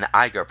just an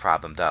Iger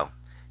problem, though.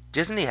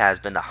 Disney has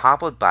been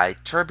hobbled by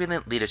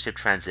turbulent leadership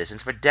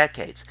transitions for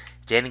decades,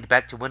 dating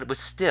back to when it was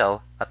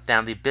still a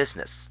family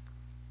business.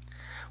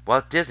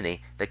 Walt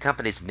Disney, the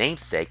company's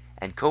namesake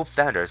and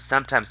co-founder,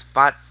 sometimes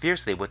fought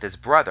fiercely with his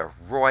brother,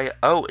 Roy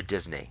O.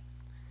 Disney.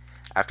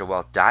 After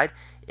Walt died,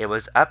 it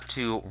was up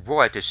to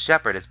Roy to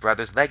shepherd his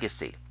brother's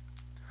legacy.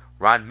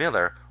 Ron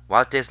Miller,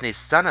 Walt Disney's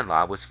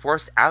son-in-law, was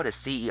forced out as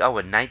CEO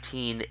in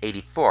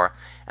 1984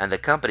 amid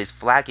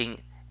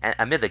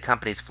the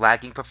company's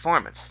flagging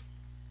performance.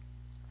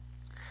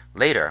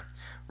 Later,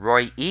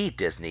 Roy E.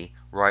 Disney,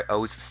 Roy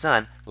O.'s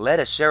son, led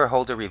a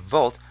shareholder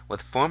revolt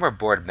with former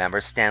board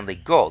member Stanley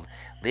Gold,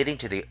 leading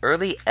to the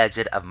early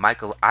exit of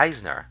Michael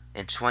Eisner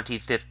in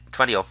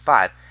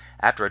 2005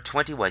 after a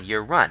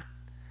 21-year run.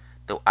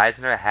 Though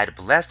Eisner had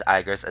blessed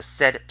Iger's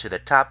ascent to the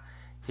top,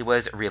 he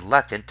was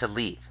reluctant to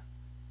leave.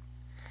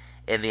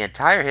 In the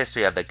entire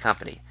history of the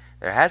company,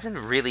 there hasn't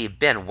really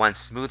been one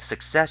smooth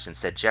succession,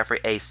 said Jeffrey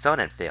A.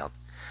 Sonnenfeld,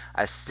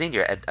 a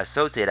senior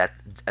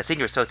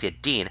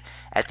associate dean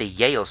at the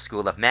Yale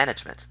School of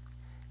Management.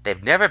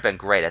 They've never been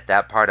great at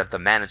that part of the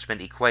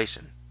management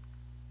equation.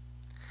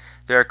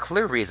 There are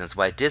clear reasons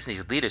why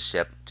Disney's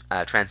leadership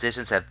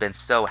transitions have been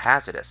so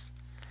hazardous.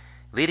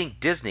 Leading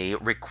Disney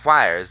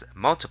requires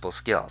multiple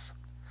skills.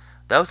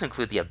 Those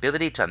include the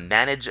ability to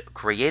manage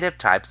creative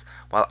types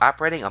while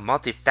operating a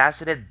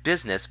multifaceted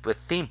business with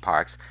theme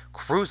parks,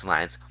 cruise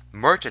lines,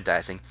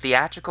 merchandising,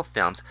 theatrical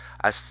films,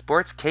 a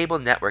sports cable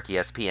network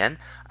ESPN,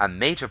 a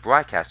major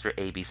broadcaster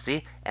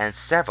ABC, and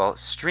several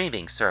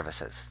streaming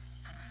services.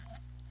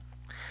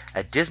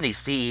 A Disney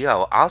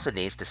CEO also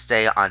needs to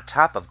stay on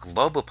top of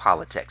global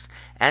politics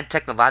and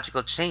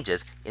technological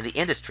changes in the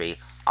industry,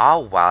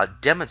 all while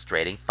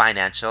demonstrating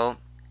financial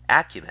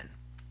acumen.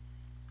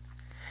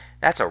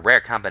 That's a rare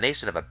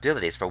combination of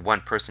abilities for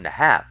one person to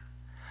have.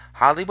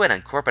 Hollywood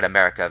and corporate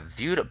America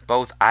viewed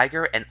both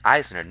Iger and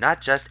Eisner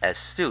not just as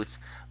suits,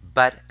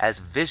 but as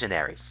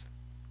visionaries.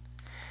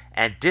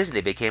 And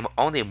Disney became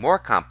only more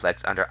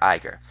complex under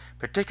Iger,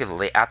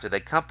 particularly after the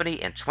company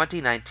in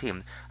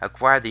 2019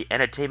 acquired the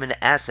entertainment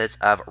assets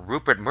of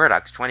Rupert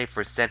Murdoch's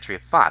 21st Century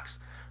Fox,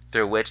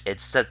 through which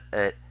it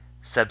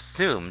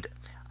subsumed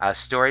a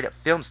storied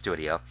film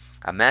studio,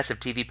 a massive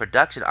TV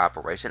production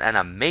operation, and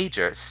a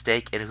major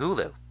stake in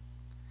Hulu.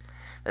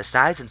 The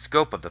size and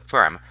scope of the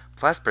firm,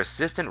 plus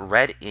persistent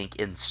red ink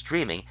in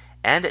streaming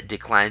and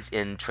declines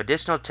in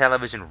traditional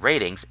television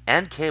ratings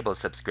and cable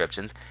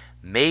subscriptions,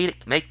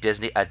 make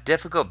Disney a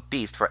difficult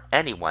beast for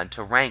anyone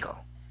to wrangle.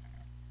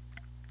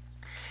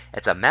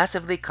 It's a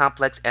massively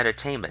complex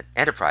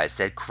enterprise,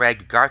 said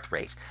Craig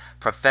Garthwaite,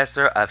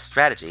 professor of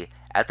strategy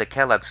at the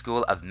Kellogg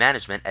School of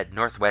Management at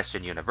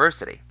Northwestern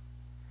University.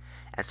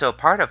 And so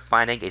part of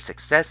finding a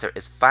successor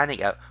is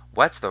finding out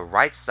what's the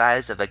right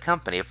size of the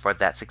company for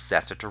that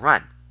successor to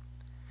run.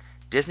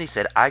 Disney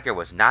said Iger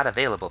was not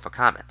available for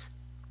comment.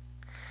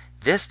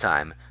 This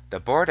time, the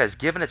board has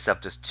given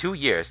itself just 2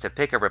 years to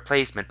pick a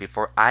replacement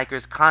before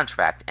Iger's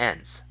contract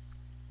ends.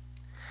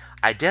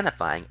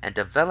 Identifying and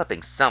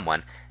developing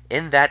someone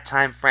in that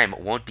time frame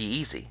won't be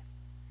easy.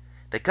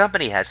 The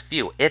company has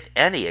few, if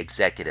any,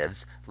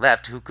 executives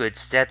left who could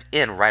step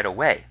in right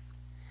away.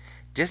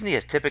 Disney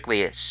has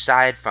typically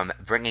shied from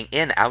bringing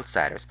in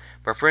outsiders,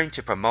 preferring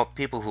to promote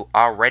people who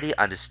already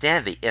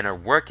understand the inner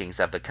workings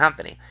of the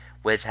company,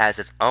 which has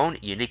its own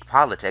unique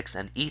politics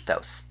and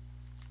ethos.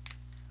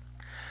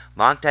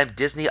 Longtime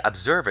Disney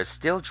observers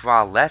still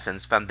draw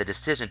lessons from the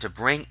decision to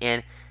bring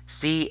in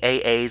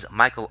CAA's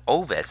Michael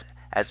Ovitz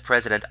as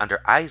president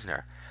under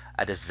Eisner,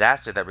 a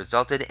disaster that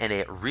resulted in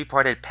a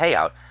reported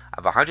payout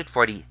of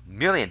 $140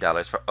 million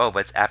for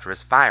Ovitz after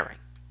his firing.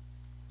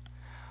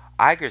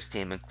 Iger's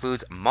team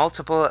includes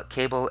multiple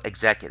cable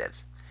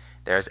executives.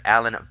 There's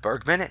Alan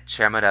Bergman,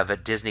 chairman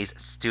of Disney's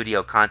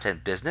studio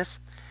content business,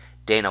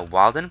 Dana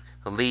Walden,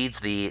 who leads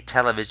the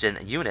television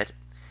unit,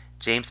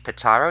 James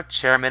Pitaro,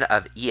 chairman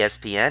of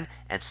ESPN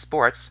and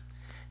sports,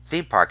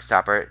 theme park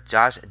stopper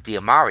Josh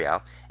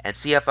D'Amario, and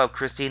CFO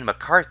Christine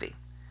McCarthy.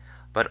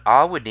 But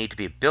all would need to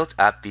be built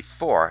up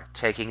before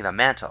taking the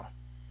mantle.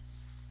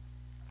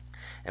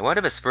 And one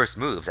of his first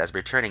moves as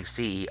returning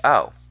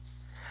CEO,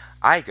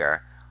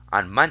 Iger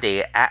on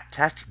Monday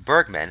tasked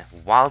Bergman,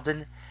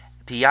 Walden,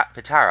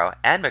 Pitaro,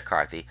 and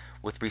McCarthy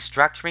with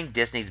restructuring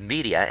Disney's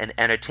media and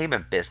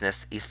entertainment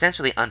business,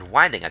 essentially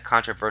unwinding a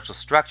controversial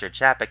structure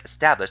Chapek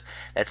established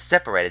that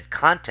separated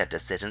content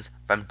decisions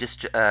from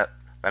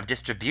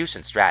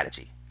distribution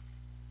strategy.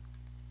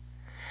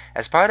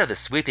 As part of the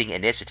sweeping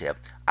initiative,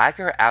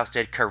 Iger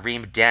ousted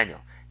Kareem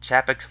Daniel,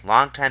 Chapek's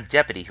longtime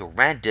deputy who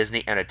ran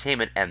Disney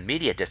Entertainment and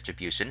Media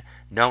Distribution,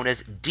 known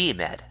as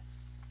DMED.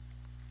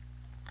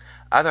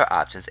 Other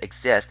options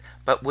exist,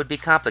 but would be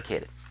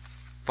complicated.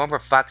 Former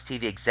Fox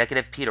TV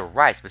executive Peter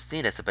Rice was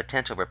seen as a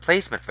potential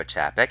replacement for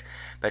Chapek,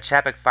 but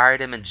Chapek fired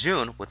him in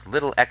June with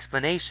little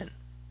explanation.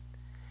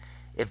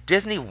 If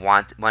Disney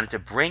wanted to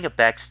bring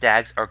back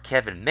Staggs or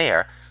Kevin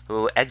Mayer,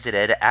 who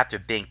exited after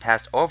being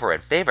passed over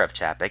in favor of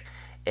Chapek,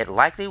 it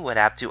likely would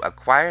have to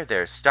acquire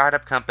their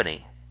startup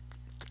company,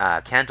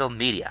 Candle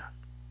Media.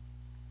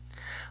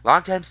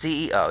 Longtime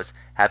CEOs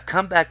have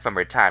come back from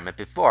retirement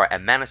before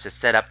and managed to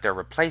set up their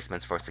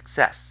replacements for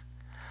success.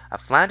 A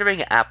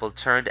floundering Apple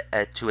turned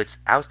to its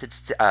ousted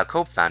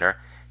co-founder,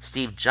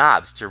 Steve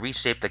Jobs, to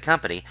reshape the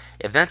company,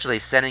 eventually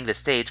setting the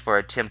stage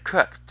for Tim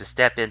Cook to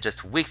step in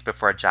just weeks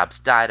before Jobs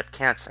died of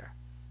cancer.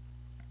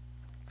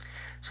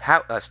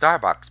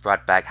 Starbucks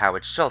brought back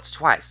Howard Schultz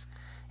twice,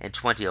 in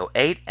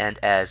 2008 and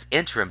as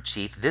interim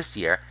chief this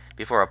year,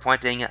 before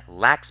appointing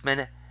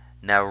Laxman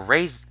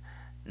Narasimhan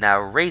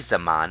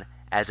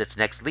as its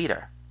next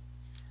leader.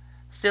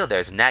 Still,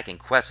 there's nagging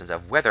questions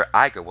of whether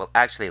Iger will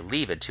actually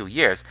leave in 2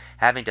 years,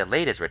 having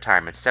delayed his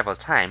retirement several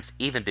times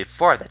even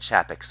before the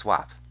Chapek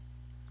swap.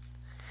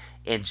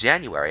 In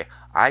January,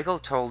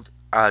 Iger told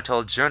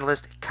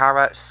journalist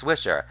Kara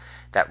Swisher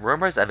that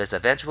rumors of his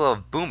eventual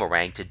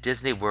boomerang to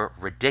Disney were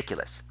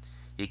ridiculous.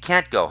 "You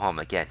can't go home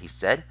again," he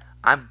said.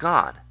 "I'm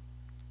gone."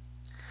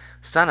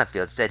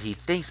 Sonnenfeld said he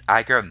thinks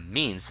Iger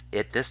means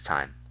it this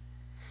time.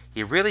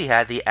 "He really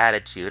had the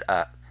attitude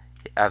of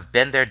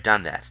been there,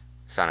 done that,"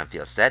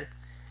 Sonnenfeld said.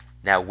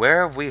 "Now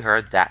where have we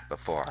heard that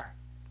before?"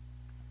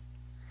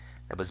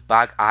 That was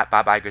Bob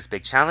Iger's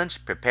Big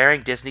Challenge,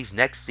 Preparing Disney's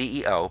Next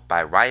CEO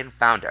by Ryan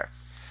Founder.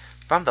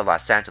 From the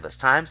Los Angeles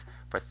Times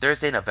for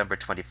Thursday, November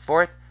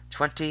 24th,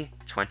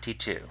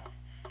 2022.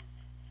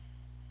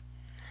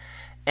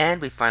 And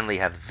we finally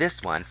have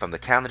this one from the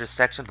calendar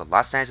section of the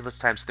Los Angeles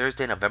Times,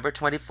 Thursday, November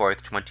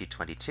 24th,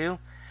 2022.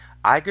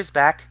 Iger's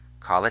back,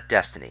 call it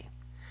destiny.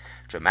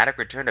 Dramatic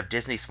return of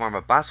Disney's former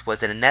boss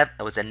was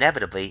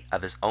inevitably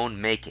of his own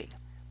making,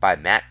 by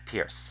Matt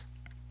Pierce.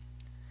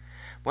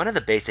 One of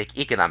the basic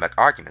economic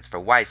arguments for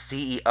why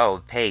CEO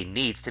pay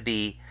needs to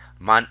be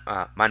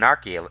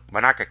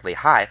monarchically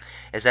high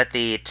is that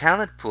the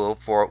talent pool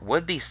for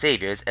would-be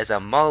saviors is a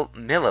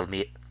millimeter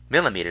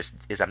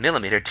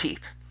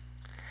deep.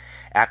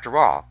 After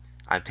all,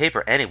 on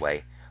paper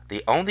anyway,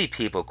 the only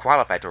people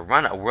qualified to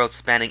run a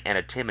world-spanning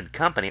entertainment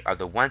company are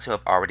the ones who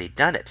have already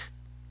done it.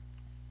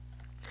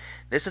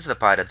 This is the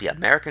part of the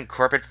American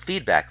corporate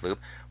feedback loop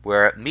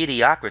where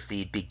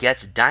mediocrity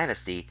begets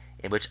dynasty,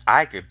 in which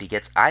Iger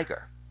begets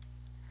Iger.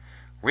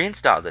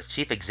 Reinstalled as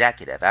chief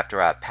executive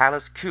after a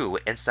palace coup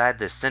inside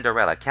the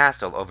Cinderella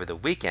castle over the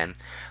weekend,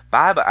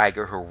 Bob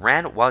Iger, who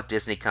ran Walt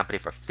Disney Company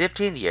for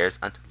 15 years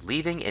until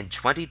leaving in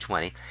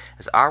 2020,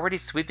 is already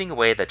sweeping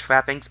away the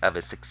trappings of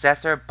his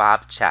successor,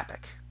 Bob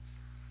Chapek.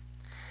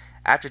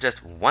 After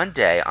just 1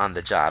 day on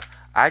the job,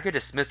 Iger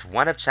dismissed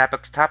one of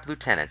Chapek's top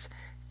lieutenants,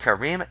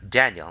 Kareem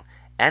Daniel,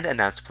 and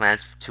announced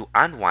plans to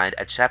unwind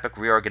a Chapek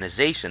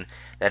reorganization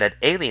that had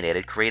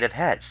alienated creative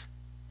heads.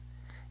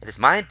 "It is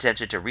my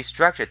intention to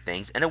restructure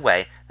things in a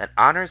way that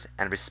honors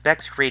and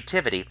respects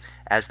creativity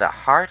as the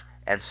heart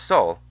and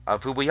soul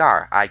of who we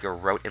are," Iger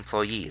wrote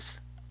employees.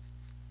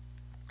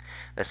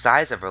 The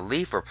sighs of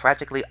relief were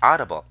practically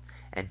audible,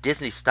 and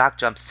Disney stock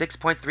jumped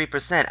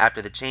 6.3%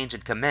 after the change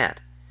in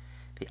command.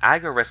 The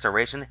Iger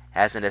restoration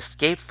has an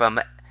escape from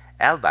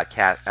Elba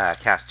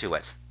cast to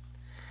it,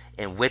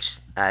 in which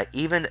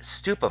even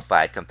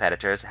stupefied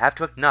competitors have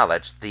to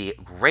acknowledge the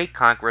great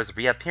conqueror's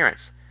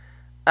reappearance.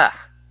 "Ugh,"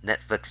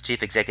 Netflix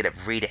chief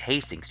executive Reed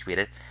Hastings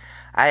tweeted,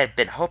 "I had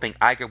been hoping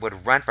Iger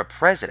would run for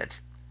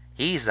president.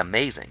 He's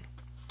amazing."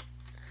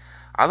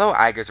 Although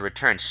Iger's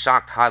return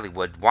shocked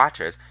Hollywood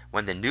watchers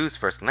when the news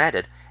first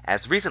landed,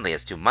 as recently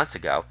as 2 months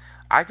ago,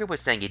 Iger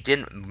was saying he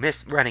didn't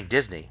miss running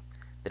Disney.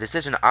 The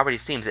decision already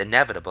seems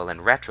inevitable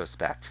in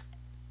retrospect.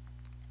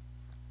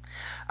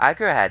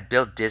 Iger had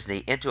built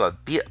Disney into a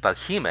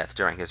behemoth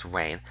during his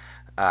reign,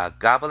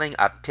 gobbling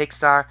up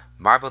Pixar,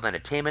 Marvel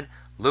Entertainment,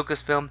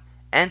 Lucasfilm,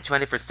 and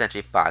 21st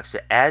Century Fox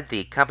to add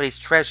the company's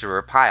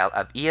treasurer pile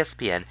of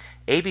ESPN,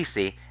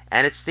 ABC,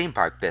 and its theme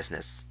park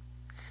business.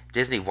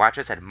 Disney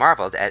watchers had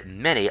marveled at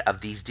many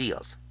of these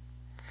deals.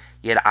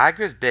 Yet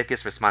Iger's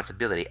biggest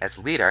responsibility as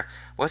leader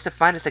was to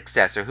find a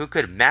successor who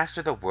could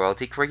master the world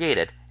he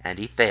created, and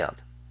he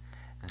failed.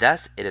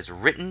 Thus, it is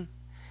written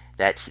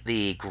that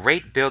the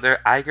great builder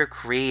Iger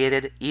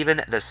created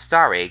even the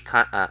sorry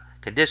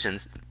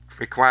conditions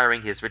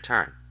requiring his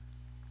return.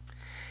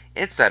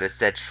 Insiders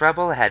said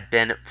trouble had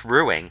been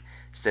brewing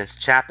since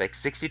Chapek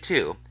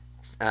 62,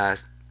 around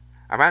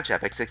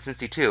Chapek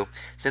 62,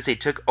 since he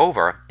took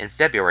over in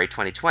February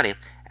 2020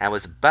 and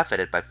was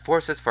buffeted by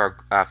forces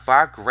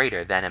far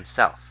greater than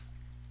himself.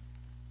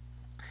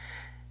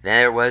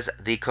 There was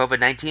the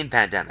COVID-19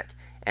 pandemic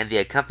and the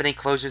accompanying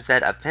closures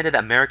that upended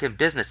American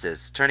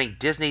businesses, turning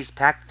Disney's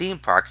packed theme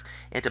parks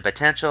into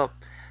potential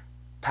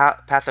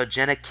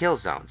pathogenic kill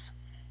zones.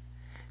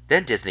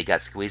 Then Disney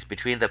got squeezed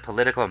between the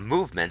political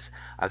movements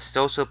of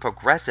social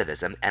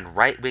progressivism and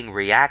right-wing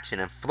reaction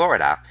in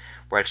Florida,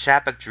 where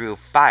Chapek drew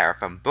fire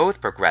from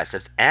both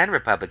progressives and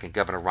Republican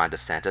Governor Ron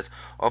DeSantis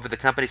over the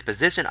company's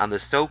position on the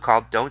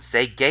so-called Don't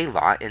Say Gay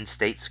law in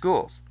state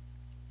schools.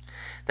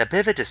 The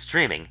pivot to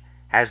streaming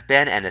has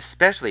been an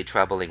especially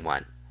troubling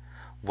one,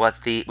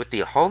 with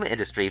the whole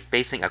industry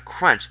facing a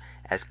crunch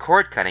as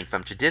cord-cutting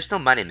from traditional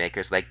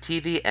moneymakers like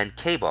TV and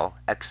cable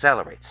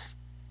accelerates.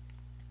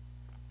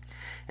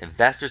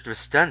 Investors were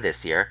stunned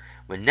this year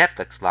when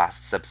Netflix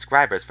lost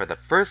subscribers for the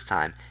first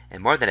time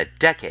in more than a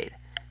decade.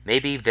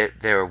 Maybe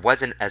there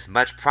wasn't as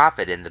much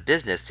profit in the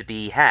business to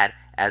be had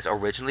as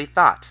originally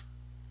thought.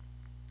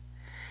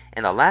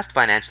 In the last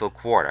financial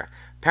quarter,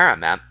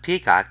 Paramount,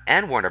 Peacock,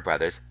 and Warner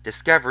Brothers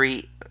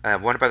Discovery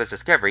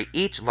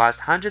each lost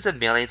hundreds of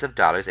millions of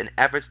dollars in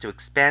efforts to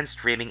expand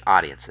streaming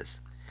audiences.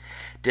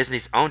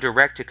 Disney's own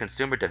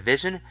direct-to-consumer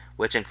division,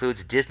 which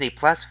includes Disney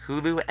Plus,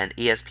 Hulu, and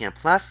ESPN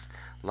Plus,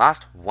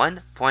 lost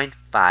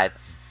 $1.5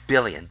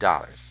 billion.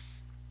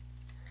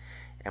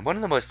 In one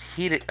of the most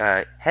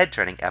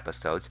head-turning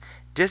episodes,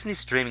 Disney's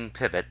streaming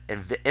pivot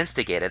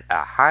instigated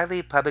a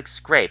highly public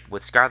scrape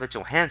with Scarlett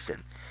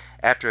Johansson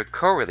after it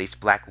co-released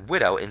Black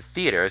Widow in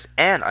theaters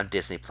and on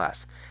Disney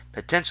Plus,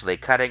 potentially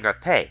cutting her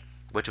pay,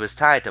 which was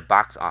tied to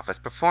box office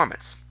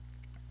performance.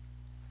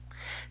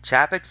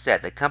 Chapek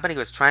said the company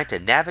was trying to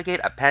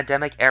navigate a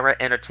pandemic-era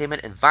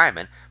entertainment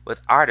environment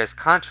with artist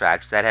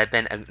contracts that had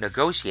been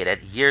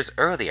negotiated years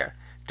earlier,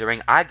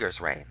 during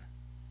Iger's reign.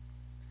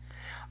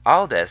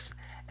 All this,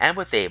 and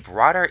with a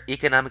broader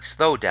economic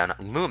slowdown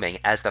looming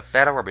as the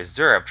Federal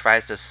Reserve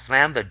tries to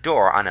slam the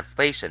door on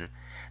inflation,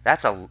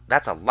 that's a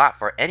lot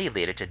for any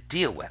leader to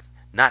deal with,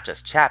 not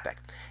just Chapek.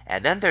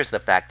 And then there's the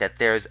fact that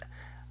there's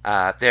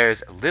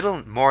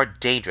little more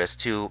dangerous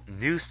to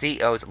new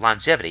CEO's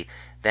longevity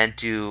than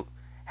to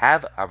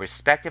have a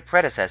respective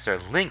predecessor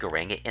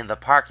lingering in the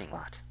parking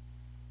lot.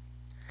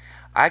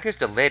 Iger's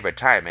delayed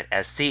retirement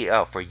as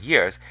CEO for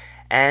years,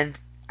 and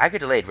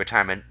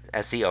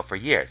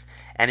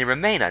he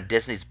remained on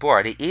Disney's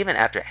board even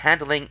after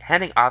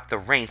handing off the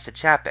reins to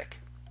Chapek.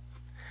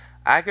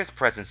 Iger's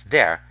presence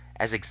there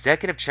as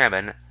executive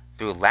chairman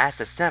through last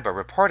December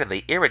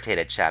reportedly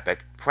irritated Chapek,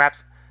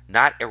 perhaps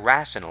not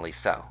irrationally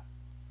so.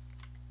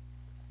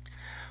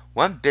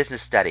 One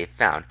business study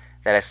found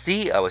that a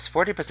CEO is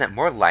 40%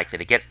 more likely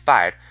to get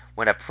fired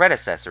when a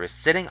predecessor is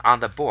sitting on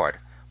the board.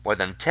 More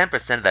than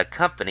 10% of the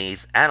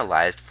companies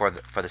analyzed for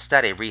the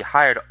study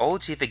rehired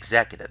old chief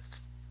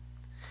executives.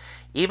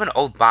 Even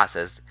old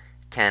bosses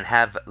can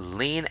have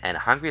lean and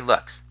hungry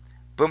looks.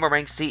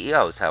 Boomerang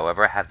CEOs,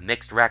 however, have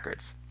mixed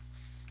records.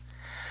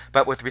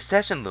 But with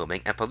recession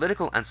looming and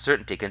political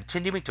uncertainty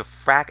continuing to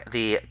frack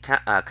the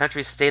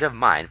country's state of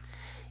mind,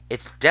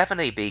 it's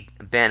definitely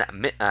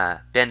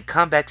been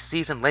comeback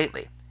season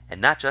lately, and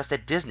not just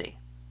at Disney.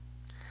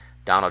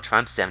 Donald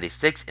Trump,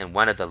 76, in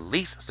one of the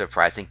least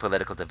surprising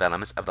political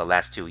developments of the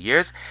last 2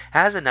 years,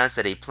 has announced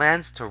that he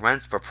plans to run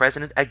for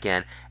president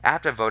again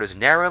after voters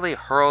narrowly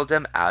hurled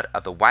him out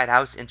of the White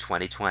House in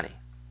 2020.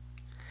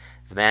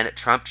 The man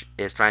Trump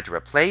is trying to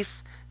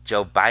replace,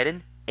 Joe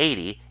Biden,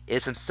 80,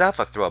 is himself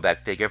a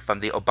throwback figure from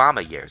the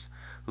Obama years,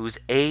 whose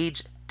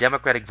age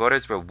Democratic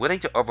voters were willing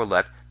to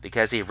overlook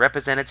because he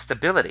represented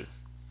stability.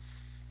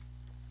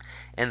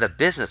 In the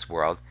business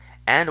world,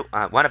 and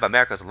one of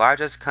America's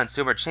largest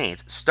consumer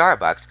chains,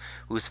 Starbucks,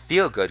 whose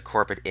feel-good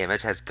corporate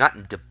image has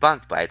gotten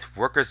debunked by its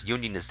workers'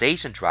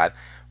 unionization drive,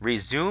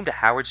 resumed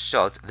Howard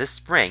Schultz this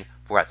spring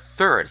for a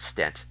third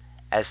stint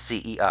as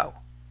CEO.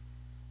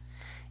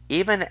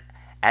 Even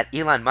at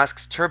Elon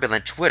Musk's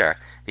turbulent Twitter,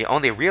 the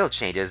only real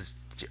changes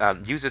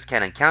users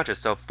can encounter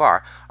so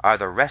far are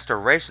the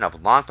restoration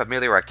of long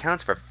familiar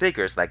accounts for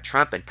figures like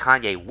Trump and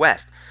Kanye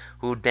West,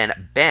 who'd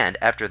been banned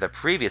after the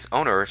previous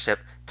ownership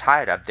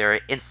tied up their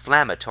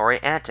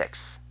inflammatory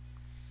antics.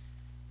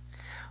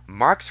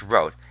 Marx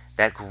wrote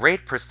that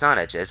great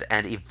personages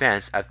and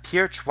events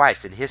appear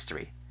twice in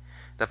history,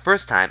 the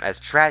first time as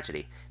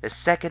tragedy, the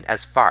second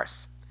as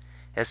farce.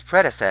 His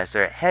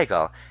predecessor,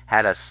 Hegel,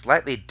 had a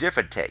slightly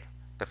different take.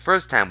 The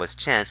first time was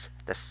chance,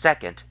 the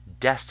second,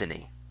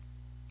 destiny.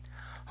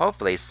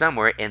 Hopefully,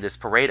 somewhere in this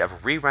parade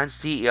of rerun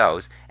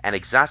CEOs and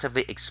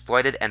exhaustively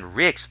exploited and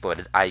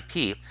re-exploited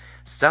IP,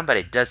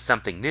 somebody does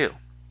something new.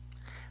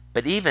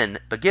 But given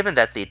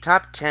that the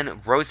top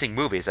 10 grossing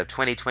movies of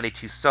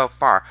 2022 so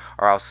far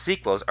are all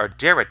sequels or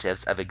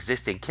derivatives of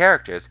existing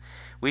characters,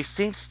 we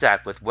seem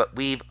stuck with what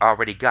we've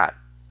already got.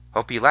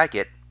 Hope you like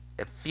it.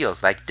 It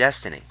feels like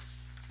destiny.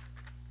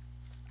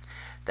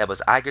 That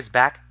was Iger's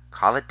Back,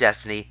 Call It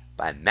Destiny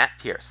by Matt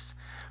Pierce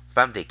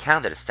from the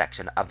calendar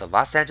section of the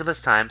Los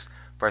Angeles Times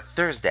for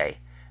Thursday,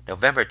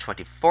 November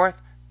 24th,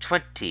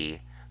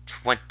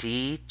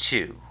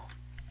 2022.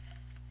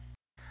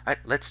 Alright,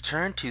 let's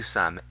turn to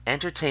some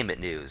entertainment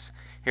news.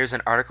 Here's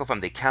an article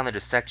from the calendar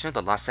section of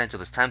the Los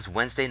Angeles Times,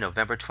 Wednesday,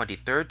 November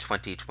 23rd,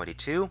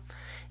 2022.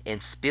 In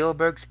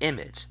Spielberg's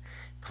image,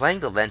 playing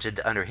the legend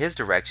under his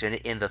direction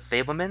in The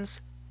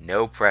Fabelmans,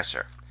 No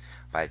Pressure,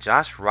 by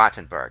Josh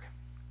Rottenberg.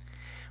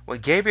 When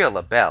Gabriel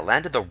LaBelle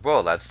landed the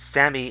role of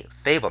Sammy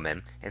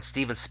Fabelman in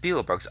Steven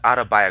Spielberg's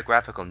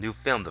autobiographical new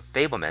film The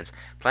Fabelmans,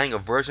 playing a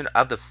version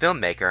of the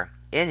filmmaker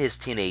in his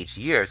teenage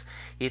years,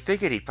 he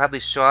figured he'd probably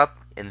show up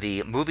in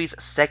the movie's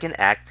second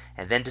act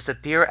and then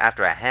disappear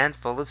after a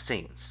handful of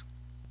scenes.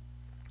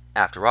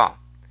 After all,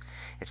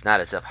 it's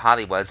not as if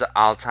Hollywood's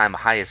all-time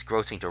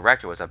highest-grossing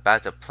director was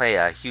about to play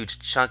a huge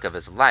chunk of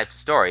his life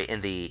story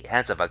in the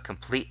hands of a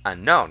complete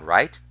unknown,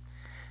 right?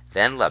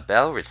 Then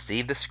LaBelle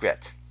received the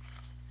script.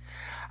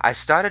 I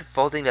started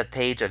folding the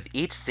page of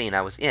each scene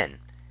I was in,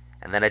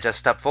 and then I just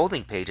stopped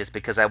folding pages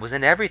because I was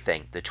in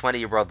everything, the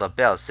 20-year-old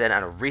LaBelle said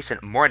on a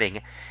recent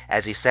morning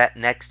as he sat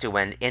next to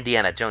an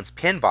Indiana Jones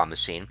pinball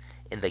machine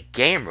in the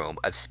game room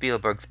of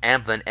Spielberg's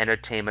Amblin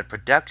Entertainment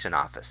production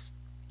office.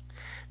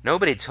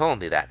 Nobody told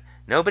me that.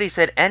 Nobody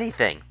said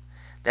anything.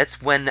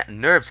 That's when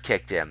nerves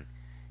kicked in.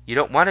 You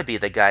don't want to be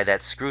the guy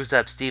that screws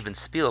up Steven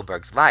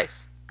Spielberg's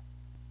life.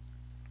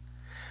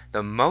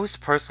 The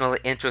most personal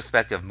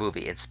introspective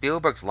movie in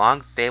Spielberg's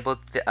long-fabled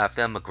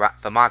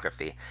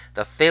filmography,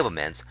 The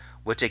Fabelmans,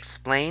 which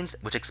expands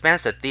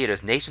to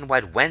theaters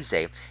nationwide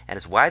Wednesday and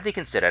is widely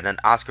considered an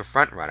Oscar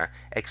frontrunner,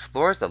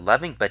 explores the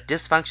loving but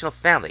dysfunctional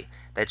family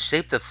that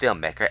shaped the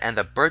filmmaker and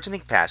the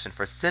burgeoning passion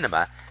for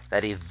cinema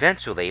that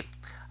eventually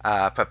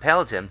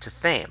propelled him to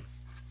fame.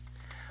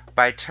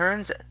 By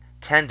turns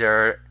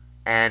tender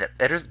and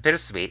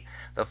bittersweet,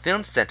 the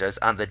film centers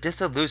on the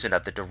disillusion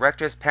of the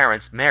director's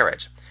parents'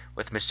 marriage,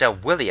 with Michelle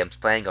Williams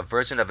playing a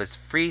version of his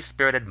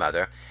free-spirited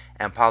mother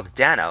and Paul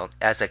Dano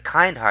as a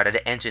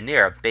kind-hearted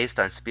engineer based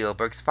on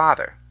Spielberg's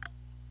father.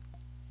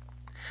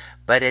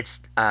 But it's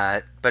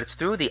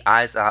through the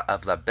eyes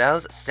of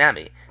LaBelle's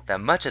Sammy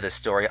that much of the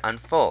story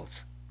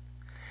unfolds.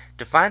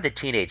 To find the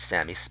teenage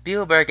Sammy,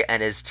 Spielberg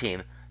and his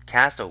team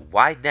cast a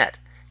wide net,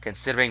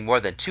 considering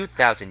more than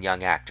 2,000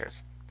 young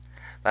actors.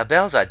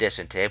 LaBelle's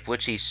audition tape,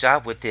 which he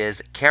shot with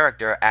his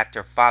character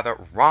actor father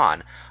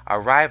Ron,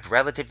 arrived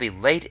relatively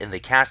late in the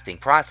casting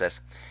process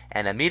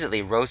and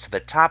immediately rose to the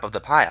top of the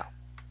pile.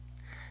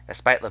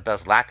 Despite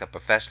LaBelle's lack of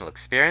professional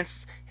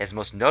experience, his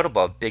most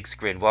notable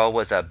big-screen role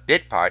was a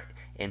bit part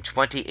in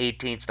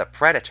 2018's The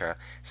Predator.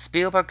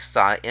 Spielberg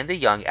saw in the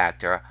young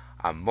actor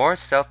a more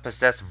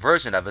self-possessed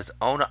version of his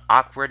own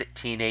awkward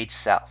teenage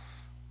self.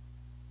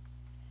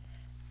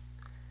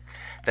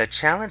 The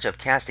challenge of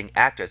casting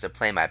actors to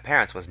play my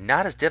parents was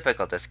not as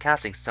difficult as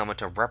casting someone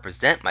to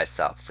represent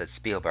myself, said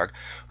Spielberg,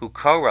 who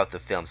co-wrote the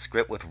film's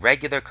script with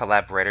regular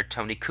collaborator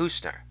Tony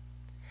Kushner.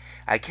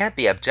 I can't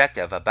be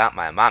objective about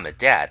my mom and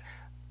dad,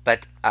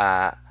 but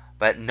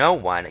no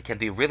one can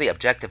be really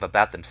objective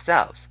about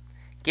themselves.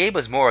 Gabe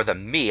was more of the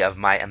me of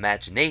my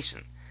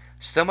imagination,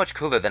 so much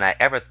cooler than I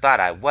ever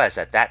thought I was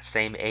at that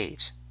same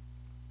age.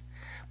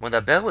 When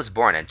LaBelle was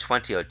born in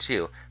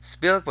 2002,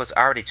 Spielberg was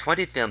already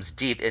 20 films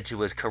deep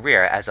into his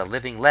career as a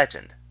living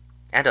legend.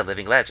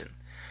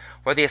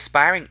 For the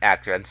aspiring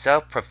actor and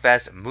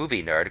self-professed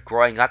movie nerd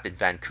growing up in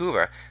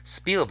Vancouver,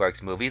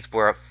 Spielberg's movies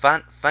were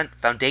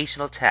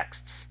foundational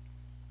texts.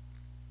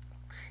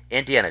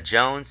 Indiana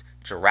Jones,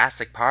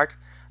 Jurassic Park,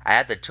 I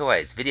had the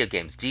toys, video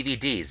games,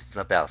 DVDs,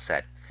 LaBelle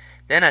said.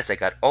 Then as I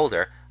got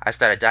older, I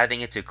started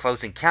diving into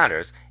Close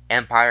Encounters,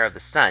 Empire of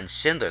the Sun,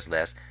 Schindler's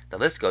List, the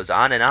list goes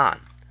on and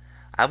on.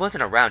 I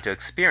wasn't around to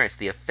experience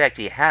the effect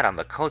he had on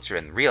the culture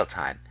in real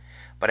time,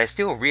 but I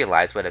still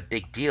realize what a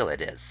big deal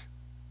it is.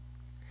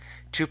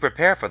 To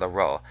prepare for the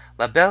role,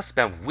 LaBelle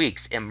spent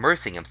weeks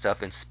immersing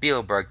himself in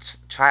Spielberg's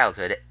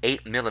childhood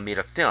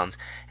 8mm films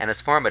and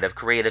his formative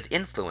creative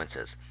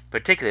influences,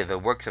 particularly the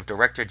works of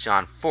director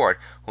John Ford,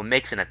 who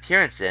makes an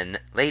appearance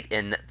late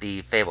in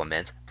The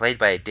Fabelmans, played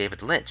by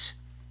David Lynch.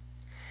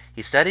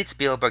 He studied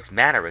Spielberg's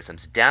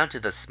mannerisms down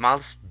to the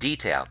smallest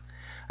detail.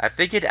 I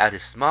figured out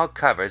his small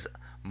covers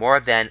more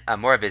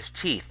of his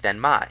teeth than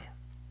mine.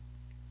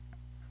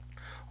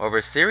 Over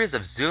a series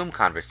of Zoom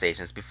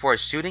conversations before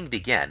shooting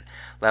began,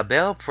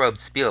 LaBelle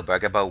probed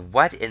Spielberg about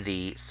what in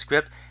the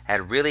script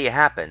had really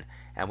happened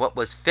and what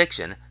was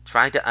fiction,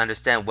 trying to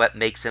understand what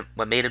made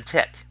him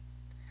tick.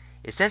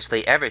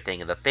 Essentially everything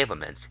in The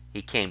Fabelmans,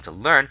 he came to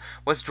learn,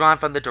 was drawn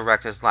from the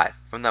director's life,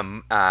 from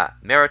the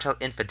marital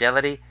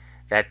infidelity,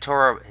 that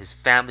tore his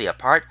family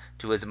apart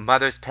to his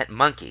mother's pet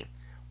monkey.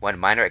 One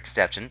minor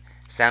exception,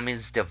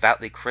 Sammy's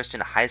devoutly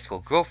Christian high school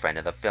girlfriend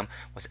in the film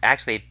was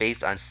actually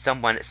based on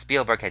someone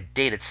Spielberg had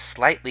dated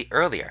slightly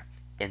earlier,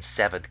 in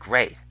 7th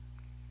grade.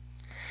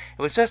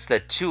 It was just the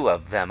two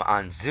of them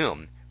on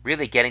Zoom,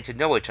 really getting to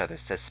know each other,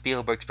 says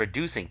Spielberg's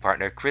producing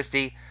partner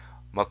Christy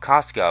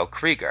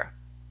Mokosko-Krieger.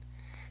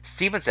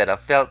 Steven said, I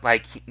felt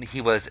like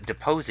he was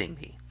deposing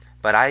me,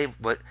 but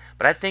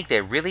I think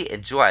they really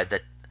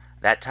enjoyed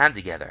that time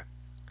together.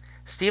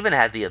 Steven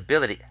has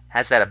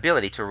that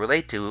ability to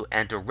relate to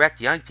and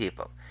direct young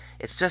people.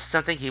 It's just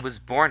something he was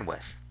born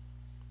with.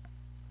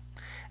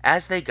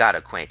 As they got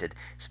acquainted,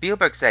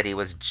 Spielberg said he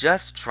was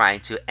just trying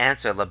to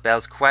answer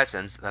LaBelle's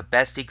questions the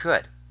best he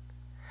could.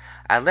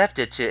 I left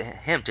it to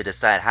him to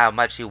decide how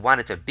much he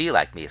wanted to be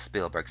like me,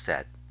 Spielberg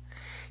said.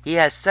 He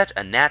has such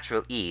a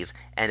natural ease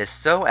and is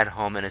so at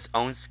home in his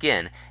own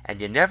skin, and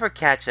you never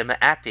catch him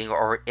acting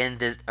or in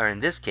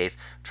this case,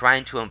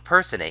 trying to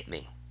impersonate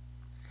me.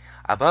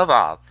 Above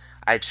all,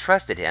 I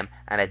trusted him,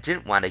 and I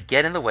didn't want to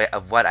get in the way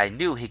of what I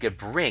knew he could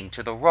bring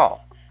to the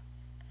role.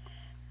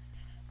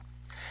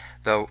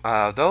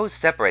 Though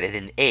separated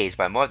in age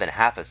by more than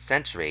half a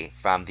century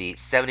from the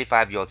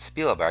 75-year-old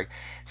Spielberg,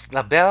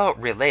 LaBelle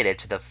related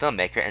to the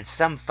filmmaker in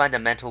some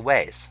fundamental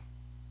ways.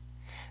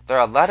 There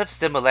are a lot of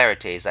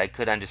similarities I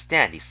could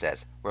understand, he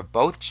says. We're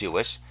both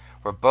Jewish,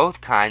 we're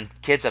both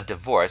kids of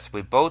divorce,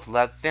 we both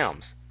love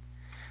films.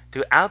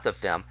 Throughout the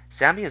film,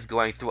 Sammy is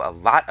going through a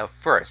lot of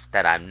firsts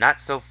that I'm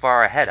not so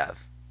far ahead of.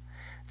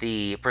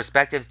 The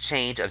perspective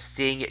change of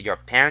seeing your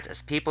parents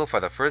as people for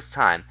the first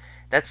time,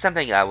 that's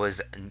something I was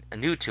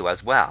new to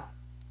as well.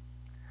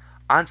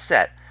 On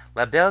set,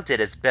 LaBelle did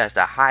his best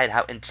to hide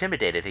how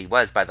intimidated he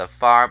was by the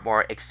far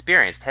more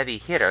experienced heavy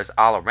hitters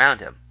all around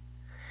him.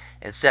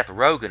 And Seth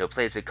Rogen, who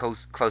plays a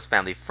close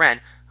family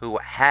friend who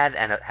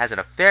has an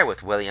affair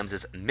with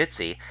Williams'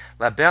 Mitzi,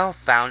 LaBelle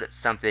found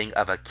something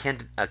of a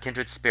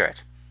kindred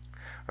spirit.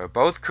 We're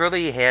both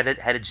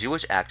curly-headed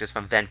Jewish actors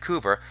from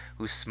Vancouver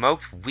who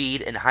smoked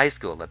weed in high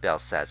school, LaBelle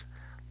says.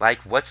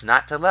 Like, what's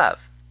not to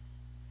love?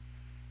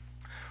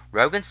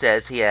 Rogen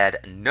says he had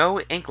no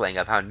inkling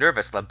of how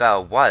nervous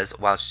LaBelle was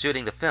while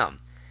shooting the film.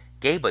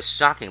 Gabe was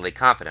shockingly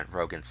confident,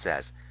 Rogen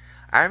says.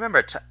 I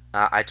remember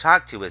I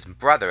talked to his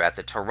brother at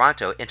the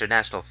Toronto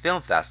International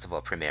Film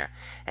Festival premiere,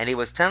 and he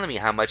was telling me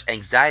how much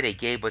anxiety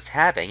Gabe was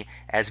having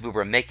as we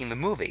were making the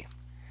movie.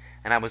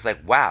 And I was like,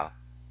 wow,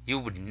 you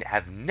would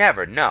have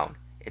never known.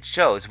 It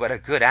shows what a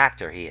good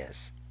actor he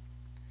is.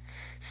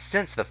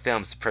 Since the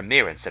film's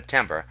premiere in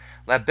September,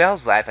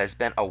 LaBelle's life has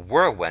been a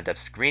whirlwind of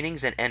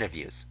screenings and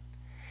interviews.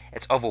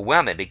 It's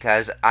overwhelming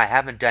because I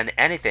haven't done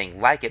anything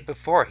like it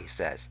before, he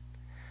says.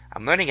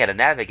 I'm learning how to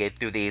navigate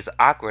through these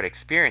awkward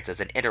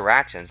experiences and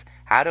interactions,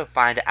 how to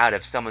find out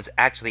if someone's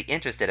actually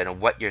interested in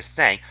what you're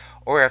saying,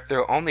 or if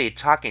they're only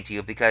talking to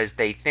you because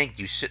they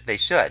think they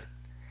should.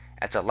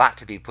 That's a lot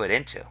to be put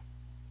into.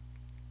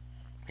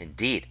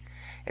 Indeed,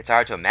 it's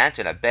hard to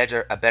imagine a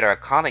better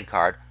calling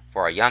card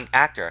for a young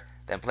actor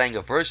than playing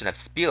a version of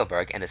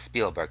Spielberg in a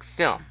Spielberg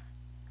film.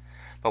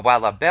 But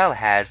while LaBelle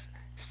has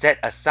set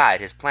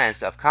aside his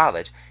plans of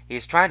college, he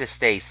is trying to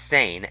stay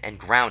sane and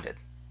grounded.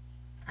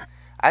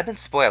 I've been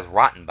spoiled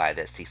rotten by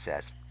this, he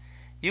says.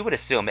 You would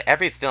assume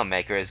every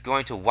filmmaker is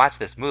going to watch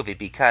this movie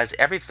because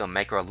every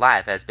filmmaker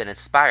alive has been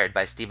inspired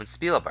by Steven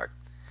Spielberg.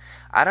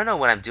 I don't know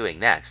what I'm doing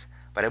next,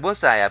 but I will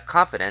say I have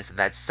confidence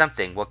that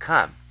something will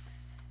come.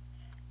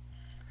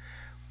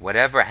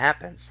 Whatever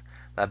happens,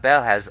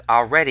 LaBelle has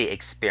already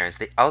experienced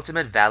the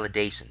ultimate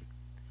validation.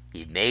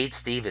 He made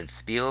Steven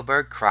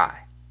Spielberg cry.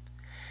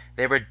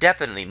 There were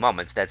definitely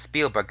moments that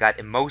Spielberg got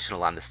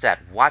emotional on the set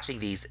watching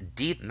these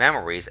deep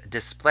memories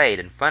displayed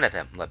in front of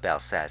him, LaBelle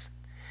says.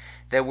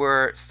 There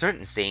were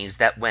certain scenes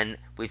that when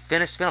we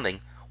finished filming,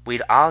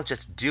 we'd all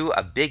just do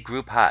a big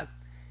group hug.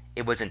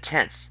 It was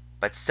intense,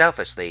 but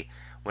selfishly,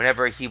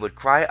 whenever he would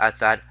cry, I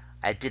thought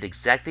I did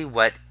exactly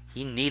what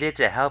he needed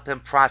to help him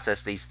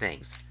process these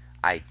things.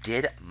 I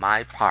did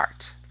my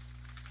part.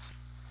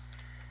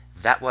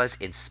 That was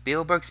In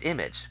Spielberg's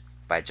Image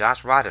by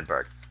Josh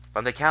Rodenberg,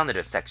 from the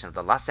calendar section of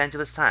the Los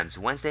Angeles Times,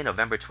 Wednesday,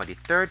 November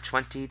 23,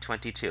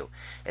 2022.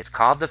 It's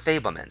called The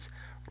Fabelmans,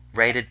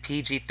 rated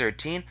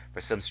PG-13 for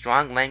some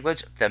strong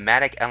language,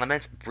 thematic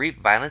elements, brief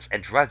violence,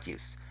 and drug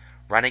use.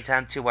 Running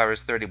time 2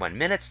 hours 31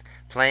 minutes,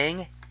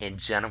 playing in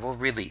general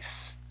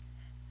release.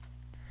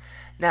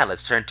 Now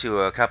let's turn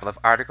to a couple of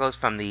articles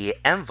from the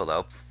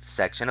Envelope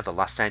section of the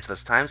Los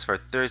Angeles Times for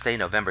Thursday,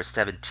 November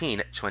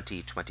 17,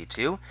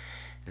 2022.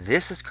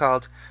 This is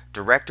called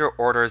Director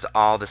Orders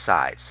All the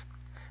Sides.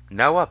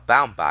 Noah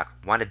Baumbach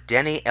wanted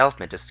Danny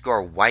Elfman to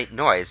score White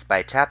Noise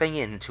by tapping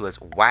into his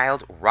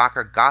wild,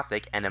 rocker,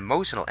 gothic, and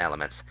emotional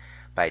elements,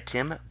 by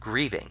Tim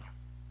Grieving.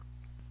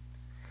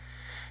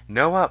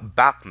 Noah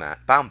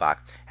Baumbach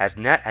had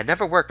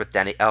never worked with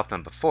Danny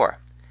Elfman before,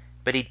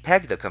 but he'd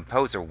pegged the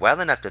composer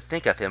well enough to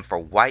think of him for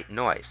White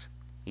Noise.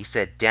 He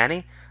said,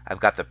 Danny, I've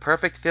got the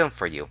perfect film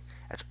for you.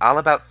 It's all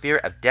about fear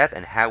of death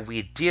and how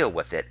we deal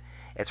with it.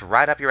 It's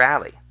right up your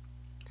alley.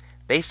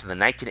 Based on the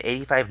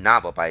 1985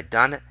 novel by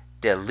Don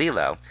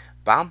DeLillo,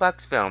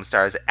 Baumbach's film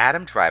stars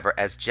Adam Driver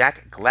as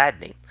Jack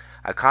Gladney,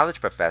 a college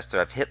professor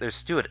of Hitler's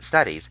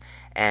studies,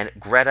 and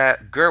Greta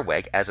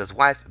Gerwig as his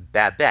wife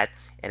Babette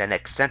in an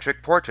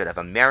eccentric portrait of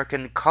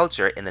American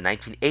culture in the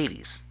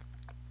 1980s.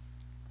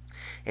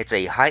 It's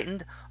a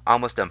heightened,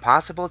 almost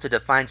impossible to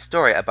define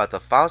story about the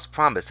false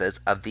promises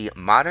of the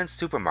modern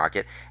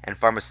supermarket and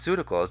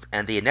pharmaceuticals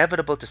and the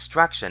inevitable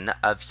destruction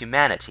of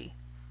humanity.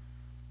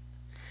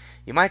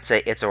 You might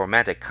say it's a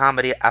romantic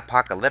comedy,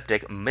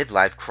 apocalyptic,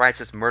 midlife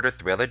crisis, murder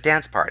thriller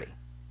dance party.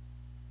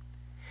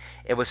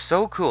 It was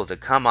so cool to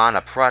come on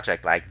a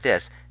project like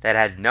this that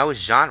had no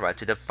genre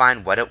to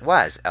define what it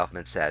was,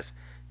 Elfman says.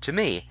 To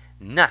me,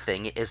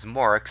 nothing is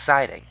more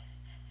exciting.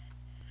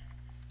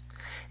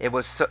 It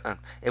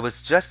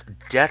was just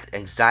death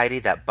anxiety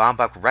that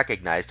Baumbach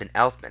recognized in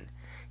Elfman.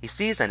 He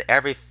sees in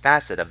every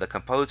facet of the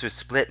composer's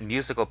split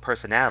musical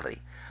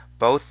personality,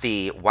 both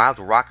the wild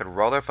rock and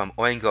roller from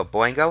Oingo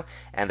Boingo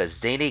and the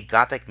zany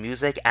gothic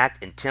music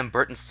act in Tim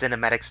Burton's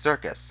Cinematic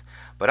Circus,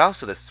 but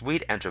also the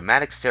sweet and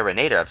dramatic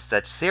serenader of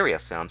such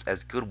serious films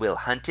as Good Will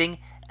Hunting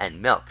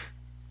and Milk.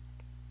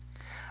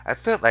 I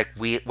felt like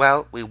we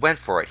went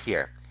for it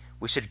here.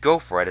 We should go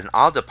for it in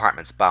all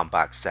departments,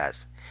 Baumbach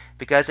says.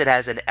 Because it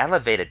has an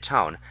elevated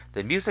tone,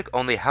 the music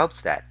only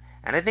helps that,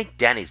 and I think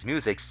Danny's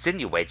music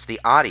simulates the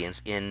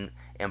audience in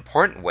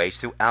important ways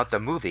throughout the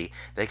movie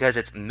because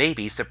it's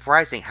maybe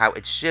surprising how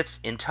it shifts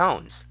in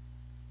tones.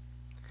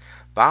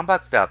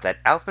 Baumbach felt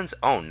that Elfman's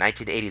own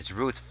 1980s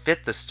roots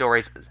fit the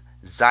story's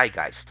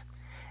zeitgeist,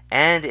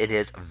 and in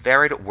his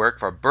varied work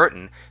for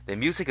Burton, the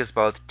music is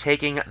both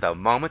taking the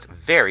moments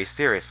very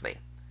seriously.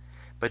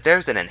 But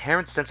there's an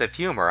inherent sense of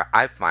humor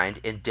I find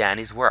in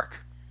Danny's work.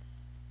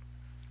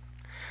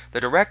 The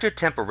director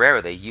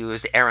temporarily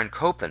used Aaron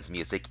Copland's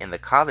music in the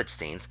college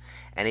scenes,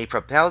 and he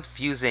proposed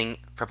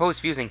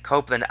fusing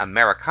Copland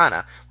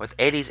Americana with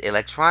 80s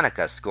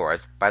electronica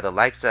scores by the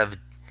likes of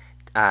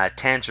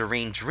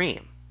Tangerine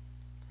Dream.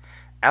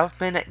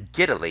 Elfman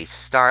giddily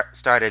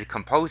started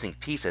composing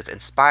pieces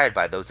inspired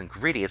by those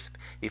ingredients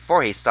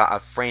before he saw a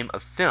frame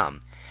of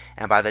film,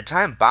 and by the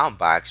time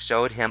Baumbach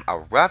showed him a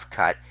rough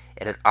cut,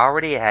 it had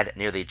already had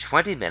nearly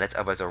 20 minutes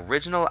of his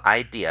original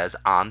ideas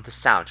on the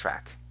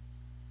soundtrack.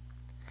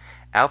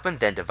 Elfman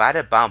then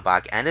invited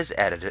Baumbach and his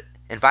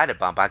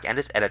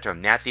editor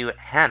Matthew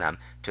Hannum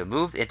to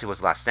move into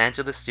his Los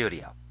Angeles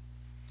studio.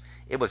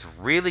 It was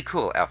really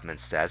cool, Elfman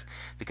says,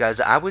 because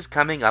I was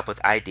coming up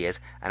with ideas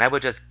and I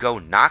would just go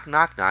knock,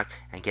 knock, knock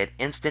and get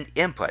instant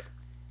input.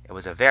 It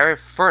was a very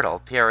fertile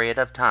period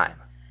of time.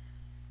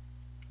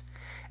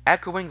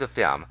 Echoing the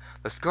film,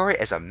 the score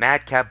is a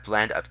madcap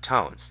blend of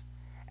tones.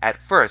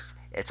 At first,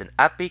 it's an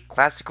upbeat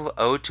classical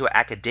ode to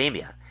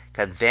academia,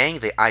 conveying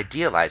the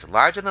idealized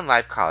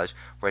larger-than-life college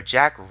where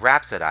Jack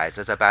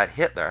rhapsodizes about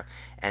Hitler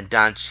and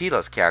Don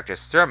Cheadle's character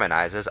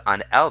sermonizes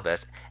on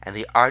Elvis and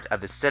the art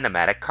of the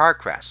cinematic car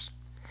crash.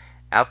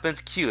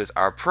 Elfman's cues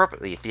are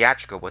appropriately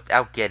theatrical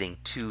without getting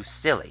too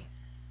silly.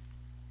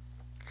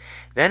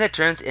 Then it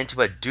turns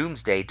into a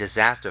doomsday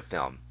disaster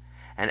film,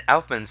 and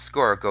Elfman's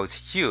score goes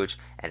huge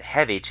and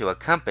heavy to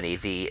accompany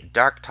the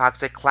dark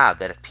toxic cloud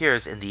that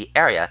appears in the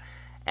area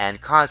and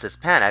causes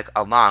panic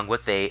along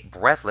with a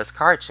breathless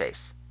car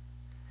chase.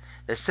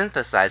 The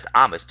synthesized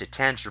homage to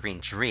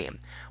Tangerine Dream,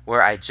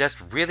 where I just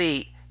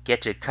really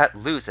get to cut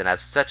loose and have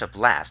such a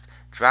blast,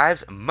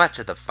 drives much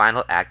of the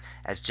final act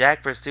as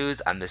Jack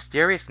pursues a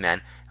mysterious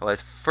man who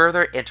has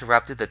further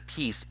interrupted the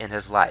peace in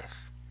his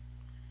life.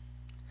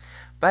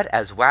 But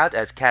as wild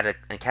as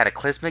and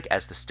cataclysmic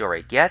as the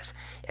story gets,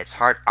 its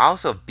heart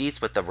also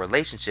beats with the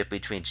relationship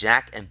between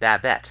Jack and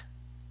Babette.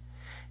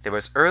 There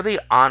was early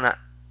on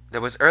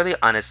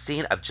a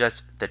scene of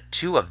just the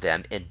two of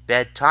them in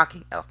bed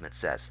talking, Elfman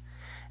says,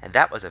 and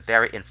that was a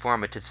very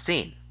informative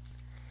scene.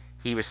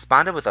 He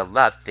responded with a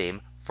love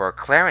theme for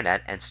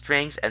clarinet and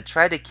strings and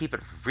tried to keep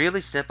it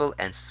really simple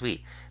and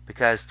sweet,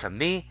 because to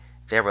me,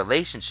 their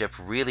relationship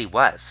really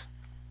was.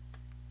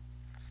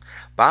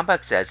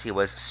 Baumbach says he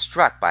was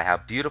struck by how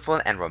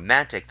beautiful and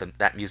romantic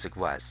that music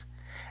was,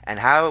 and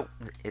how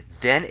it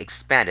then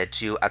expanded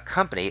to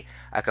accompany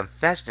a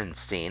confession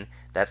scene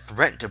that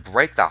threatened to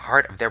break the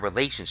heart of their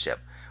relationship,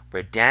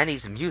 where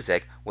Danny's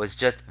music was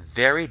just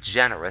very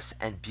generous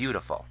and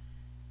beautiful.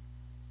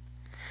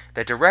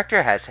 The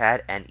director has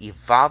had an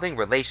evolving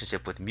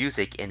relationship with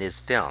music in his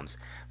films,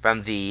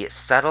 from the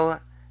subtle,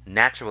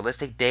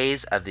 naturalistic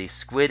days of The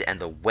Squid and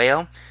the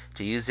Whale,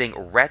 to using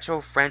retro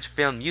French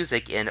film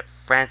music in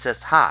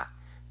Frances Ha,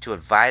 to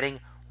inviting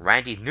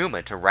Randy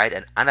Newman to write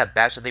an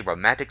unabashedly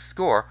romantic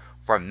score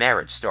for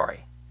Marriage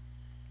Story.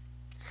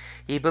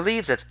 He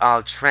believes it's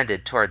all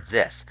trended toward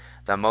this,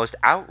 the most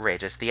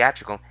outrageous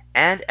theatrical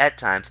and at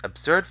times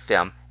absurd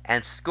film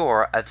and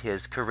score of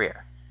his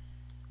career.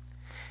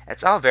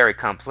 It's all very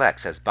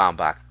complex, says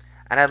Baumbach,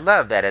 and I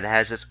love that it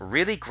has this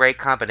really great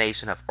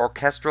combination of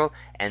orchestral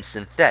and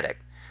synthetic,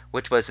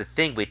 which was the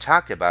thing we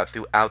talked about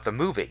throughout the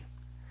movie.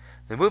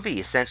 The movie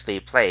essentially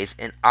plays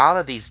in all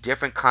of these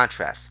different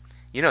contrasts.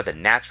 You know, the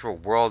natural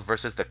world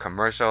versus the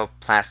commercial,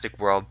 plastic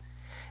world.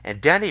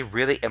 and Danny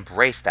really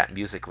embraced that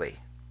musically.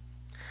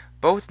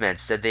 Both men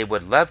said they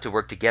would love to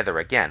work together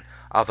again,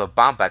 although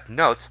Baumbach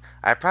notes,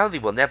 "I probably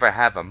will never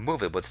have a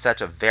movie with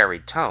such a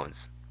varied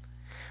tones,"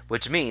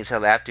 which means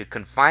he'll have to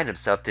confine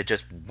himself to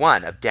just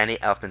one of Danny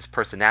Elfman's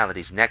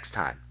personalities next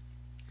time.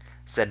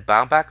 Said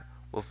Baumbach,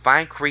 "We'll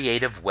find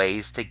creative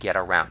ways to get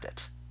around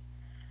it."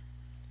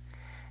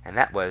 And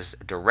that was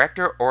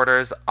Director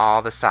Orders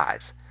All the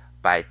Sides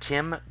by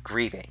Tim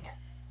Grieving.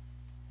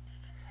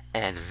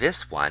 And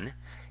this one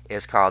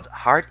is called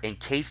Heart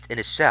Encased in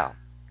a Shell.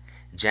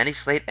 Jenny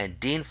Slate and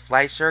Dean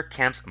Fleischer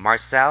Camp's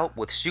Marcel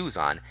with Shoes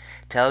On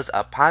tells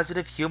a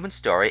positive human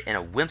story in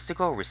a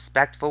whimsical,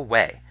 respectful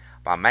way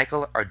by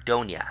Michael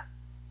Ardonia.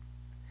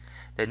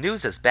 The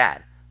news is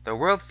bad. The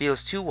world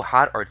feels too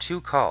hot or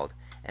too cold,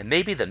 and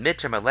maybe the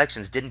midterm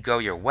elections didn't go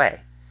your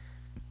way.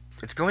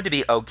 It's going to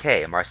be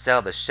okay.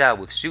 Marcel the Shell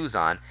with Shoes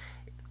On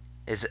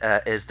is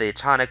the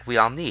tonic we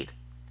all need.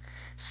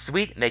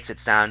 Sweet makes it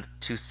sound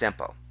too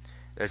simple.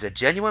 There's a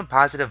genuine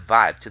positive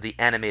vibe to the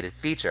animated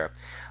feature,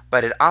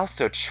 but it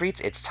also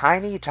treats its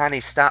tiny, tiny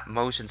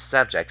stop-motion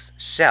subjects,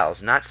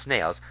 shells, not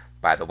snails,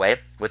 by the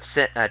way, with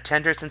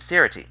tender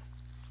sincerity.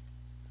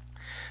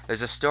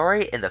 There's a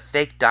story in the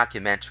fake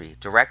documentary,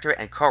 director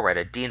and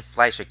co-writer Dean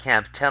Fleischer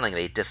Camp telling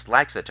me he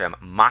dislikes the term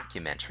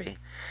mockumentary,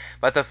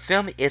 but the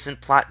film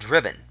isn't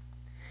plot-driven.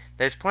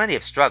 There's plenty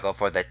of struggle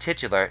for the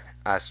titular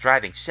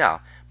striving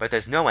shell, but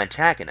there's no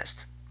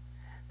antagonist.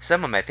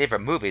 Some of my favorite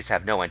movies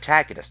have no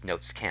antagonist,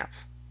 notes Camp.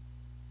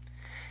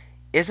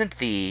 Isn't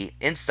the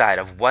inside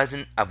of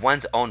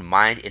one's own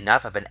mind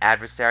enough of an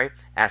adversary?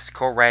 Asked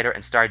co-writer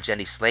and star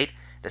Jenny Slate,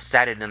 the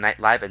Saturday Night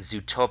Live and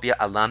Zootopia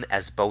alum,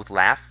 as both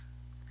laugh.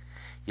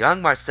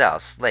 Young Marcel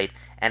Slate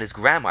and his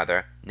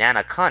grandmother,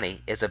 Nana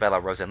Connie,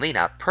 Isabella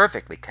Rosalina,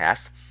 perfectly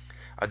cast,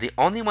 are the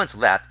only ones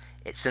left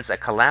since a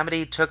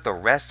calamity took the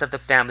rest of the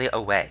family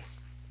away.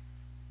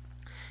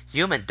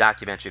 Human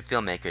documentary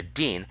filmmaker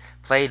Dean,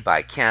 played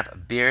by Camp,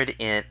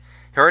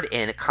 heard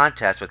in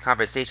contest with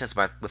conversations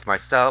with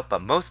Marcel,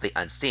 but mostly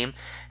unseen,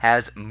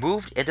 has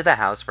moved into the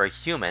house for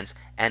humans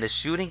and is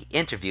shooting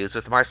interviews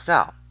with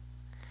Marcel.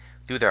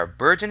 Through their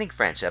burgeoning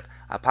friendship,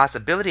 a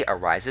possibility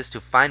arises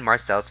to find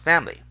Marcel's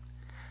family.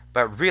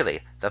 But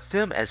really, the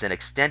film is an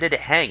extended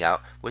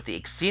hangout with the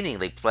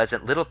exceedingly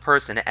pleasant little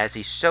person as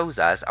he shows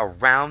us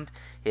around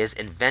his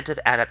inventive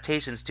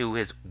adaptations to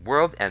his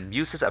world and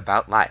muses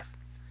about life.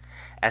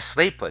 As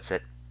Slate puts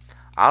it,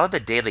 all of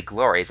the daily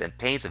glories and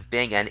pains of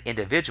being an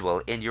individual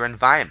in your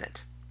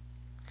environment.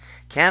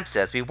 Camp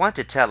says we want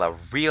to tell a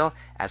real,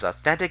 as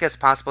authentic as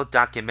possible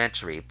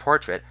documentary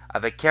portrait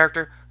of a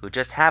character who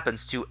just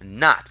happens to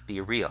not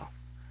be real.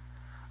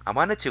 I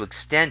wanted to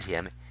extend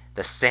him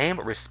the same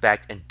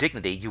respect and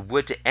dignity you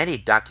would to any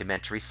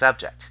documentary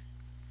subject.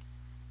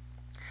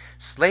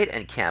 Slate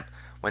and Camp,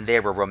 when they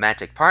were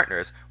romantic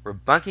partners, were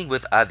bunking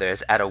with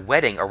others at a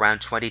wedding around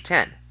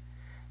 2010.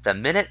 The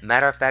minute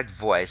matter-of-fact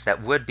voice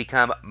that would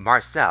become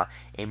Marcel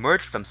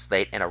emerged from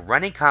Slate in a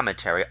running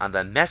commentary on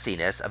the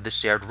messiness of the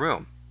shared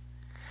room.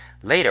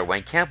 Later,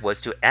 when Camp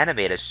was to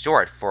animate a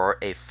short for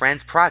a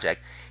friend's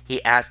project,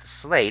 he asked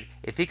Slate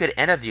if he could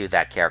interview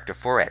that character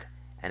for it,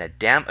 and a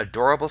damn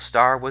adorable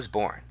star was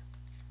born.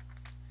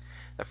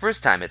 The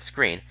first time it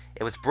screened,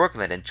 it was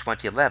Brooklyn in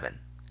 2011.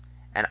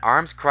 An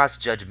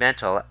arms-crossed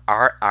judgmental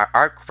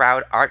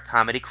art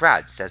comedy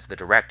crowd, says the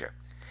director.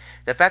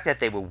 The fact that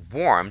they were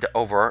warmed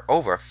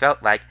over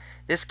felt like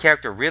this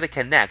character really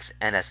connects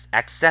and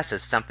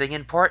accesses something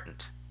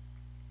important.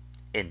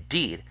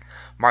 Indeed,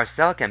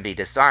 Marcel can be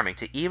disarming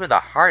to even the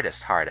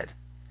hardest-hearted.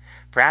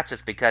 Perhaps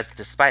it's because,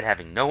 despite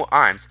having no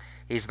arms,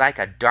 he's like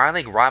a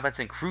darling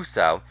Robinson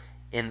Crusoe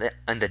in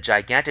the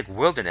gigantic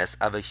wilderness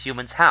of a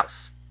human's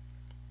house.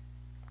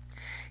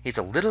 He's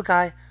a little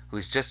guy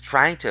who's just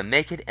trying to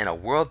make it in a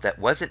world that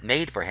wasn't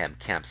made for him,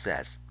 Camp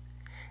says.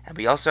 And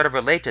we all sort of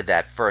relate to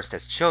that first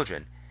as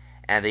children,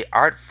 and the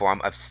art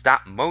form of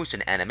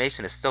stop-motion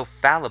animation is so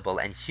fallible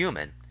and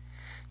human.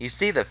 You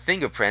see the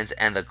fingerprints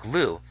and the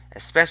glue,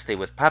 especially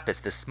with puppets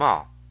this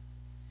small.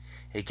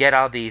 You get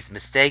all these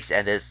mistakes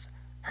and this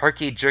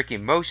herky-jerky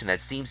motion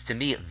that seems to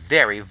me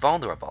very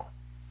vulnerable.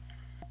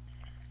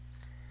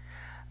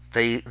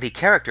 The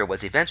character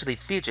was eventually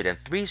featured in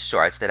 3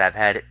 shorts that have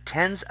had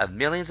tens of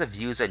millions of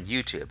views on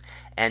YouTube,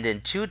 and in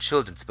 2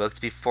 children's books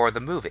before the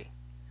movie.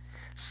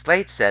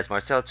 Slate says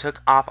Marcel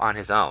took off on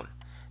his own.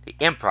 The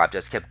improv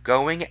just kept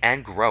going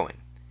and growing.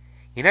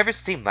 He never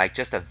seemed like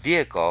just a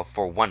vehicle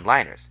for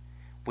one-liners.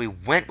 We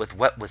went with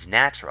what was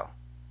natural.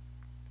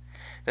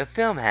 The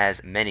film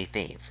has many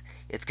themes.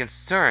 It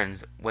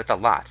concerns with a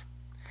lot.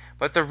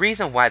 But the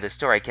reason why the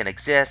story can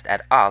exist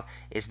at all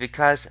is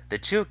because the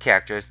 2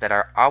 characters that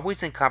are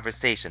always in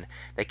conversation,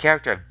 the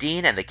character of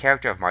Dean and the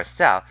character of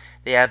Marcel,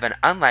 they have an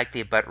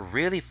unlikely but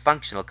really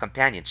functional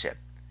companionship.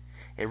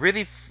 It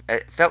really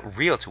felt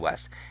real to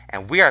us,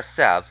 and we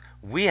ourselves,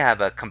 we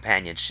have a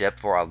companionship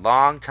for a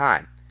long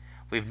time.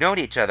 We've known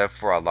each other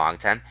for a long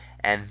time,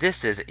 and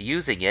this is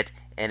using it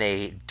in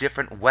a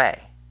different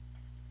way.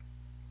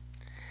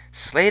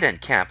 Slate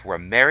and Camp were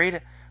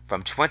married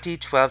from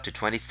 2012 to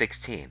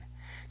 2016.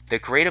 The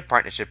creative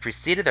partnership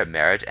preceded their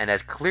marriage and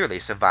has clearly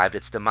survived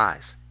its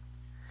demise.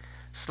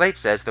 Slate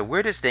says the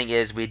weirdest thing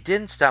is we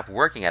didn't stop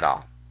working at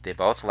all. They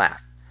both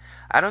laugh.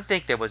 I don't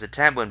think there was a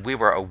time when we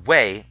were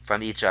away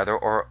from each other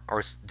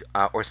or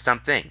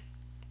something.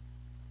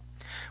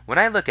 When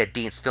I look at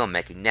Dean's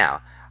filmmaking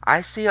now,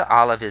 I see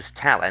all of his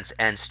talents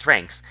and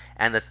strengths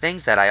and the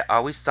things that I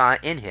always saw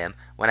in him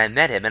when I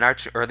met him in our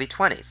early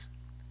 20s.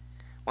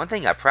 One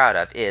thing I'm proud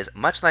of is,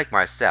 much like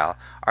Marcel,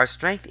 our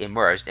strength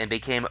emerged and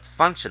became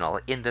functional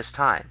in this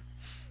time.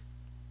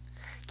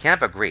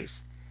 Camp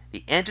agrees.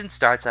 The engine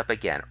starts up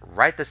again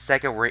right the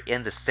second we're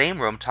in the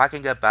same room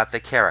talking about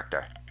the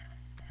character.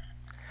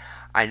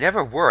 I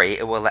never worry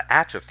it will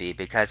atrophy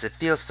because it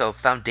feels so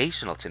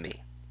foundational to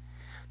me.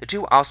 The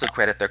two also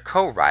credit their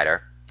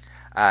co-writer,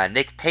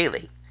 Nick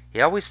Paley.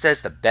 He always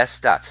says the best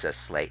stuff, says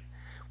Slate,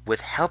 with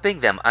helping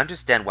them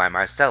understand why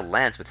Marcel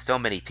lands with so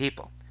many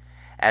people.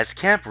 As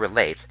Camp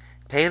relates,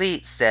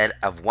 Paley said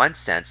of one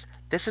sense,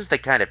 this is the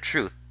kind of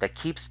truth that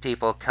keeps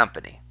people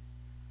company.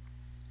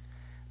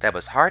 That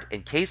was Heart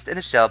Encased in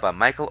a Shell by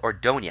Michael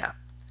Ordonia.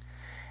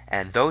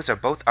 And those are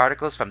both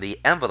articles from the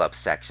envelope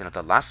section of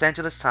the Los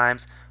Angeles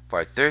Times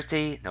for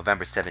Thursday,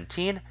 November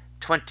 17,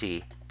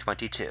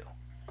 2022.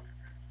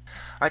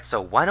 Alright,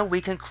 so why don't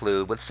we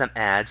conclude with some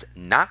ads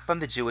not from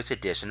the Jewish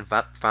edition,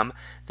 but from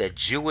the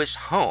Jewish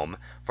Home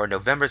for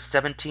November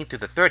 17th through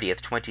the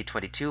 30th,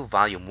 2022,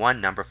 Volume 1,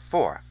 Number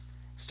 4.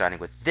 Starting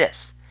with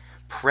this,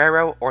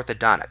 Prero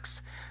Orthodontics.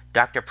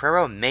 Dr.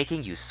 Prero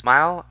making you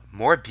smile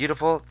more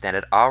beautiful than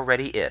it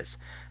already is.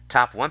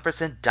 Top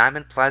 1%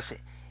 Diamond Plus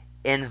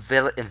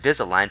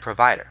Invisalign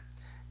provider.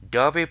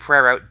 Dovi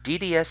Prero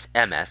DDS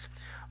MS,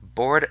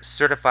 board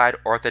certified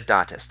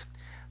orthodontist.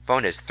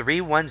 Phone is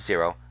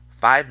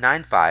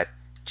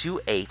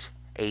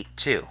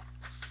 310-595-2882.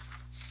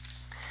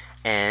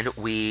 And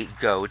we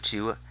go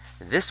to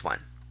this one.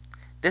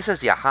 This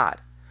is Yahad.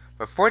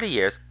 For 40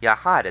 years,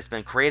 Yahad has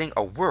been creating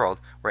a world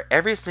where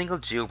every single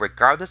Jew,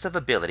 regardless of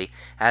ability,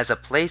 has a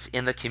place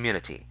in the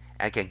community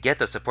and can get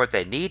the support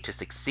they need to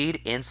succeed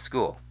in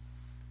school.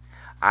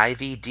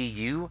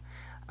 IVDU,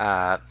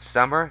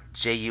 Summer,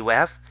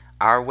 JUF,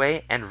 Our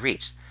Way, and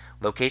Reach.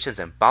 Locations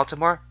in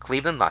Baltimore,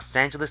 Cleveland, Los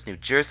Angeles, New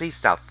Jersey,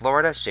 South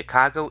Florida,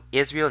 Chicago,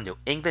 Israel, New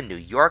England, New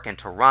York, and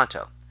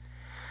Toronto.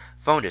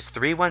 Phone is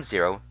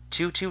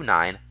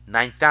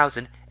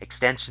 310-229-9000,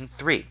 extension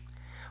 3.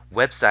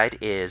 Website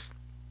is,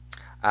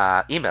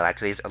 email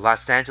actually is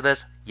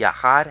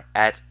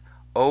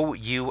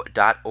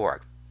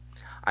losangeles.yahad@ou.org.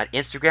 On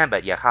Instagram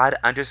at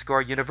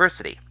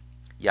Yahad_University.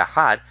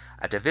 Yahad,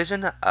 a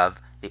division of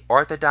the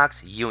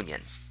Orthodox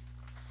Union.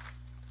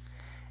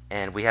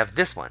 And we have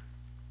this one.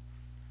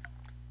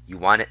 You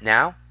want it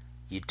now?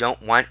 You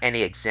don't want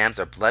any exams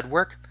or blood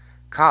work?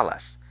 Call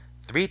us,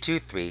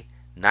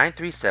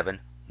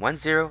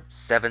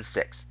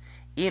 323-937-1076.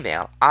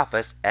 Email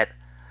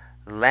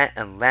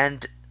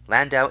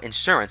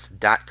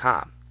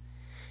office@landauinsurance.com.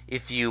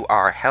 If you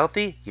are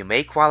healthy, you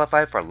may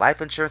qualify for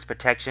life insurance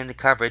protection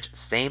coverage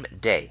same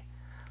day.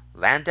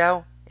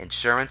 Landau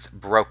Insurance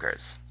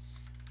Brokers.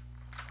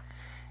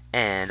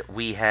 And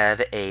we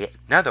have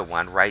another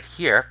one right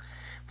here.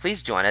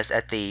 Please join us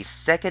at the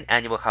second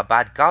annual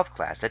Chabad Golf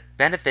Classic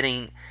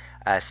benefiting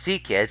C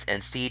Kids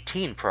and C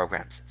Teen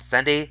programs.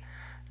 Sunday,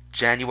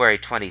 January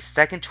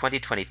 22nd,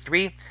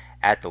 2023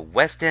 at the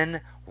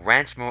Westin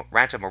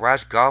Rancho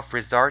Mirage Golf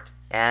Resort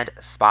and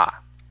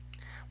Spa.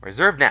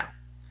 Reserve now.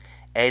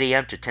 8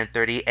 a.m. to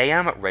 10:30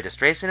 a.m.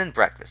 registration and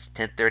breakfast.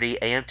 10:30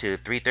 a.m. to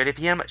 3:30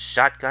 p.m.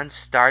 shotgun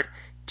start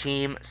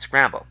team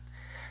scramble.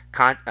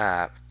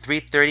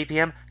 3:30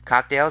 p.m.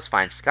 cocktails,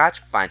 fine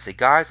scotch, fine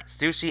cigars,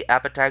 sushi,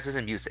 appetizers,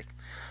 and music.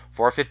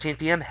 4:15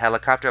 p.m.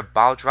 helicopter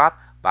ball drop,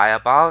 buy a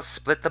ball,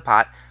 split the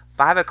pot.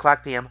 5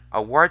 o'clock p.m.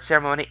 award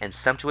ceremony and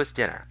sumptuous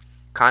dinner.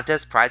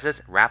 Contests,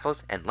 prizes,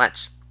 raffles, and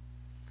lunch.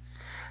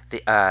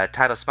 The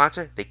title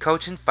sponsor, the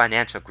Cochin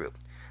Financial Group.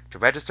 To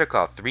register,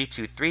 call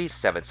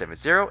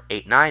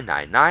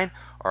 323-770-8999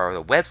 or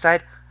the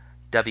website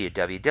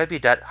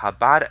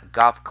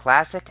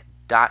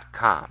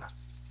www.chabadgolfclassic.com.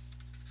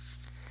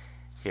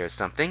 Here's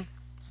something.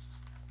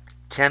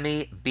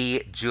 Temi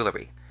B.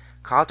 Jewelry.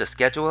 Call to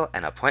schedule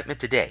an appointment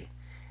today.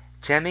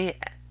 Temi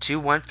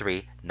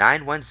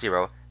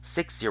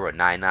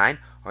 213-910-6099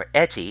 or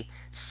Etty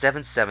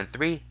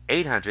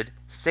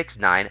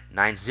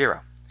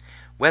 773-800-6990.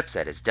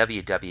 Website is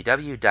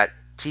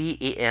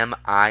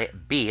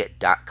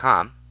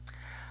www.temib.com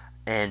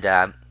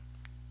and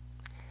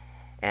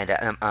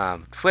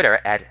Twitter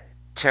at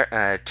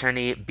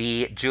Turney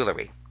B.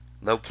 Jewelry,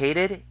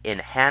 located in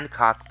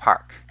Hancock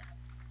Park.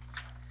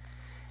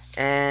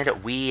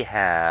 And we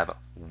have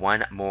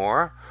one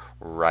more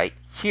right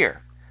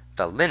here.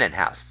 The Linen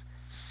House,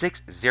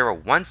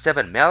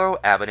 6017 Melrose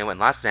Avenue in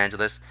Los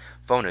Angeles.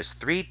 Phone is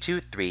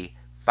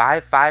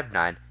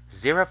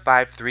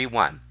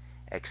 323-559-0531.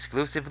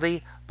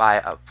 Exclusively by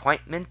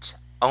appointment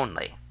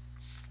only.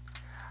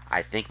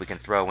 I think we can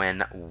throw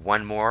in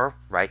one more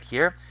right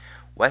here.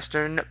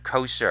 Western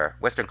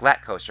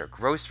Glatt Kosher,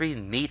 grocery,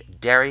 meat,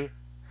 dairy,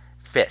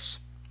 fish.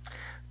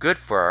 Good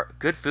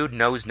food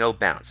knows no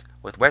bounds.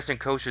 With Western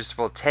Kosher's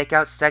full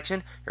takeout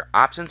section, your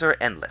options are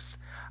endless.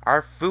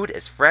 Our food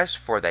is fresh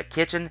for the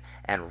kitchen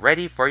and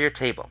ready for your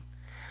table.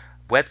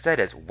 Website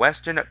is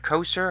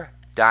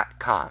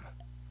westernkosher.com.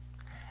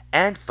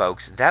 And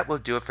folks, that will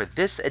do it for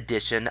this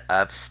edition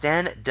of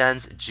Stan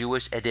Dunn's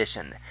Jewish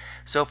Edition.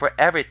 So for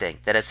everything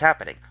that is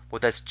happening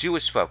with us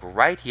Jewish folk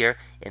right here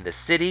in the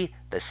city,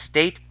 the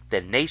state,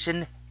 the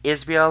nation,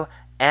 Israel,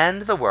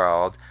 and the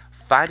world,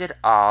 find it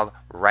all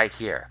right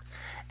here.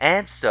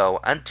 And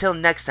so, until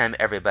next time,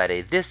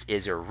 everybody, this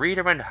is your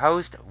reader and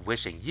host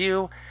wishing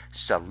you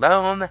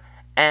shalom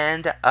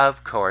and,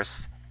 of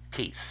course,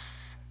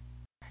 peace.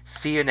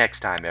 See you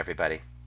next time, everybody.